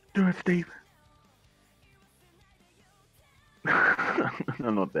 Do it, Steve.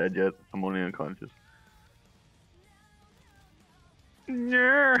 I'm not dead yet. I'm only unconscious.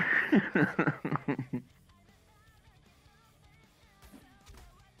 Yeah.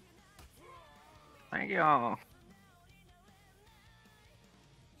 Thank you.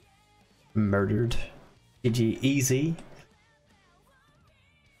 Murdered. GG easy.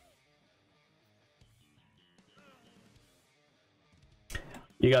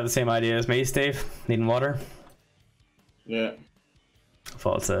 You got the same idea as me, Steve? Needing water? Yeah.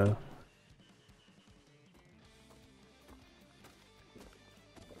 Thought so.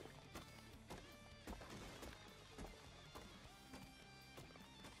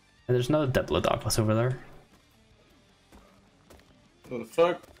 And there's another Diplodocus over there. What the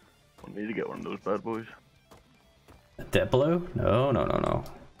fuck? I need to get one of those bad boys. A Diplo? No, no, no, no.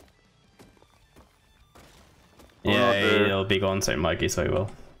 Oh, Yeah, no, he'll be going soon, Mikey, so he will.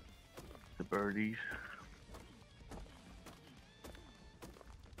 The birdies.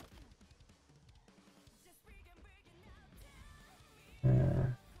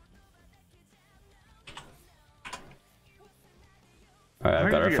 Alright,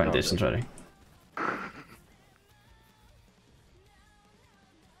 I've got How our did you get on foundations ready.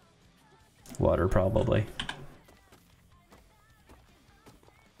 Water, probably.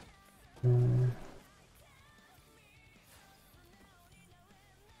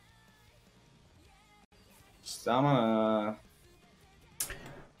 Stamina.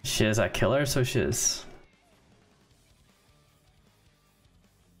 Shiz, that killer, so shiz.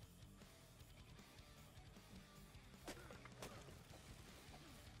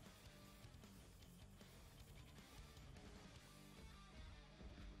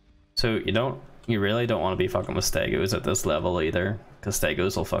 So you really don't want to be fucking with stegos at this level either, because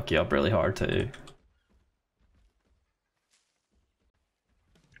stegos will fuck you up really hard too.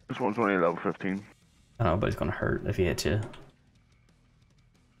 This one's only level 15. I know, but it's gonna hurt if he hits you.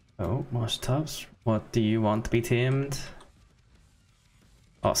 Oh, mosh tops. What do you want to be tamed?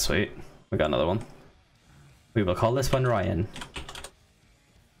 Oh, sweet. We got another one. We will call this one Ryan.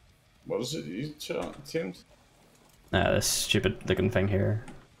 What is it you tamed? This stupid looking thing here.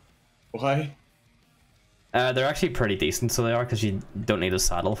 Why? They're actually pretty decent, so they are, because you don't need a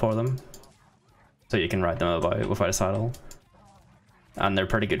saddle for them. So you can ride them about without a saddle. And they're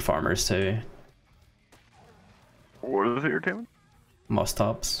pretty good farmers too. What is it you're taming? Moss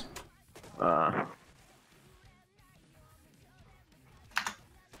tops.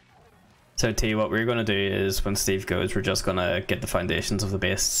 So T, what we're gonna do is when Steve goes, we're just gonna get the foundations of the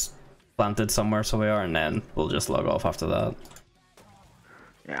base planted somewhere, so we are, and then we'll just log off after that.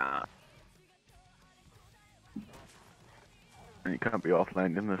 Yeah. And you can't be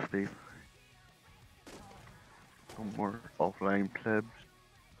offline in this, Steve. No more offline plebs.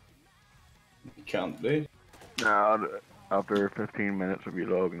 You can't be. No, after 15 minutes of you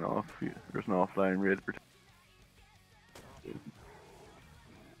logging off, there's an offline raid.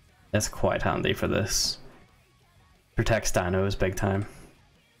 That's quite handy for this. Protects dinos big time.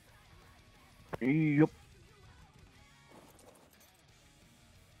 Yep.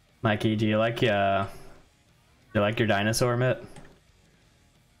 Mikey, do you like your dinosaur mitt?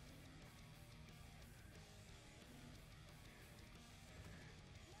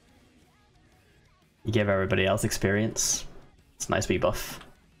 You give everybody else experience. It's a nice wee buff.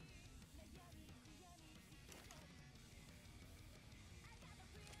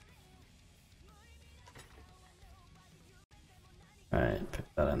 Alright, put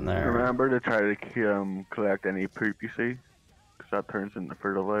that in there. Remember to try to collect any poop you see, because that turns into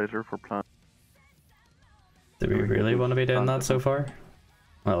fertilizer for plants. Do we really want to be doing that so far?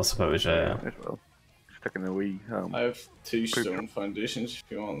 Well, I suppose, Yeah, as well. sticking a wee. I have 2 stone foundations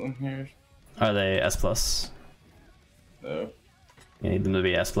if you want them here. Are they S plus? No. You need them to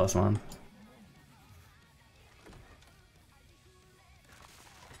be S plus, man.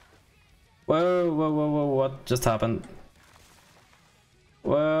 Whoa, whoa, whoa, whoa, what just happened?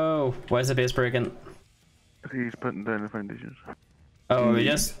 Whoa, why is the base breaking? He's putting down the foundations. Oh,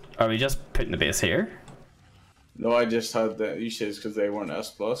 are we just putting the base here? No, I just had the issues because they weren't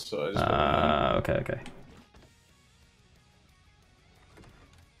S plus, so I just put them in. Okay, okay.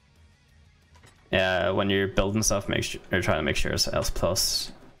 Yeah, when you're building stuff, make sure you're trying to make sure it's S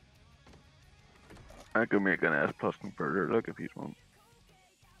plus. I could make an S plus converter. Look if he's one.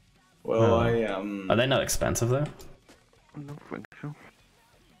 Well, Are they not expensive though? I don't think so.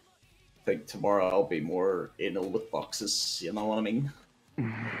 think tomorrow I'll be more anal with boxes. You know what I mean?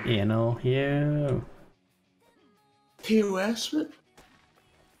 Anal, yeah. POS, man.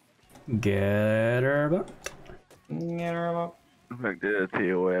 Get her back. Get her up. I think the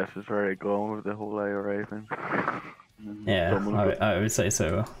TOS is where I go with the whole IRA thing. Yeah, I would say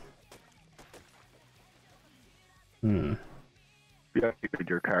so. Hmm. You have to make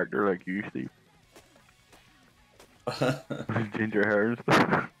your character like you, Steve. Ginger hair and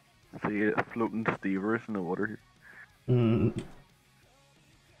stuff. See it floating Stevers in the water here. Hmm.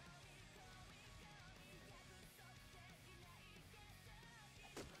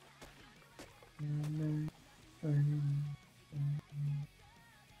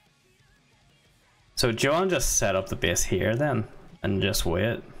 So John just set up the base here then, and just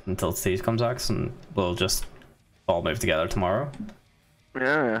wait until Steve comes back, and we'll just all move together tomorrow.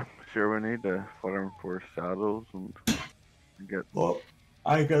 Yeah, sure. We need to farm for saddles and get. Well,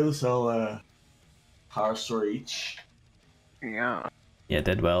 I gotta sell power store each. Yeah. Yeah,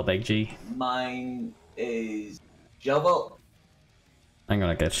 did well, Big G. Mine is shovel. I'm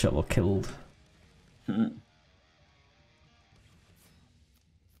gonna get shovel killed.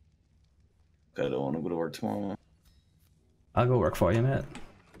 I don't want to go to work tomorrow. I'll go work for you, mate.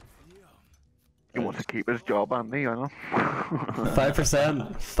 He wants to keep his job on me, I know.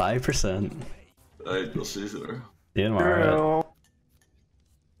 5%. 5%. Alright, we'll see you there. See you tomorrow.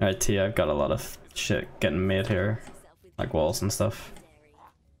 Alright, T, I've got a lot of shit getting made here. Like walls and stuff.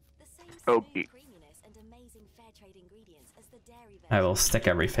 Okay. I will stick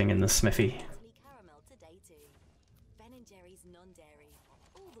everything in the smithy.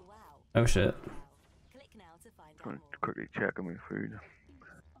 Oh shit. I'm gonna quickly check on my food.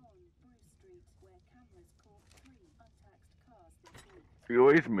 You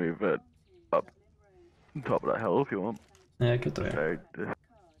always move it up on top of that hill if you want. Yeah, good to hear.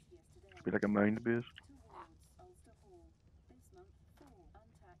 Be like a mound base.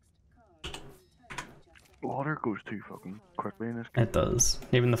 Water goes too fucking quickly in this game. It does.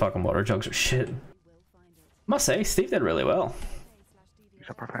 Even the fucking water jugs are shit. Must say, Steve did really well. He's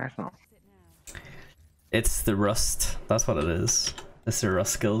a professional. It's the rust. That's what it is. It's the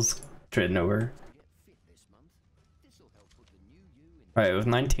rust skills trading over. Right, with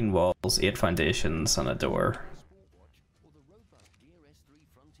 19 walls, 8 foundations, and a door.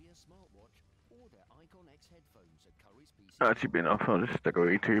 That should be enough. I'll just stick a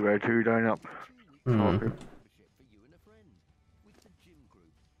wee 2x2 down up. Hmm.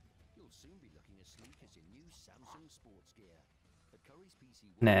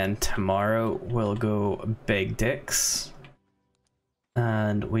 And then tomorrow we'll go big dicks.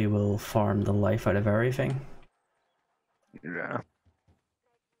 And we will farm the life out of everything. Yeah.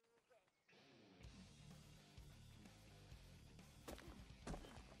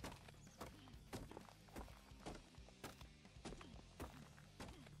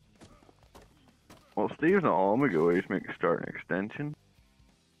 Well, Steve's not on, we could always make a start an extension.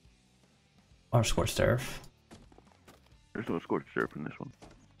 Or scorched earth. There's no scorched earth in this one.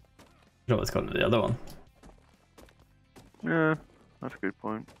 You know what's going to the other one. Yeah, that's a good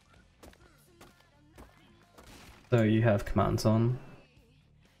point. So you have commands on.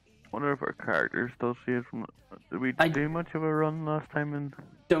 Wonder if our characters still see it from. Did we do much of a run last time? In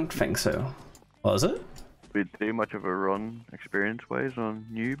Don't think so. Was it? Did we do much of a run experience-wise on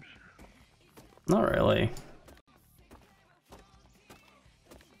noobs? Not really.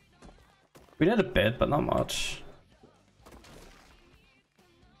 We did a bit, but not much.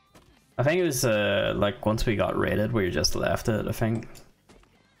 I think it was like once we got raided, we just left it, I think.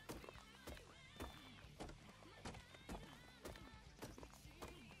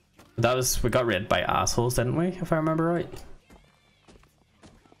 That was, we got raided by assholes, didn't we? If I remember right.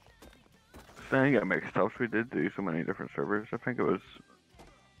 Then you got mixed up. We did do so many different servers. I think it was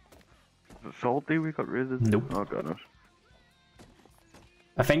Salty we got raided. Nope. Oh goodness.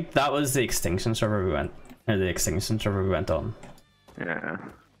 I think that was the extinction server we went, or the extinction server we went on. Yeah.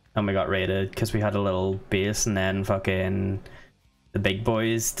 And we got raided because we had a little base, and then fucking the big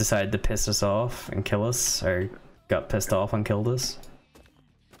boys decided to piss us off and kill us, or got pissed off and killed us.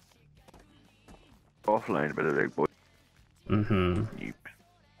 Offline by the big boy. Mm-hmm. Yep.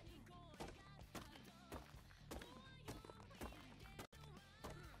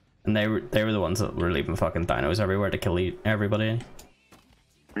 And they were the ones that were leaving fucking dinos everywhere to kill everybody.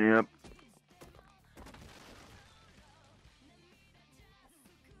 Yep.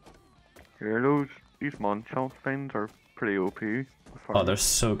 Yeah, these Munchausen things are pretty OP. Oh, they're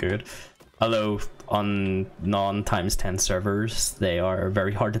so good. Although on non-times 10 servers, they are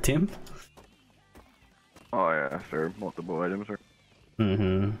very hard to tame. Oh yeah, they're multiple items.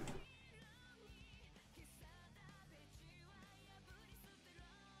 Mm-hmm.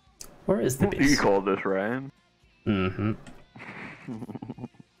 Where is the base? You called this Ryan? Mm-hmm.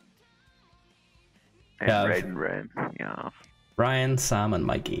 And Ryan. Yeah. Ryan, Sam, and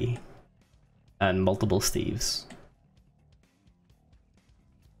Mikey. And multiple Steves.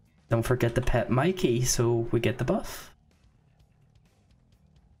 Don't forget the pet Mikey, so we get the buff.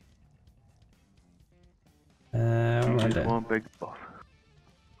 One big buff.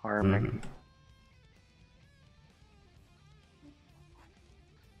 Harming.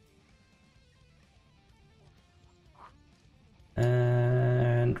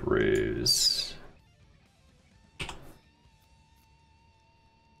 And Ruse.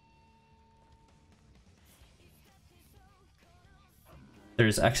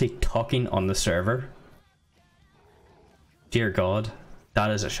 There's actually talking on the server. Dear God,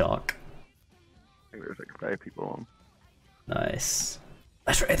 that is a shock. I think there's like 5 people on. Nice.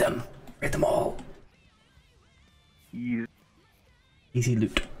 Let's raid them. Raid them all. Easy. Easy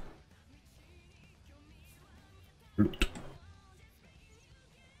loot. Loot.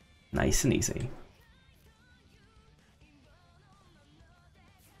 Nice and easy.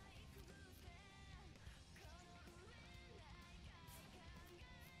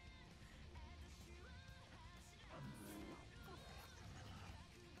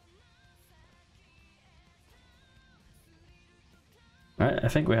 Alright, I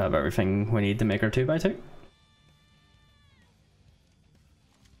think we have everything we need to make our 2x2. Do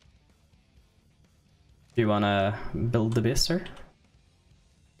you wanna build the base, sir?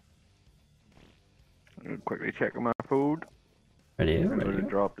 I'm gonna quickly check on my food. Ready? I'm gonna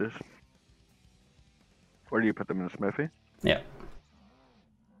drop this. Where do you put them in the smithy? Yeah.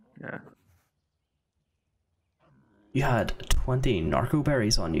 Yeah. You had 20 narco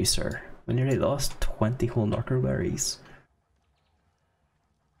berries on you, sir. We nearly lost 20 whole narco berries.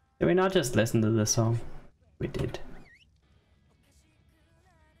 Did we not just listen to this song? We did.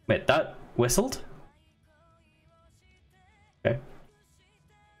 Wait, that whistled? Okay.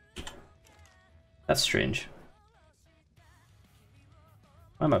 That's strange.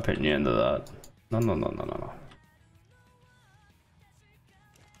 Why am I putting you into that? No, no, no, no, no, no.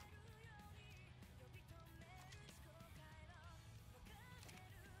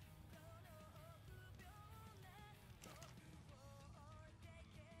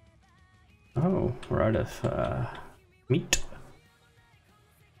 Oh, we're out of meat.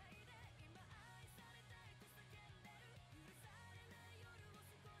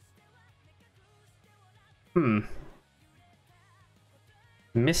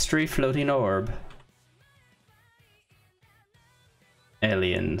 Mystery floating orb.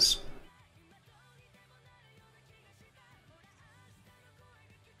 Aliens.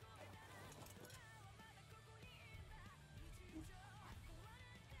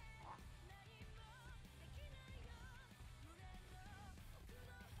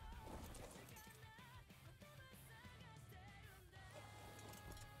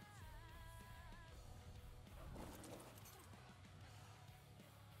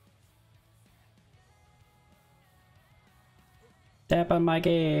 Step on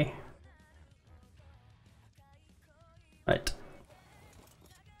Mikey. Right.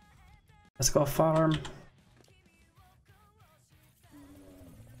 Let's go farm.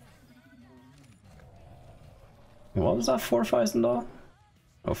 What was that, $4,000?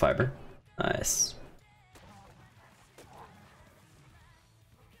 Oh, fiber. Nice.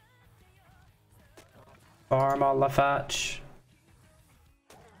 Farm all the fetch.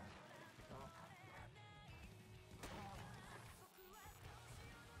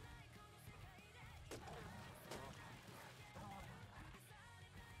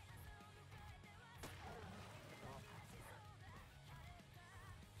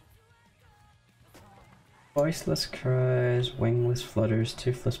 Voiceless cries, wingless flutters,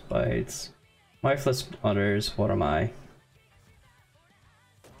 toothless bites, mouthless utters, what am I?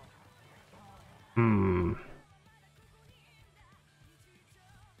 Hmm.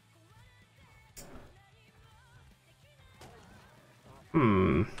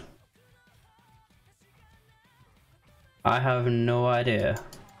 Hmm. I have no idea.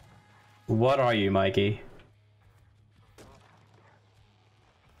 What are you, Mikey?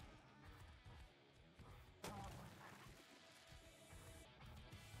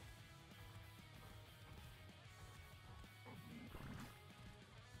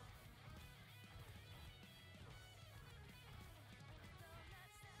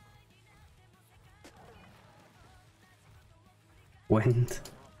 Wind.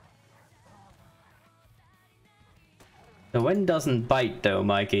 The wind doesn't bite though,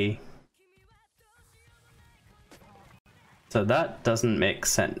 Mikey. So that doesn't make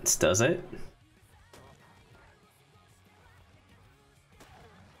sense, does it?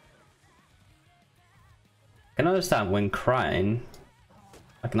 I can understand wind crying.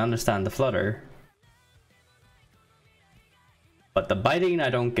 I can understand the flutter. But the biting I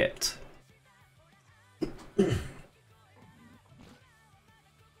don't get.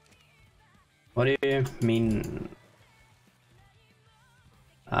 What do you mean?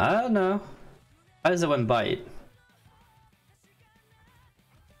 I don't know. How does the wind bite?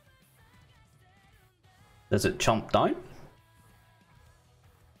 Does it chomp down?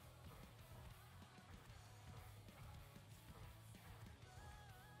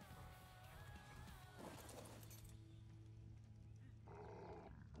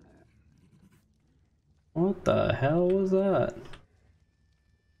 What the hell was that?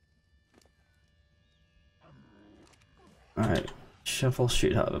 Alright, shovel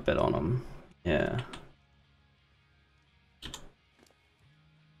should have a bit on him. Yeah.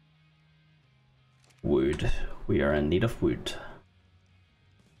 Wood. We are in need of wood.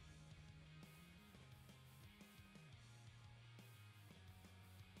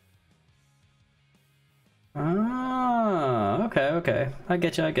 Ah, okay, okay. I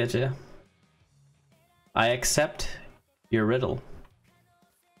get you, I get you. I accept your riddle.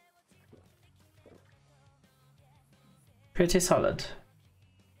 Pretty solid.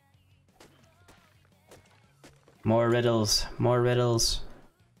 More riddles, more riddles.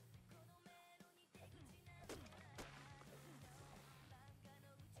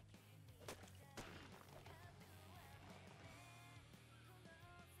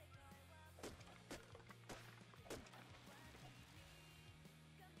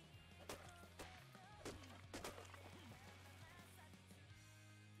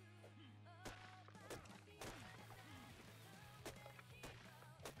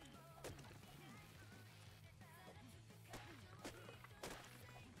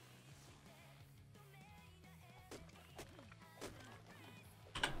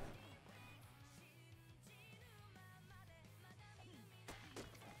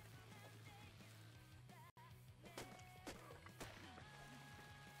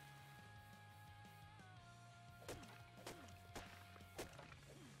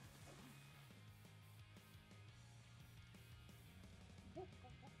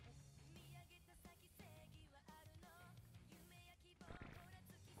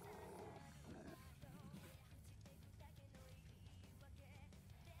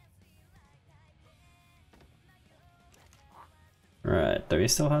 Right, do we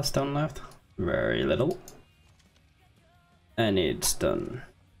still have stone left? Very little. I need stone.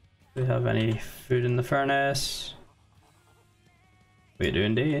 Do we have any food in the furnace? We do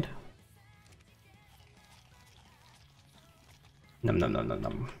indeed. Num num num num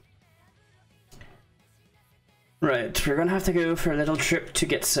num. Right, we're gonna have to go for a little trip to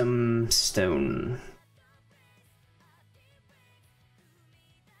get some stone.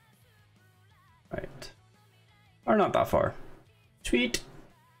 Right. Or not that far. Sweet.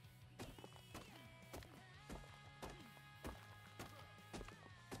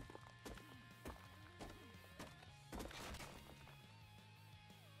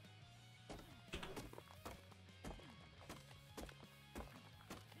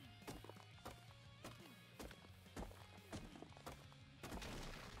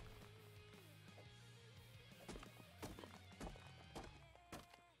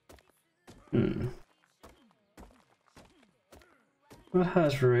 What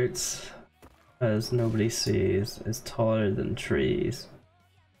has roots as nobody sees, is taller than trees.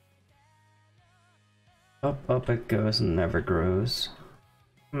 Up it goes and never grows.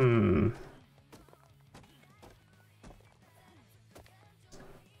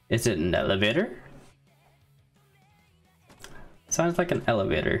 Is it an elevator? Sounds like an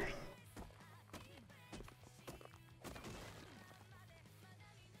elevator.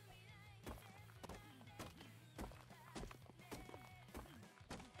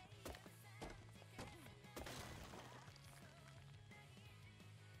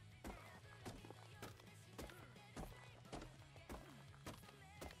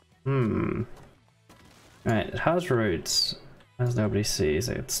 Hmm. Right, it has roots, as nobody sees.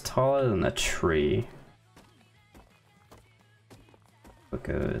 It's taller than a tree. It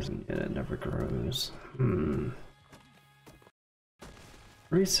goes and yet it never grows. Hmm.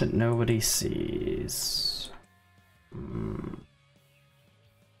 Roots that nobody sees. Hmm.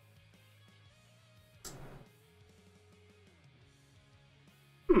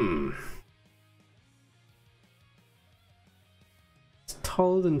 Hmm. It's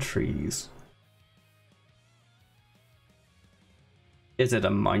taller than trees. Is it a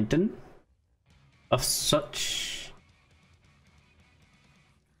mountain of such?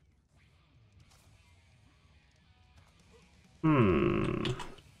 Hmm.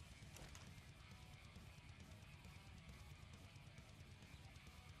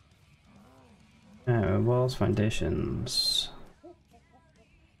 Walls, foundations.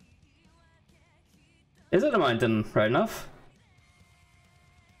 Is it a mountain? Right enough.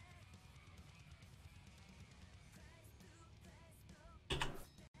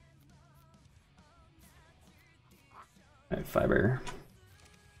 Right, fiber.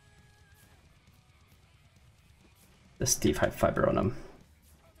 Does Steve have fiber on him?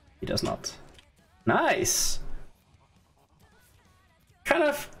 He does not. Nice!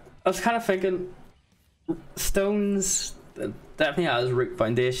 I was kind of thinking stones definitely has root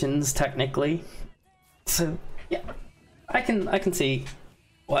foundations technically. So yeah, I can see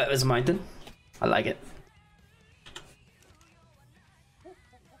why it was a mountain. I like it.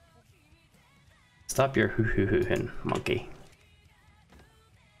 Stop your hoo-hoo-hoo-hin, monkey.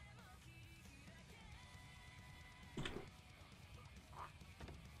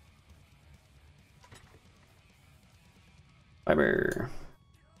 Fiber.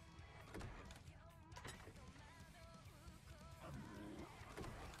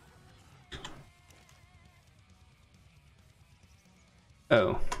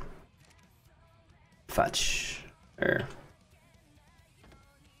 Oh. Fetch. There.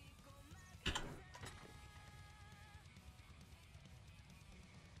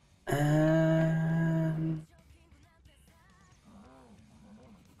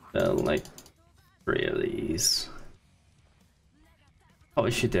 Like 3 of these.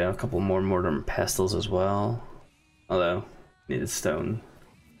 Probably should do a couple more mortar and pestles as well. Although, needed stone.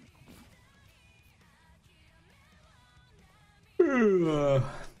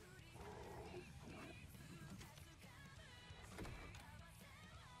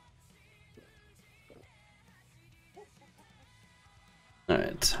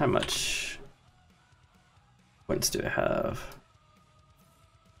 Alright, how much points do I have?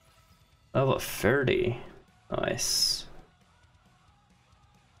 Level 30. Nice.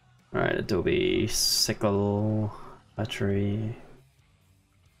 Alright, Adobe, sickle, battery.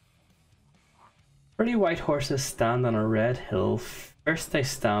 Pretty white horses stand on a red hill. First they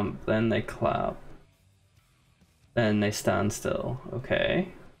stamp, then they clap. Then they stand still.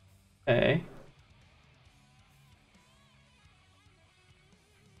 Okay. Okay.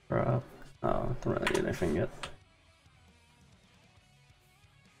 Crap. Oh, don't really do anything yet.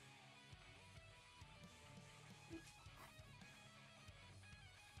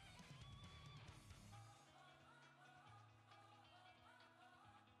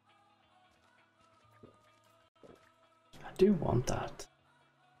 I do want that.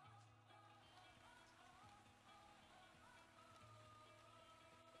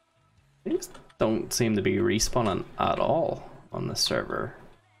 Things don't seem to be respawning at all on the server.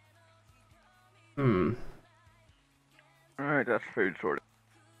 Hmm. Alright, that's food sorted.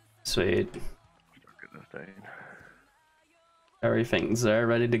 Sweet. Stuck in this day. Everything's there,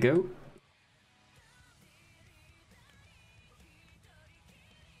 ready to go.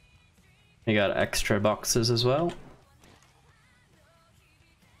 You got extra boxes as well.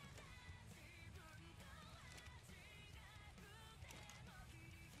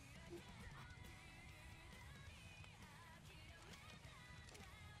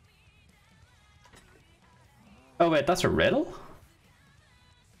 Oh wait, that's a riddle?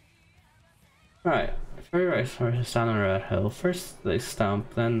 Right. Very right horses stand on a red hill. First they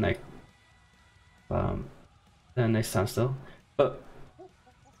stamp, then they stand still. But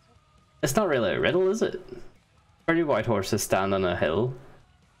it's not really a riddle, is it? 30 white horses stand on a hill.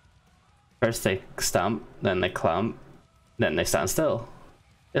 First they stamp, then they clamp, then they stand still.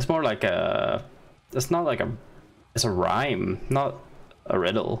 It's more like a... It's not like a... It's a rhyme, not a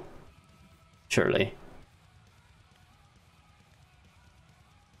riddle. Surely.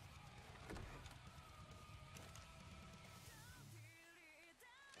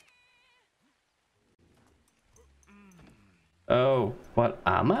 Oh, what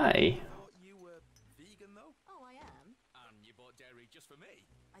am I? You were vegan though? Oh, I am. And you bought dairy just for me?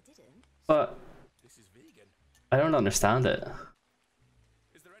 I didn't. But I don't understand it.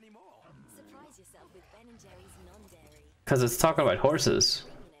 Surprise yourself with Ben and Jerry's non-dairy Because it's talking about horses.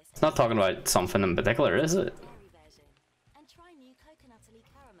 It's not talking about something in particular, is it? dairy version. And try new coconutty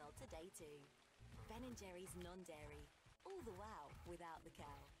caramel today too. Ben and Jerry's non-dairy. All the wow without the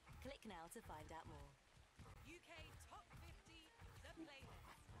cow. Click now to find out more. UK Top 50, the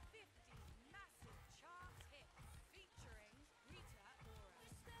playlist. 50 massive chart hits featuring Rita Ora.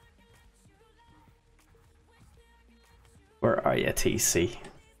 Where are you, TC?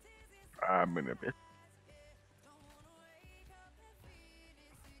 I'm in a bit.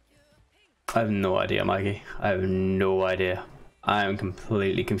 I have no idea, Mikey. I have no idea. I am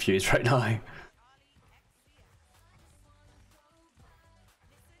completely confused right now. Don't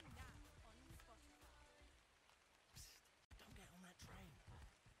get on that train.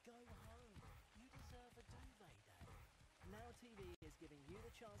 Go home. You deserve a duvet day. Now TV is giving you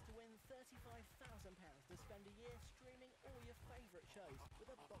the chance to win £35,000 to spend a year streaming all your favourite shows with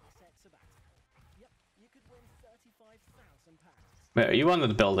a box set sabbatical. Yep, you could win £35,000. Wait, are you on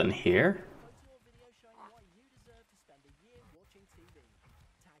the building here? Photo or video showing why you deserve to spend a year watching TV.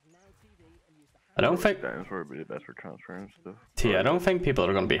 Tag Now TV and use the I don't think... Times where it'd be the best for transfer and stuff. T, I don't think people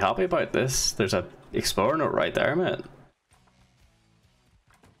are going to be happy about this. There's a Explorer note right there, mate.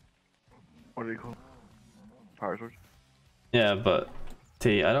 What do you call it? Power switch? Yeah, but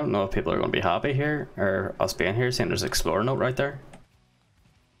T, I don't know if people are going to be happy here, or us being here, seeing there's an Explorer note right there.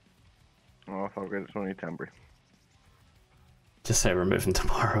 Oh, fuck it, it's only temporary. Just say we're moving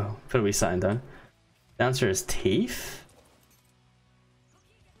tomorrow. Put a wee sign down. The answer is teeth?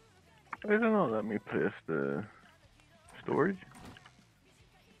 I don't know, let me place the storage.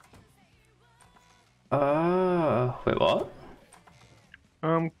 Wait, what?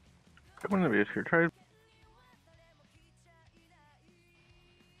 Come on the base here, try it.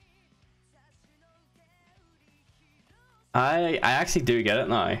 I actually do get it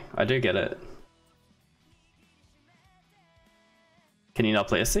now. I do get it. Can you not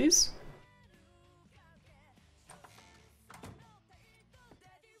place these?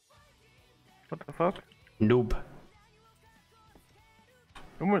 What the fuck? Noob.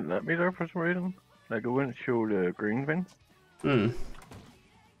 It wouldn't let me there for some reason. Like, it wouldn't show the green thing.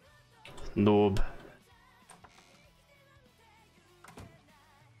 Noob.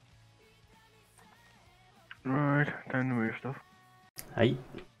 Right, time to move stuff. Hey.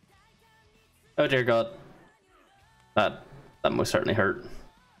 Oh dear God. That most certainly hurt.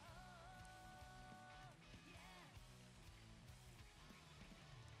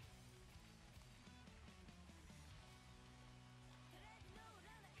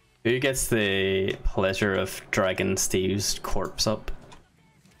 Who gets the pleasure of dragging Steve's corpse up?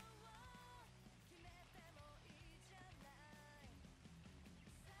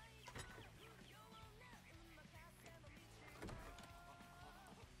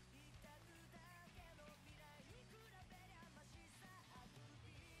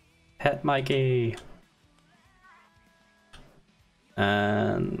 Pet Mikey.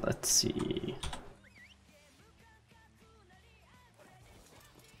 And let's see.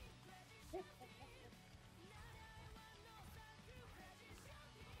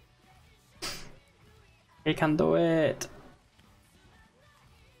 He can do it.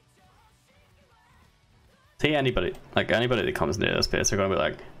 See, anybody that comes near this place, they're gonna be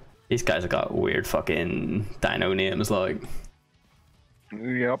like, these guys have got weird fucking dino names, like.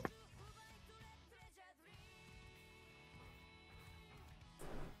 Yep.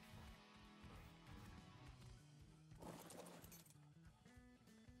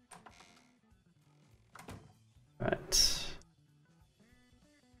 Right.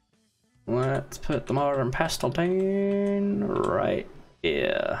 Let's put the modern pestle down right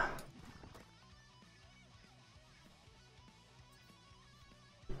here.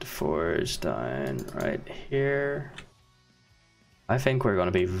 The forge down right here. I think we're going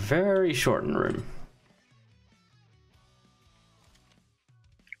to be very short in room.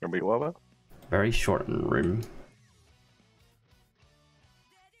 Gonna be what? Very short in room.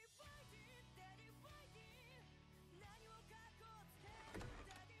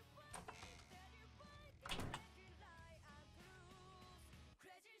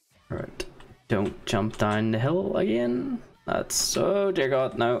 Right, don't jump down the hill again. That's, oh dear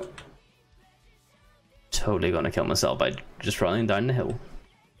God, no. Totally gonna kill myself by just running down the hill.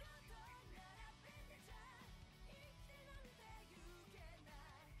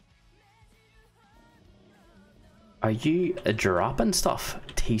 Are you dropping stuff,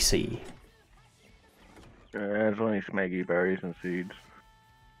 TC? It's only smeggy berries and seeds.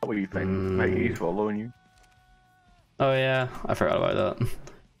 What do you think? Smeggy's following you. Oh yeah, I forgot about that.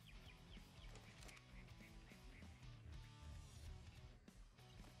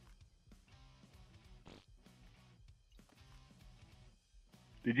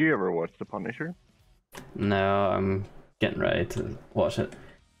 Did you ever watch The Punisher? No, I'm getting ready to watch it.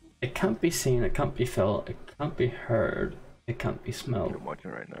 It can't be seen, it can't be felt, it can't be heard, it can't be smelled. I'm watching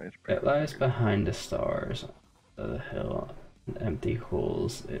it right now. It lies behind the stars, the hill, and empty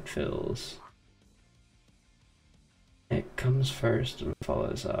holes it fills. It comes first and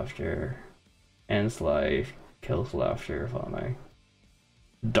follows after. Ends life, kills laughter, following.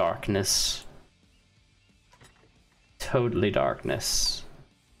 Darkness. Totally darkness.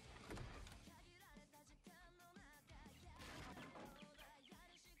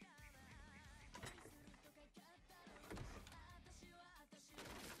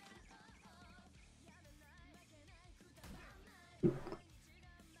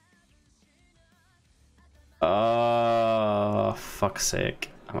 Oh, fuck's sake.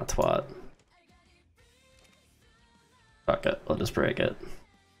 I'm a twat. Fuck it, I'll just break it.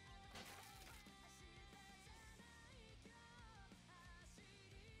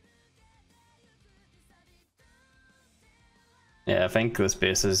 Yeah, I think this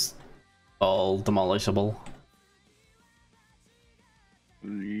base is all demolishable.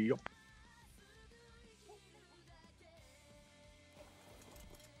 Yup.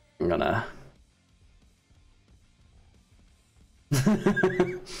 I'm gonna...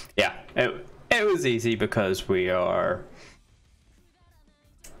 yeah, it was easy because we are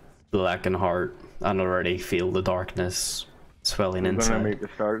black in heart and already feel the darkness swelling I'm inside. gonna make the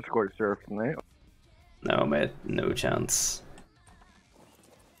start scorch surf tonight. No, mate, no chance.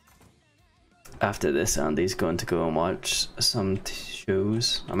 After this, Andy's going to go and watch some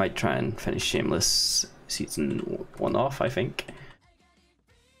shows. I might try and finish Shameless season 1 off, I think.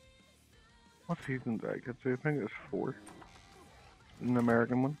 What season did I get to? I think it was 4. An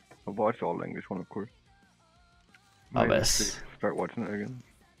American one. I've watched all the English one, of course. Oh, Might this. start watching it again.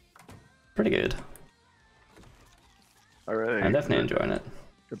 Pretty good. Alright. I'm definitely enjoying it.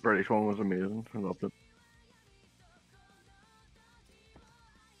 The British one was amazing. I loved it.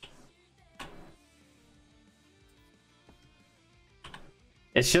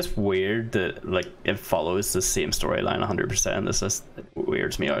 It's just weird that like it follows the same storyline 100%. This just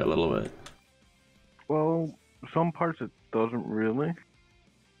weirds me out a little bit. Well, some parts it doesn't really.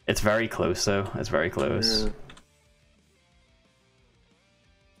 It's very close though. It's very close. Yeah.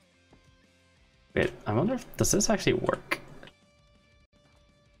 Wait, I wonder if does this actually work?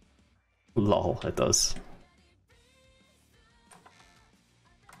 Lol, it does.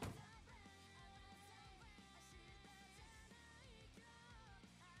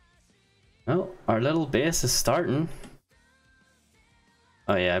 Well, our little base is starting.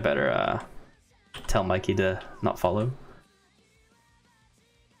 Oh yeah, I better tell Mikey to not follow.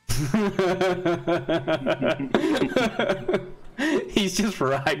 He's just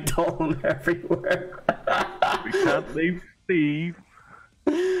ragdolling everywhere. We can't leave Steve.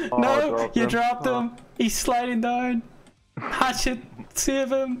 No, you dropped him. He's sliding down. Hatchet,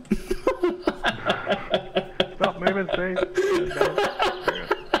 save him. Stop moving, Steve.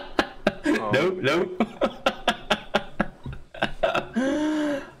 No.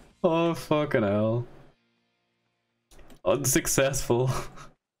 Oh, fucking hell. Unsuccessful.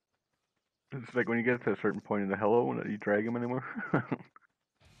 It's like when you get to a certain point in the hello and you drag him anymore.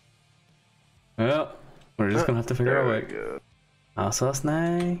 Well, we're just gonna have to figure out There what. we go. Assos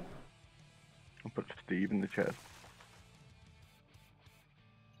now. I'll put Steve in the chest.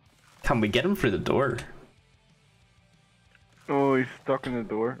 Can we get him through the door? Oh, he's stuck in the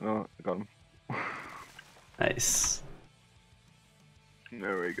door. No, I got him. Nice.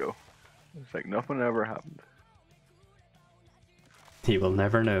 There we go. It's like nothing ever happened. He will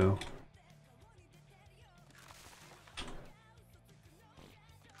never know.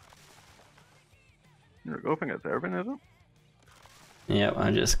 There we go. I think that's everything, is it? Yep,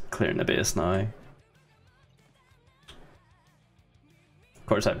 I'm just clearing the base now. Of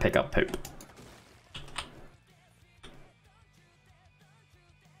course, I pick up poop.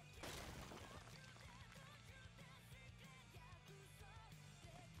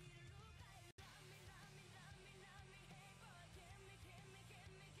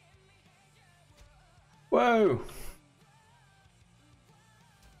 Whoa!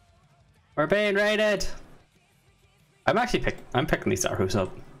 We're being raided! I'm picking these arrows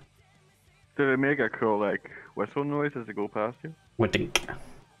up. Did it make a cool like whistle noise as they go past you? Wink.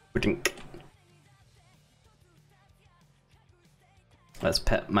 Wink. Let's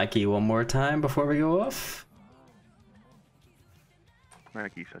pet Mikey one more time before we go off.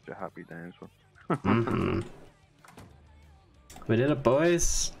 Mackie's such a happy dancer. Mm-hmm. We did it,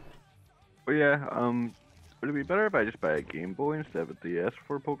 boys. But yeah, would it be better if I just buy a Game Boy instead of a DS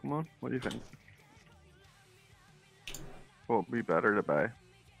for Pokemon? What do you think? What would be better to buy?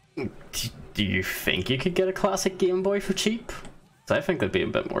 Do you think you could get a classic Game Boy for cheap? 'Cause I think they'd be a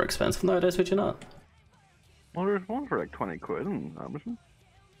bit more expensive nowadays, would you not? Well, there's one for like 20 quid on Amazon.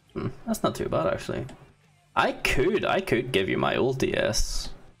 That's not too bad, actually. I could give you my old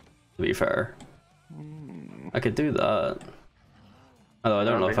DS, to be fair. I could do that. Although I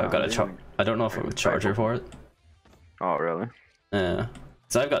don't know if I've got I don't know if I've got a charger for it. Oh, really? Yeah.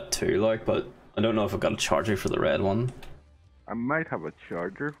 So I've got two, like, but I don't know if I've got a charger for the red one. I might have a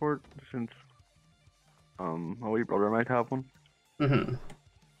charger for it since my wee brother might have one.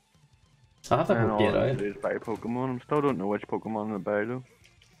 I'll have to And work it all I out. do is buy Pokemon. I still don't know which Pokemon to buy though.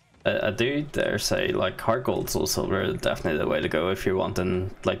 I do dare say, like, Heart Gold, Soul Silver is definitely the way to go if you're wanting,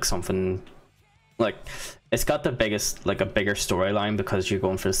 like, something, like, it's got the biggest, like, a bigger storyline because you're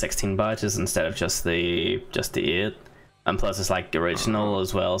going for the 16 badges instead of just the 8, and plus it's, like, the original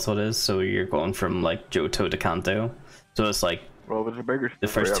as well, so it is, so you're going from, like, Johto to Kanto, so it's, like, well, if it's a bigger story, the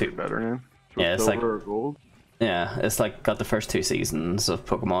first two, better then. So yeah, it's like, Silver or Gold? yeah, it's, like, got the first 2 seasons of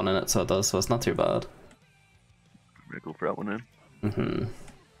Pokemon in it, so it does, so it's not too bad. I'm gonna go for that one then.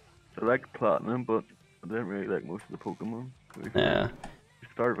 I like Platinum, but I didn't really like most of the Pokemon. Yeah. You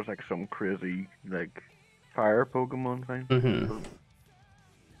started with like some crazy like fire Pokemon thing.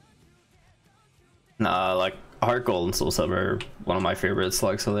 Nah, like Heart Gold and Soul Silver are one of my favorites,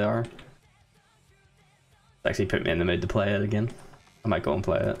 like, so they are. Actually put me in the mood to play it again. I might go and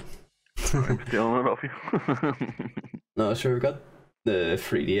play it. I'm stealing it off you. No, sure, I've got the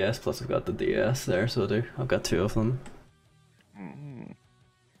 3DS plus I've got the DS there, so I do. I've got 2 of them.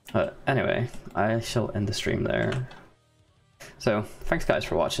 Anyway, I shall end the stream there. So, thanks guys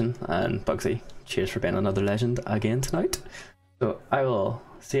for watching, and Bugsy, cheers for being another legend again tonight. So, I will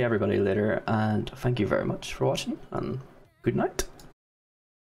see everybody later, and thank you very much for watching, and good night.